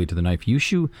protectively to the knife.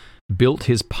 Yushu built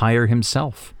his pyre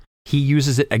himself. He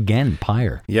uses it again,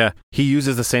 pyre. Yeah, he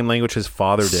uses the same language his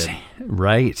father did.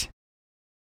 Right.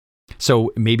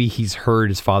 So maybe he's heard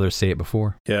his father say it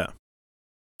before. Yeah.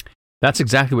 That's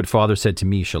exactly what Father said to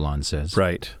me, Shallan says.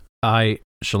 Right.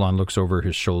 Shallan looks over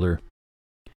his shoulder.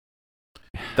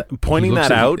 Pointing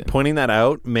that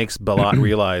out makes Balak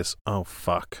realize, oh,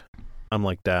 fuck. I'm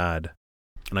like Dad,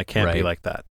 and I can't be like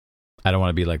that. I don't want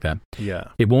to be like that. Yeah.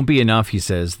 It won't be enough, he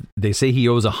says. They say he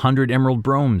owes 100 emerald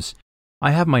bromes.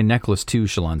 I have my necklace too,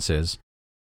 Shallan says.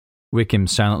 Wickham,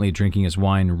 silently drinking his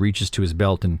wine, reaches to his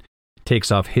belt and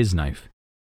takes off his knife.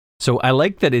 So I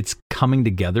like that it's coming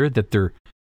together, that they're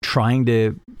trying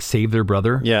to save their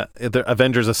brother. Yeah, the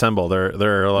Avengers assemble.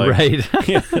 They're like... Right.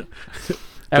 Yeah.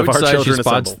 Outside, she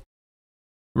spots...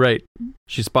 Right.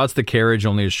 She spots the carriage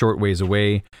only a short ways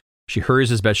away. She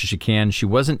hurries as best as she can. She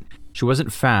wasn't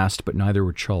fast, but neither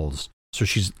were Charles. So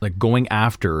she's like going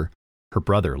after her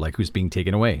brother, like who's being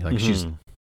taken away. Like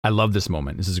I love this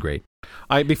moment. This is great.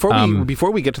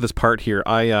 Before we get to this part here,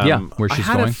 where she's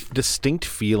I had going. a distinct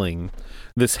feeling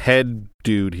this head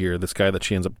dude here, this guy that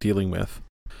she ends up dealing with.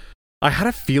 I had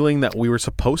a feeling that we were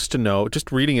supposed to know,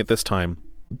 just reading it this time,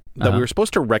 that we were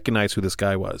supposed to recognize who this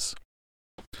guy was.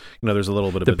 You know, there's a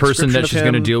little bit of the person that she's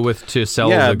going to deal with to sell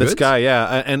the goods? This guy,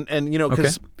 and you know,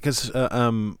 because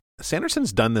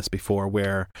Sanderson's done this before,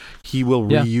 where he will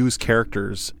reuse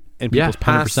characters in people's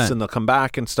pasts, 100%. And they'll come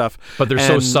back and stuff. But they're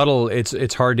so subtle,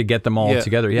 it's hard to get them all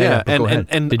together. Yeah,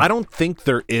 and I don't think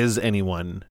there is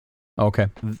anyone Okay.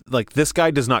 Like, this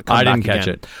guy does not come I back didn't catch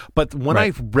again. it. But when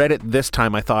Right. I read it this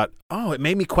time, I thought, oh, it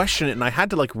made me question it. And I had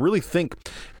to like really think,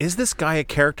 is this guy a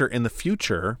character in the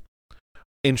future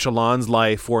in Shallan's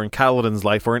life or in Kaladin's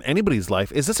life or in anybody's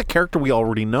life? Is this a character we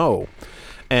already know?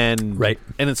 And Right.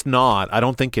 and it's not. I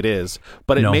don't think it is.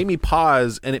 But it No. made me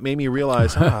pause, and it made me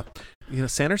realize,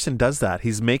 Sanderson does that.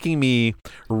 He's making me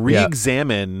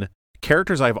re-examine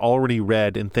characters I've already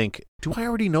read and think, do I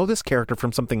already know this character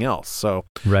from something else? So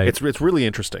Right. it's really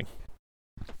interesting.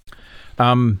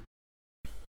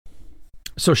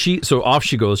 So off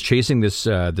she goes, chasing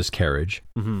this carriage.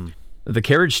 Mm-hmm. The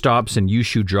carriage stops and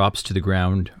Yushu drops to the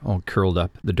ground, all curled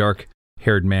up. The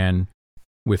dark-haired man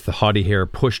with the haughty hair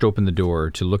pushed open the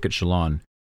door to look at Shallan.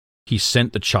 He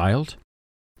sent the child?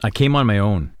 I came on my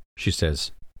own, she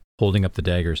says, holding up the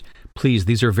daggers. Please,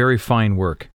 these are very fine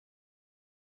work.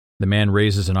 The man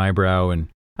raises an eyebrow, and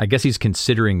I guess he's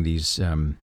considering these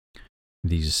daggers.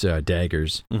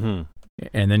 Mm-hmm.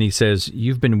 And then he says,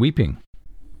 "You've been weeping.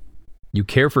 You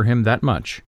care for him that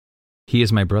much. He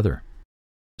is my brother."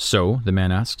 "So," the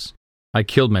man asks, "I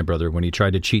killed my brother when he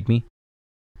tried to cheat me.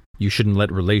 You shouldn't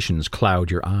let relations cloud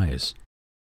your eyes."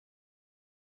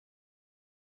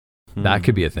 That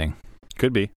could be a thing.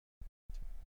 Could be.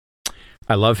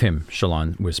 "I love him,"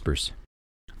 Shallan whispers.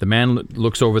 The man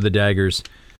looks over the daggers.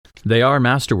 "They are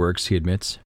masterworks," he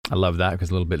admits. I love that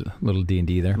because little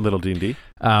D&D there. Little D&D.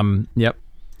 Yep.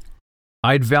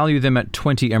 "I'd value them at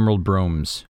 20 emerald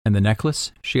bromes. And the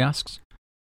necklace?" she asks.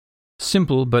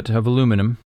 "Simple, but of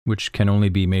aluminum, which can only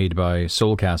be made by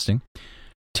soul casting.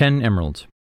 10 emerald.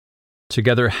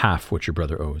 Together half what your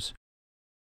brother owes."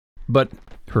 But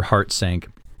her heart sank.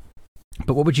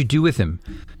 "But what would you do with him?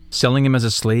 Selling him as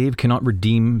a slave cannot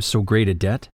redeem so great a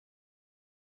debt."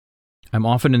 "I'm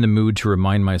often in the mood to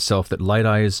remind myself that light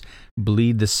eyes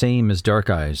bleed the same as dark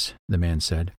eyes," the man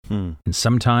said. "And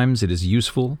sometimes it is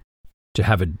useful to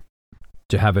have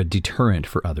a deterrent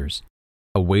for others,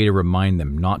 a way to remind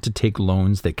them not to take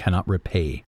loans they cannot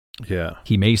repay. Yeah.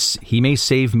 He may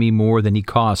save me more than he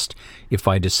cost if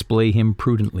I display him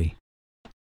prudently."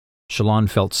 Shallan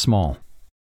felt small.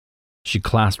 She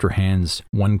clasped her hands,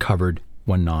 one covered,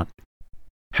 one not.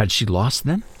 Had she lost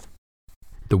then?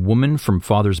 The woman from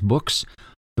Father's books,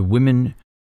 the women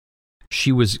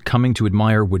she was coming to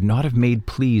admire, would not have made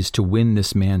pleas to win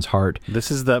this man's heart. This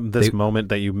is moment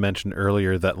that you mentioned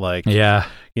earlier that, like, yeah,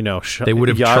 they would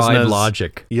have tried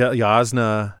logic.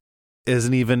 Jasnah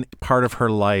isn't even part of her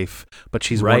life, but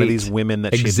she's one of these women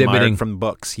that she admired from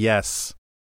books. Yes.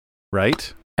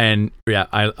 Right? And yeah,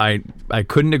 I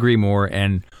couldn't agree more.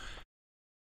 And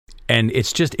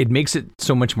it's just, it makes it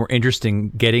so much more interesting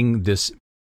getting this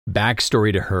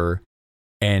backstory to her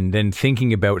and then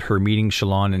thinking about her meeting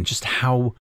Shallan and just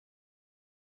how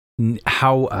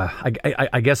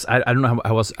I guess I don't know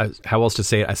how else to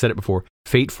say it. I said it before.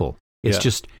 Fateful. It's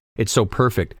just, it's so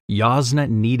perfect. Jasnah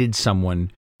needed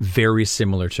someone very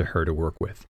similar to her to work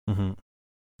with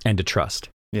and to trust.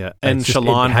 Yeah, and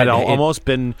Shallan had almost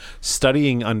been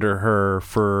studying under her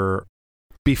for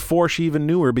before she even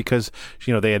knew her, because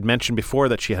they had mentioned before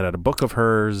that she had a book of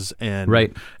hers, and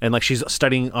and like she's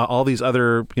studying all these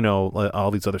other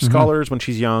scholars when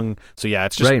she's young. So yeah,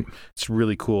 it's just it's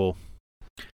really cool.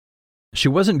 She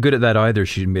wasn't good at that either,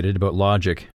 she admitted, about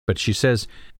logic, but she says,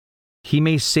 "He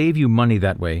may save you money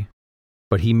that way,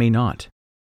 but he may not.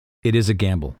 It is a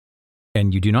gamble,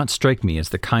 and you do not strike me as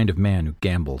the kind of man who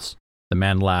gambles." The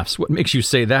man laughs. "What makes you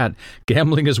say that?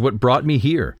 Gambling is what brought me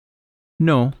here."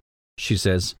 "No," she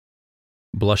says,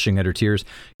 blushing at her tears.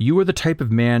 "You are the type of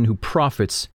man who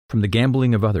profits from the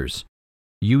gambling of others.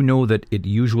 You know that it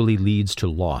usually leads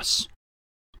to loss.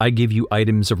 I give you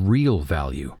items of real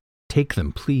value. Take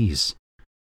them, please."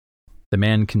 The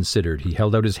man considered. He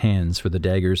held out his hands for the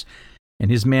daggers, and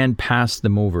his man passed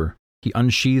them over. He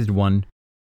unsheathed one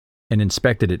and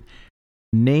inspected it.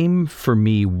 "Name for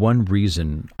me one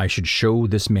reason I should show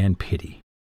this man pity.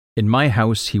 In my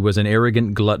house he was an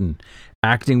arrogant glutton,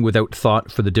 acting without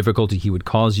thought for the difficulty he would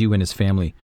cause you and his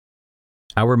family."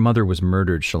 "Our mother was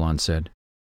murdered," Shallan said.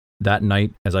 "That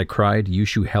night, as I cried,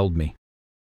 Yushu held me."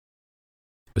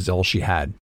 It was all she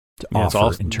had to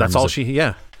offer in terms that's all of,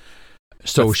 she.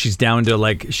 So she's down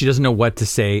to she doesn't know what to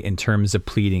say in terms of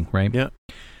pleading, right? Yeah.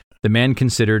 The man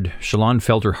considered. Shallan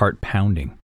felt her heart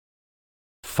pounding.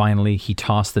 Finally, he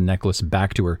tossed the necklace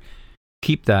back to her.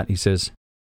 "Keep that," he says.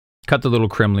 "Cut the little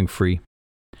Kremling free.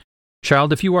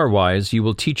 Child, if you are wise, you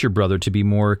will teach your brother to be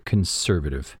more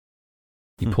conservative."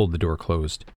 He pulled the door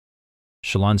closed.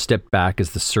 Shallan stepped back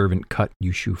as the servant cut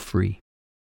Yushu free.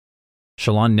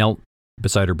 Shallan knelt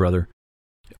beside her brother,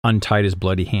 untied his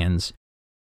bloody hands.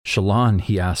 "Shallan,"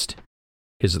 he asked,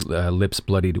 his lips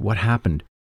bloodied. What happened?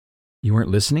 You weren't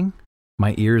listening?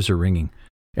 My ears are ringing.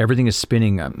 Everything is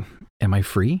spinning. Am I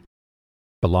free?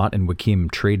 Balat and Wakim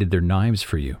traded their knives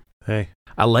for you. Hey.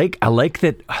 I like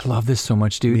that. I love this so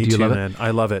much, dude. Me Do you too, love man.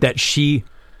 I love it. That she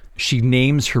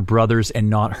names her brothers and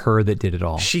not her that did it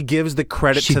all. She gives the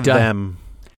credit to them.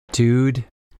 Dude.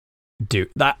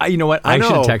 You know what? I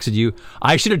should have texted you.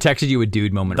 I should have texted you a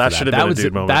dude moment for that. That should have been a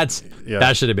dude moment.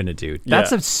 That should have been a dude.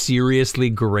 That's a seriously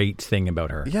great thing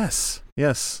about her. Yes.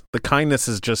 Yes. The kindness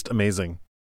is just amazing.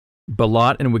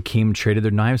 Balat and Wakim traded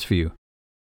their knives for you.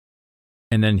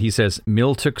 And then he says,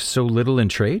 Mill took so little in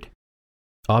trade?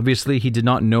 Obviously, he did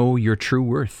not know your true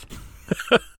worth.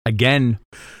 Again,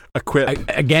 a quip.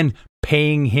 Again,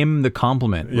 paying him the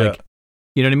compliment. Yeah. Like,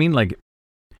 you know what I mean? Like,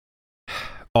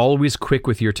 always quick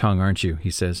with your tongue, aren't you?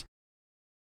 He says.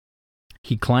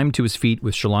 He climbed to his feet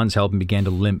with Shallan's help and began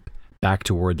to limp back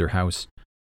toward their house.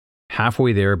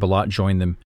 Halfway there, Balat joined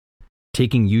them,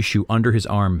 taking Yushu under his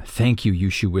arm. Thank you,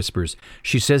 Yushu whispers.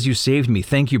 She says you saved me.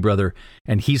 Thank you, brother.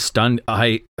 And he's stunned.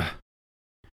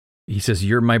 He says,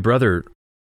 you're my brother.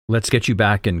 Let's get you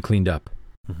back and cleaned up.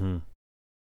 Mm-hmm.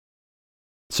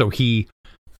 So he's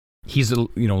a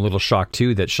little shocked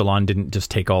too that Shallan didn't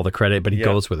just take all the credit, but he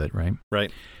goes with it, right?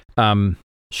 Right.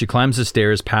 She climbs the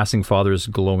stairs, passing Father's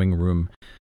glowing room,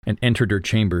 and entered her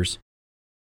chambers.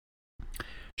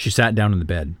 She sat down in the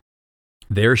bed.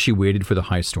 There she waited for the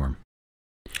high storm.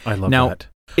 I love that.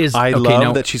 I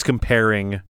love that she's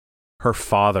comparing her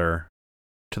father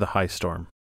to the high storm.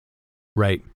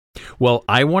 Right. Well,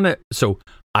 I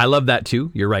love that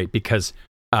too. You're right, because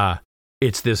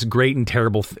it's this great and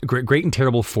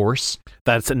terrible force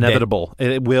that's inevitable.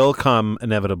 It will come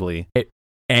inevitably,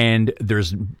 and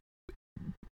there's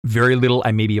very little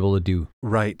I may be able to do.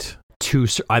 Right. To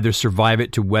either survive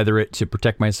it, to weather it, to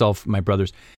protect myself, my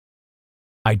brothers.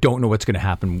 I don't know what's going to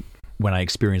happen when I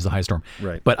experience the high storm.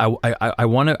 Right. But I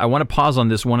want to pause on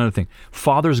this one other thing.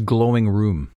 Father's glowing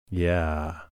room.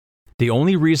 Yeah. The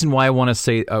only reason why I want to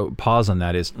say pause on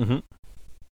that is,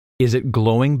 is it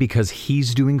glowing because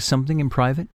he's doing something in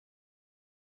private?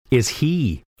 Is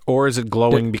he? Or is it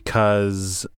glowing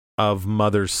because of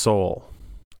Mother's soul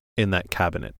in that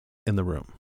cabinet in the room?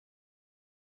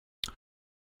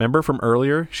 Remember from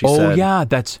earlier? She said, yeah,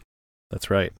 that's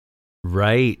right.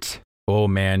 Right. Oh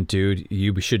man, dude,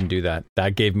 you shouldn't do that.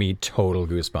 That gave me total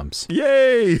goosebumps.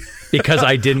 Yay! Because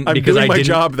I didn't. I'm because doing I my didn't,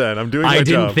 job. Then I'm doing my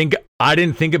job. I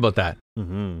didn't think about that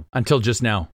until just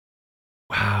now.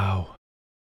 Wow,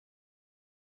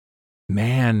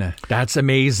 man, that's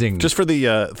amazing. Just for the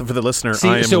listener,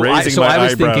 I am raising my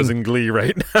eyebrows in glee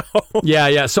right now.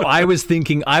 yeah. So I was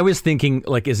thinking,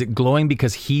 like, is it glowing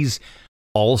because he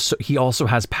also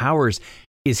has powers?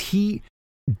 Is he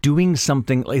doing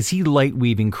something? Is he light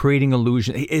weaving, creating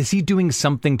illusion? Is he doing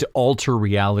something to alter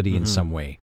reality in some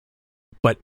way?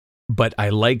 But I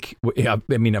like. I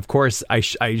mean, of course, I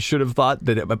should have thought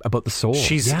that about the soul.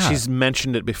 She's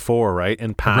mentioned it before, right?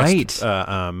 In past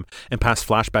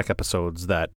flashback episodes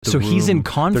that he's in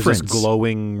conference. There's this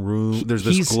glowing room. There's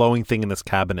this glowing thing in this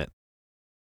cabinet.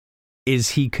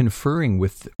 Is he conferring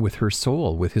with her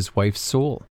soul, with his wife's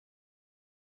soul?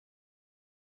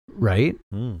 Right?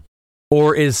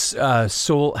 Or is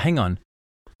soul? Hang on.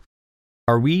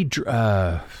 Are we?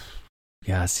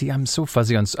 Yeah. See, I'm so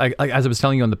fuzzy on. As I was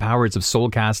telling you on the powers of soul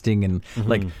casting and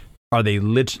like, are they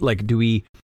like? Do we?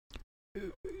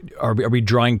 Are we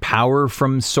drawing power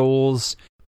from souls?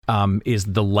 Is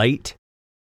the light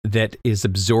that is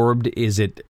absorbed? Is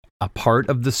it a part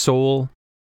of the soul?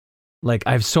 Like,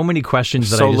 I have so many questions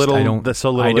that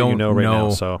I don't know right now.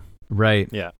 So right.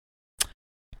 Yeah.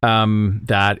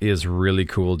 That is really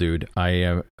cool, dude.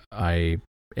 I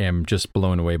am just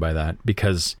blown away by that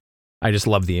because I just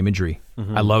love the imagery.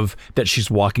 I love that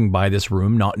she's walking by this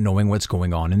room not knowing what's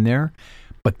going on in there,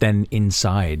 but then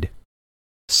inside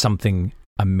something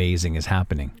amazing is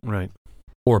happening. Right.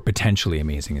 Or potentially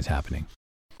amazing is happening.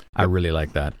 I really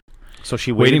like that. So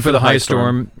she waiting for the high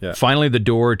storm. Yeah. Finally, the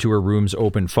door to her rooms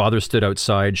opened. Father stood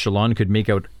outside. Shallan could make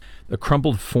out a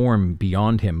crumpled form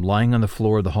beyond him, lying on the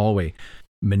floor of the hallway.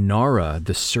 Minara,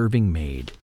 the serving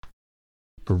maid.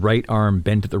 Her right arm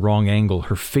bent at the wrong angle.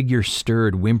 Her figure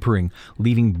stirred, whimpering,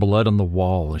 leaving blood on the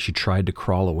wall as she tried to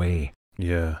crawl away.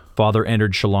 Yeah. Father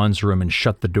entered Shallan's room and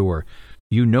shut the door.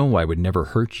 You know I would never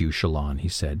hurt you, Shallan, he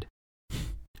said.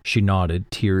 She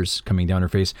nodded, tears coming down her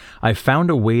face. I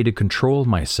found a way to control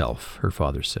myself, her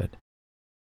father said.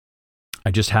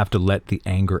 I just have to let the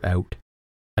anger out.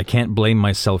 I can't blame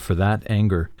myself for that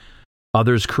anger.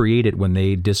 Others create it when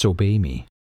they disobey me.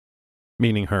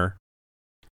 Meaning her.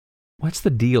 What's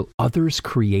the deal? Others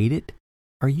create it?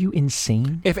 Are you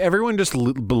insane? If everyone just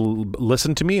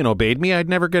listened to me and obeyed me, I'd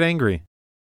never get angry.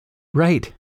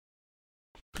 Right.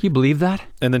 Can you believe that?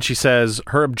 And then she says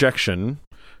her objection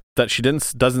that she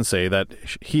doesn't say that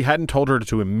he hadn't told her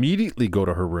to immediately go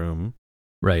to her room.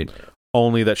 Right.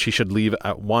 Only that she should leave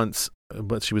at once,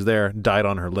 but she was there, died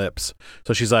on her lips.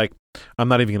 So she's like, I'm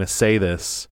not even going to say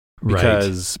this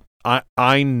because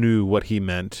I knew what he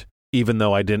meant, even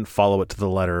though I didn't follow it to the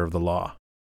letter of the law.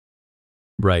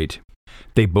 Right.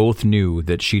 They both knew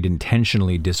that she'd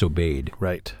intentionally disobeyed.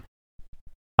 Right.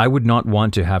 I would not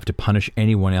want to have to punish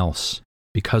anyone else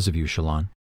because of you, Shallan.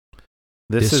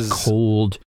 This is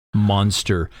cold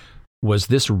monster. Was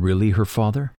this really her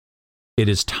father? It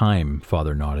is time,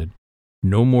 Father nodded.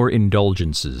 No more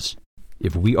indulgences.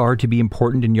 If we are to be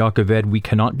important in Jah Keved, we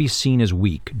cannot be seen as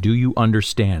weak. Do you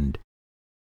understand?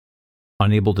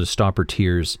 Unable to stop her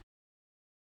tears,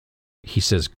 he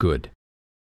says, good.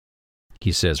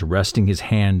 He says, resting his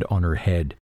hand on her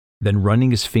head, then running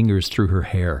his fingers through her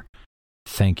hair.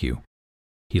 Thank you.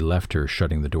 He left her,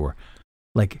 shutting the door.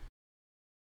 Like,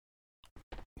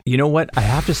 you know what? I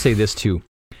have to say this too.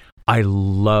 I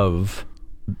love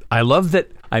that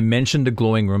I mentioned the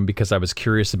glowing room because I was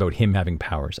curious about him having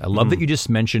powers. I love that you just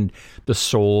mentioned the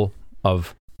soul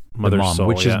of Mother's mom, soul,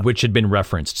 which had been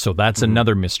referenced. So that's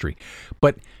another mystery.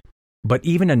 But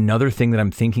even another thing that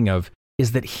I'm thinking of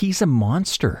is that he's a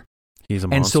monster. He's a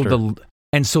monster.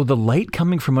 And so the light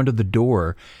coming from under the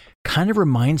door kind of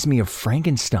reminds me of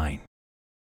Frankenstein.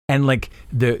 And like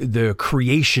the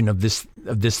creation of this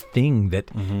thing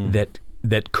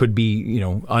that could be,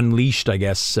 unleashed, I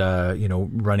guess,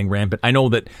 running rampant. I know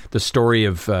that the story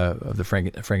of the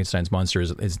Frankenstein's monster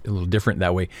is a little different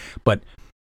that way, but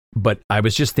I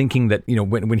was just thinking that,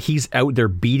 when he's out there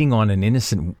beating on an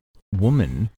innocent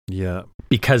woman,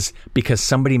 because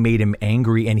somebody made him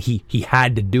angry and he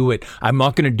had to do it. I'm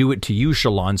not going to do it to you,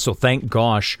 Shallan. So thank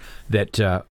gosh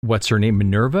that what's her name,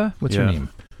 Minerva? What's her name?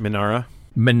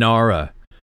 Minara.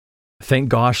 Thank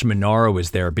gosh Minara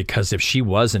was there, because if she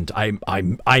wasn't,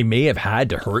 I may have had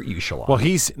to hurt you, Shallan. Well,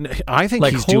 I think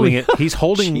he's doing it. He's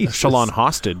holding Shallan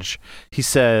hostage. He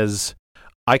says,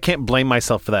 I can't blame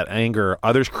myself for that anger.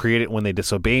 Others create it when they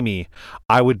disobey me.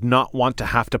 I would not want to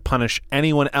have to punish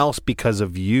anyone else because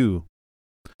of you.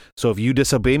 So if you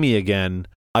disobey me again,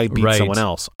 I beat someone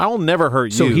else. I'll never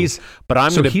hurt you, but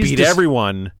I'm going to beat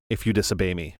everyone if you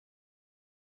disobey me.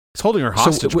 He's holding her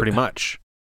hostage pretty much.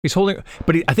 He's holding,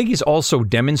 but I think he's also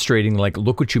demonstrating, like,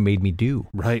 look what you made me do.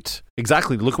 Right.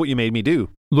 Exactly. Look what you made me do.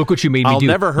 Look what you made me do. I'll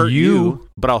never hurt you,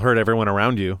 but I'll hurt everyone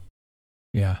around you.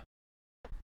 Yeah.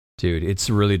 Dude, it's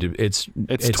really, it's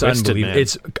twisted, man.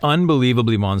 It's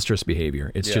unbelievably monstrous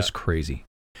behavior. It's just crazy.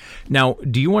 Now,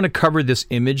 do you want to cover this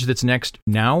image that's next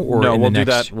now, or no? We'll do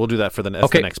that. We'll do that for the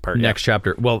next part. Next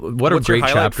chapter. Well, what's a great your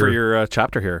highlight chapter for your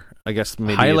chapter here. I guess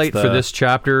maybe highlight for this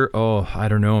chapter. Oh, I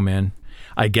don't know, man.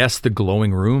 I guess the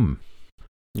glowing room.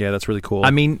 Yeah, that's really cool.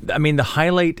 I mean, the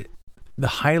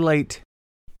highlight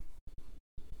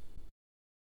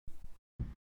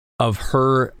of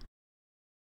her.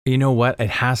 You know what? It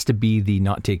has to be the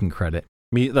not taking credit.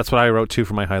 Me, that's what I wrote too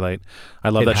for my highlight. I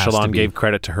love that Shallan gave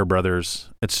credit to her brothers.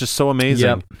 It's just so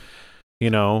amazing.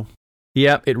 Yep.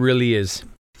 Yep, it really is.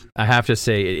 I have to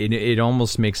say, it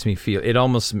almost makes me feel. It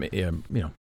almost makes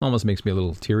me a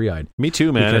little teary-eyed. Me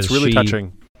too, man. It's really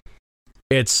touching.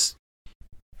 It's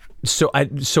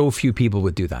so few people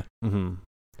would do that. Mm-hmm.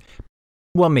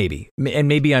 Well, maybe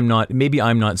I'm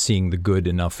not seeing the good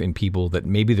enough in people that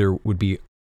maybe there would be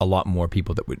a lot more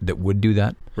people that would do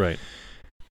that. Right.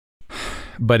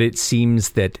 But it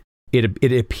seems that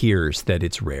it appears that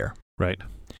it's rare. Right.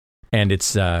 And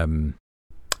it's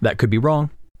that could be wrong.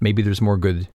 Maybe there's more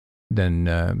good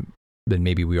than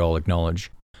maybe we all acknowledge.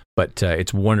 But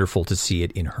it's wonderful to see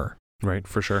it in her. Right,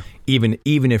 for sure. Even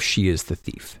if she is the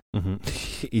thief.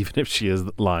 Mm-hmm. Even if she is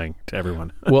lying to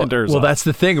everyone. Well, that's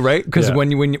the thing, right? Because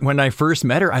when I first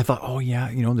met her, I thought, oh yeah,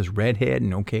 this redhead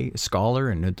and a scholar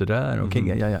and da-da-da, and okay,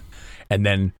 yeah. And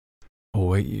then, oh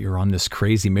wait, you're on this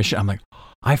crazy mission. I'm like,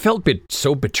 I felt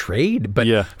so betrayed, but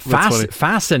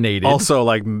fascinated. Also,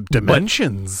 like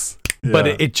dimensions. But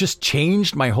it just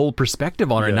changed my whole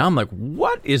perspective on her. Now I'm like,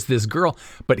 what is this girl?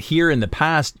 But here in the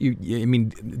past,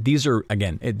 these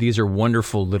are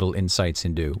wonderful little insights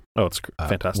into. Oh, it's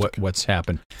fantastic. What's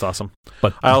happened. It's awesome.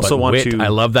 But I also want Wit, I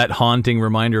love that haunting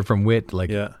reminder from Wit. Like,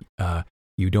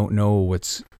 you don't know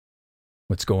what's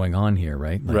going on here,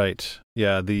 right? Like, right.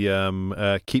 Yeah.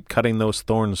 The keep cutting those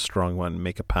thorns, strong one.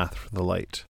 Make a path for the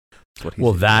light.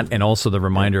 And also the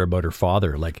reminder about her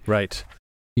father. Like, right.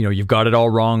 You've got it all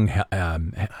wrong.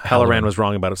 Halloran was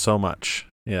wrong about it so much.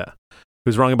 Yeah. He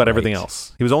was wrong about everything Right.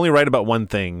 else. He was only right about one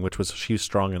thing, which was she's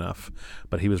strong enough,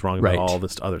 but he was wrong about Right. all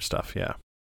this other stuff. Yeah.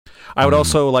 I would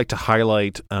also like to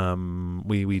highlight,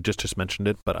 we just mentioned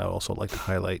it, but I would also like to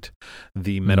highlight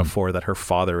the metaphor that her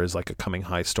father is like a coming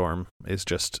high storm is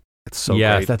just, it's so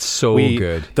great. That's so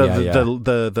good.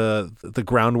 The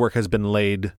groundwork has been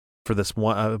laid for this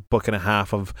one book and a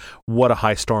half of what a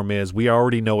high storm is. We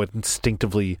already know it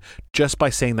instinctively just by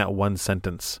saying that one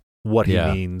sentence, what he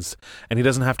means. And he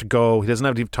doesn't have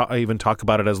to even talk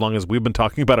about it as long as we've been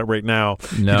talking about it right now.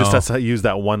 No. He just has to use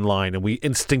that one line and we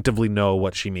instinctively know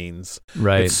what she means.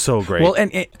 Right. It's so great. Well,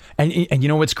 and you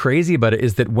know what's crazy about it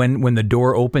is that when the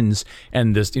door opens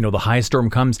and this, the high storm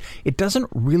comes, it doesn't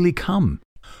really come.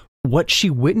 What she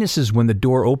witnesses when the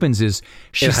door opens is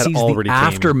she sees the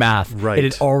aftermath. Right.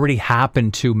 It had already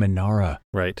happened to Minara.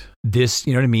 Right. This,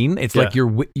 you know what I mean? It's like you're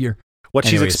what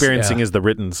she's experiencing is the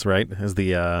riddance, right? Is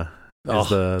the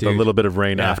little bit of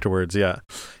rain afterwards. Yeah,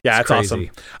 it's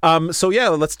crazy. Awesome. So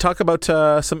let's talk about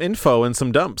some info and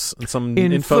some dumps and some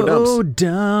info dumps.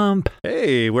 Dump.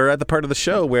 Hey, we're at the part of the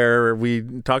show where we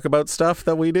talk about stuff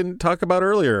that we didn't talk about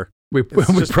earlier. We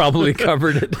probably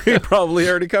covered it. We probably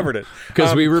already covered it.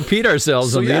 Because we repeat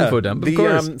ourselves on the info dump, of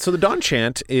course. So the Dawn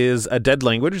Chant is a dead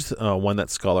language, one that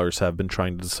scholars have been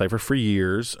trying to decipher for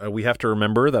years. We have to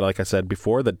remember that, like I said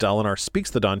before, that Dalinar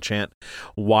speaks the Dawn Chant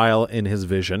while in his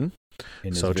vision.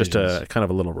 So just a kind of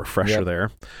a little refresher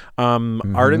there.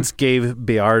 Ardence gave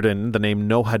Bearden the name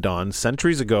Nohadon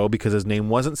centuries ago because his name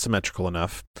wasn't symmetrical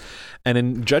enough. And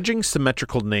in judging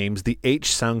symmetrical names, the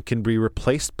H sound can be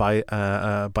replaced by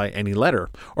any letter,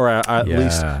 or at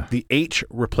least the H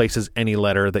replaces any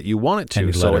letter that you want it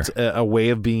to. So it's a way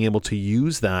of being able to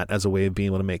use that as a way of being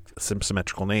able to make some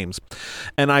symmetrical names.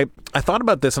 And I thought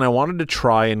about this, and I wanted to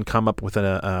try and come up with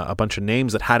a bunch of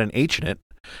names that had an H in it,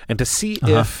 and to see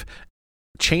if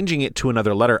changing it to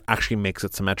another letter actually makes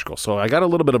it symmetrical. So I got a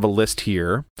little bit of a list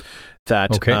here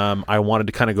that I wanted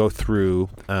to kind of go through.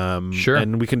 Sure.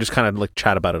 And we can just kind of like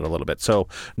chat about it a little bit. So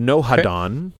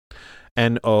Nohadon,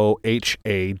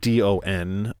 Nohadon,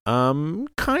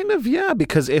 kind of,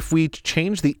 because if we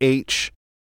change the H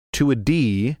to a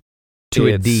D,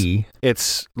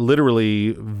 it's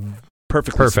literally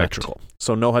perfectly symmetrical.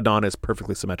 So Nohadon is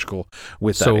perfectly symmetrical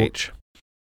with that H.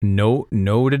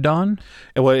 Nodadon?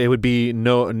 It would be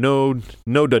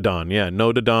Nodadon. Yeah,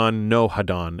 Nodadon,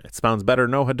 Nohadon. It sounds better,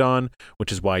 Nohadon,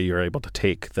 which is why you're able to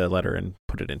take the letter and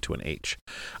put it into an H.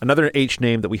 Another H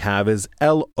name that we have is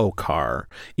Elokar,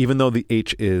 even though the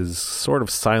H is sort of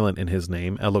silent in his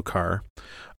name, Elokar.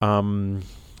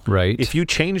 Right. If you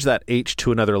change that H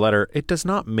to another letter, it does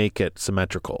not make it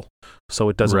symmetrical. So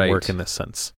it doesn't work in this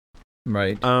sense.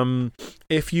 Right.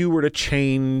 If you were to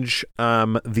change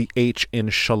the H in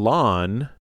Shallan,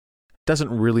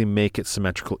 doesn't really make it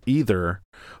symmetrical either.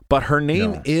 But her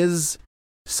name is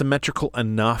symmetrical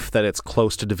enough that it's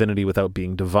close to divinity without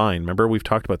being divine. Remember, we've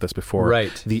talked about this before.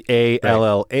 Right. The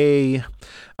A-L-L-A,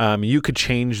 you could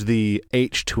change the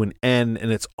H to an N,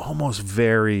 and it's almost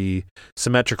very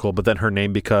symmetrical, but then her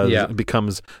name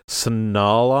becomes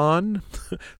Sanalan.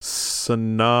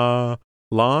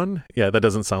 Yeah, that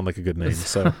doesn't sound like a good name.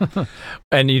 So,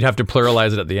 and you'd have to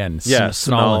pluralize it at the end. Yeah,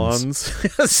 Snallans.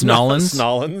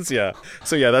 Snallans. Yeah.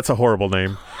 So that's a horrible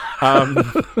name.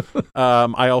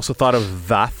 I also thought of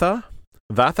Vatha.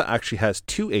 Vatha actually has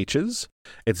two H's.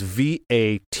 It's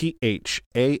V-A-T-H-A-H.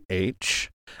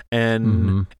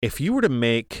 And if you were to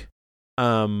make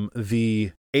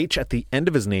the H at the end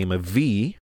of his name a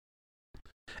V,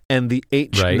 and the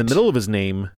H in the middle of his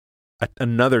name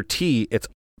another T, it's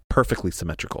perfectly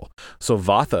symmetrical. So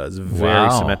Vatha is very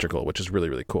symmetrical, which is really,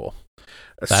 really cool.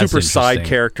 That's super side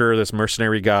character, this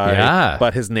mercenary guy,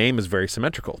 but his name is very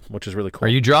symmetrical, which is really cool. Are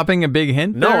you dropping a big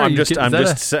hint? No, I'm just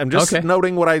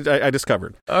noting what I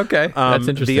discovered. Okay, that's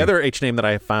interesting. The other H name that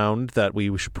I found that we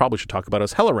probably should talk about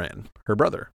is Helleran, her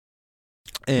brother.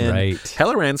 And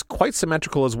Helleran's quite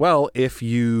symmetrical as well. If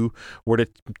you were to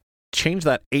change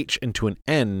that H into an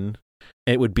N,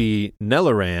 it would be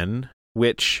Nelleran,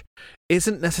 which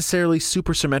isn't necessarily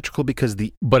super symmetrical because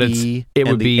it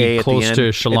would be close to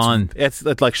Shallan. It's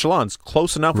like Shallan's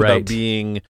close enough without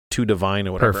being too divine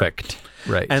or whatever. Perfect.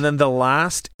 Right. And then the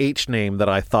last H name that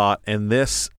I thought, and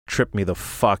this tripped me the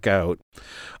fuck out,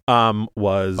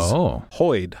 was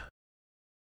Hoid.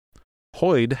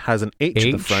 Hoid has an H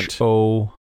at the front.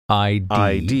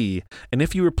 H-O-I-D. And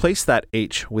if you replace that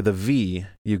H with a V,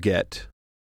 you get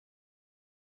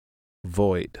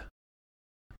Void.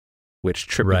 Which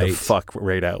tripped me the fuck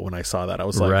right out when I saw that. I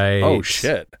was like, oh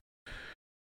shit.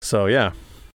 So yeah.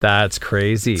 That's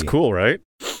crazy. It's cool, right?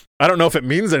 I don't know if it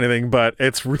means anything, but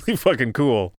it's really fucking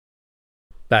cool.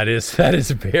 That is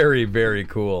very, very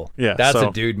cool. Yeah, that's so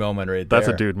a dude moment right there.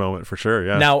 That's a dude moment for sure.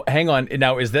 Yeah. Now, hang on.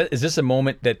 Now, is this a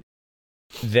moment that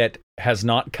has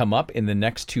not come up in the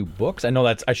next two books? I know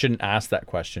I shouldn't ask that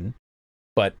question,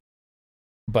 but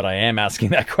I am asking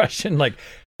that question. Like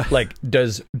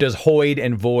does Hoid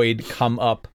and Void come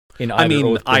up in either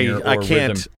Oathbringer or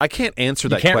Rhythm? I can't answer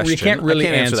that question. You can't really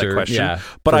answer that question. Yeah,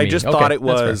 but I just thought okay, it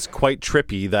was quite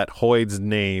trippy that Hoid's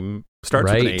name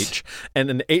starts with an H, and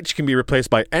an H can be replaced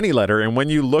by any letter. And when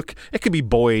you look, it could be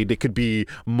Boyd, it could be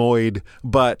Moid,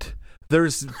 but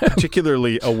there's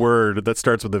particularly a word that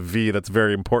starts with a V that's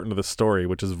very important to the story,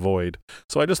 which is Void.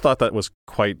 So I just thought that was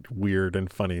quite weird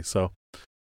and funny. So.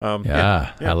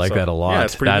 I like that a lot. Yeah,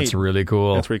 that's really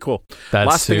cool. That's pretty cool. That's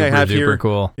last thing I have here,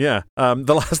 cool. Yeah.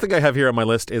 The last thing I have here on my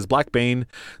list is Black Bane.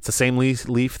 It's the same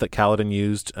leaf that Kaladin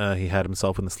used. He had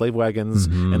himself in the slave wagons,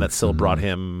 and that Syl brought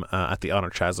him at the Honor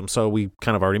Chasm. So we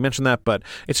kind of already mentioned that, but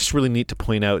it's just really neat to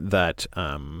point out that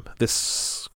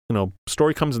this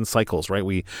story comes in cycles, right?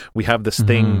 We have this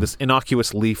thing, this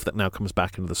innocuous leaf that now comes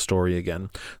back into the story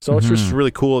again. So it's just really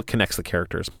cool. It connects the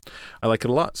characters. I like it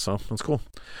a lot. So that's cool.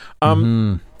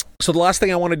 So the last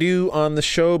thing I want to do on the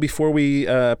show before we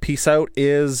peace out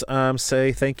is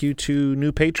say thank you to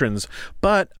new patrons.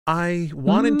 But I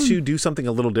wanted to do something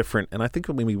a little different, and I think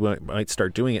we might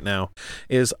start doing it now,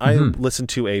 is I listened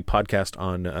to a podcast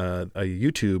on a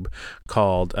YouTube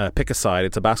called Pick a Side.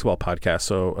 It's a basketball podcast,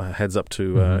 so heads up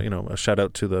to, a shout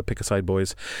out to the Pick a Side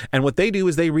boys. And what they do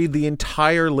is they read the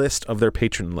entire list of their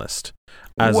patron list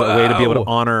as a way to be able to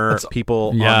honor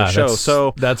people on the show.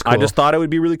 So that's cool. I just thought it would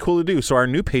be really cool to do. So our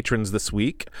new patrons this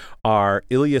week are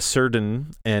Ilya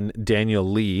Surdin and Daniel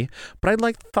Lee. But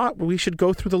thought we should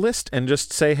go through the list and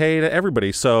just say hey to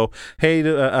everybody. So hey,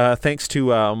 thanks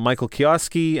to Michael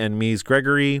Kioski and Mies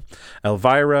Gregory,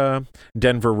 Elvira,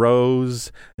 Denver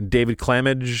Rose, David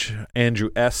Clamage,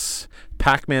 Andrew S.,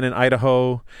 Pac-Man in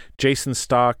Idaho, Jason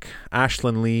Stock,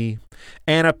 Ashlyn Lee,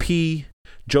 Anna P.,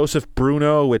 Joseph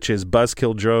Bruno, which is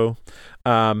Buzzkill Joe,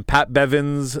 Pat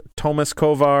Bevins, Thomas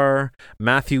Kovar,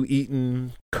 Matthew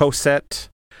Eaton, Cosette,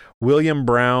 William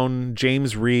Brown,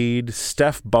 James Reed,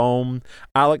 Steph Bohm,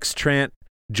 Alex Trent,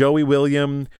 Joey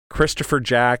William, Christopher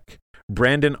Jack,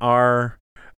 Brandon R.,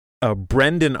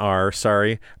 Brandon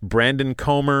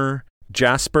Comer,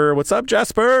 Jasper, what's up,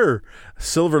 Jasper?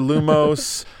 Silver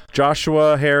Lumos,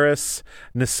 Joshua Harris,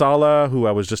 Nisala, who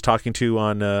I was just talking to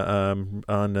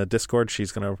on Discord.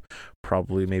 She's gonna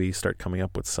probably maybe start coming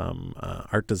up with some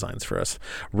art designs for us.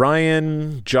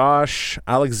 Ryan, Josh,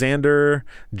 Alexander,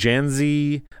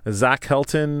 Janzi, Zach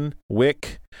Helton,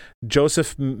 Wick,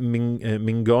 Joseph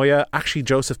Mingoya. Actually,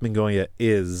 Joseph Mingoya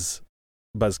is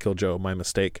Buzzkill Joe, my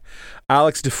mistake.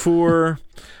 Alex DeFour,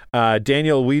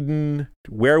 Daniel Whedon,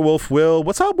 Werewolf Will.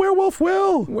 What's up, Werewolf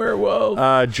Will?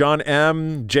 Werewolf. John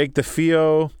M., Jake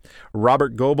DeFeo,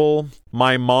 Robert Goebel,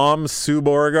 my mom, Sue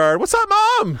Beauregard. What's up,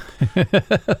 Mom?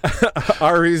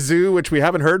 Arizu, which we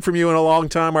haven't heard from you in a long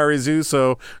time, Arizu,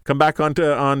 so come back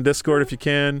on Discord if you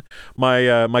can.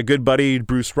 My good buddy,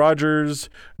 Bruce Rogers,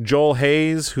 Joel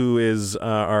Hayes, who is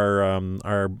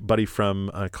our buddy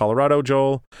from Colorado,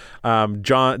 Joel,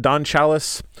 Don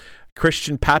Chalice,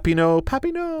 Christian Papino,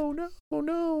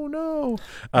 no.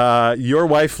 Your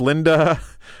wife, Linda.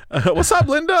 What's up,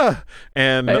 Linda?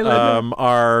 And hey, Linda.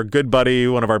 Our good buddy,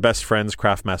 one of our best friends,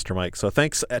 Craftmaster Mike. So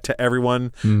thanks to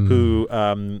everyone who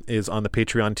is on the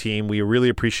Patreon team. We really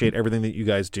appreciate everything that you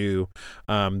guys do.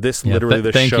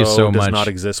 The show does not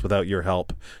exist without your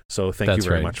help. So thank you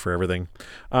very much for everything.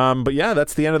 But yeah,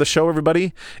 that's the end of the show,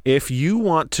 everybody. If you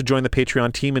want to join the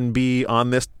Patreon team and be on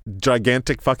this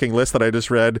gigantic fucking list that I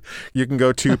just read, you can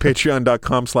go to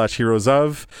patreon.com/heroesof.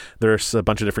 There's a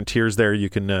bunch of different tiers there you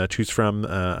can choose from.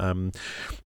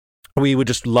 We would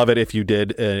just love it if you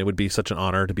did. It would be such an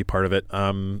honor to be part of it.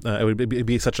 It would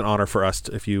be such an honor for us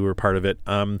if you were part of it.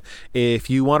 If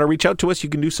you want to reach out to us, you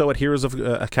can do so at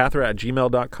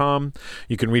heroesofcathra@gmail.com.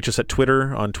 You can reach us at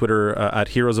Twitter, at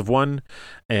Heroes of One,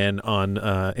 and on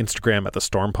Instagram at the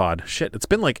Storm Pod. Shit, it's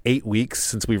been like 8 weeks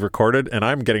since we've recorded, and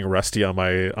I'm getting rusty on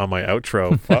my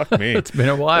outro. Fuck me. It's been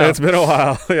a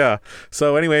while. Yeah.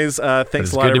 So anyways,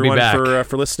 thanks a lot everyone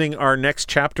for listening. Our next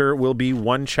chapter will be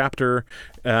one chapter.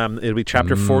 It'll be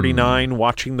chapter 49,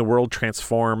 Watching the World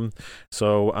Transform.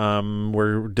 So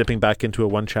we're dipping back into a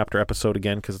one chapter episode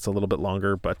again because it's a little bit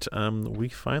longer, but we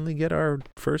finally get our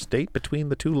first date between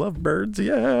the two lovebirds.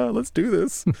 Yeah, let's do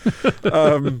this.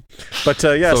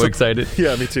 So excited.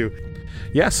 Yeah, me too.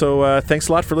 Yeah, so thanks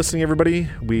a lot for listening, everybody.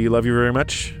 We love you very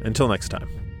much. Until next time.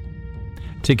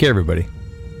 Take care, everybody.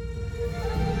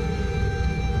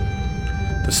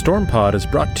 The Storm Pod is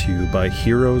brought to you by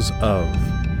Heroes of.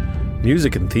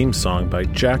 Music and theme song by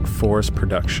Jack Forrest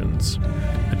Productions.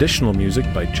 Additional music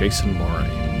by Jason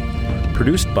Moray.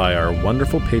 Produced by our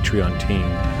wonderful Patreon team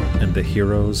and the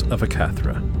Heroes of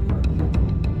Akathra.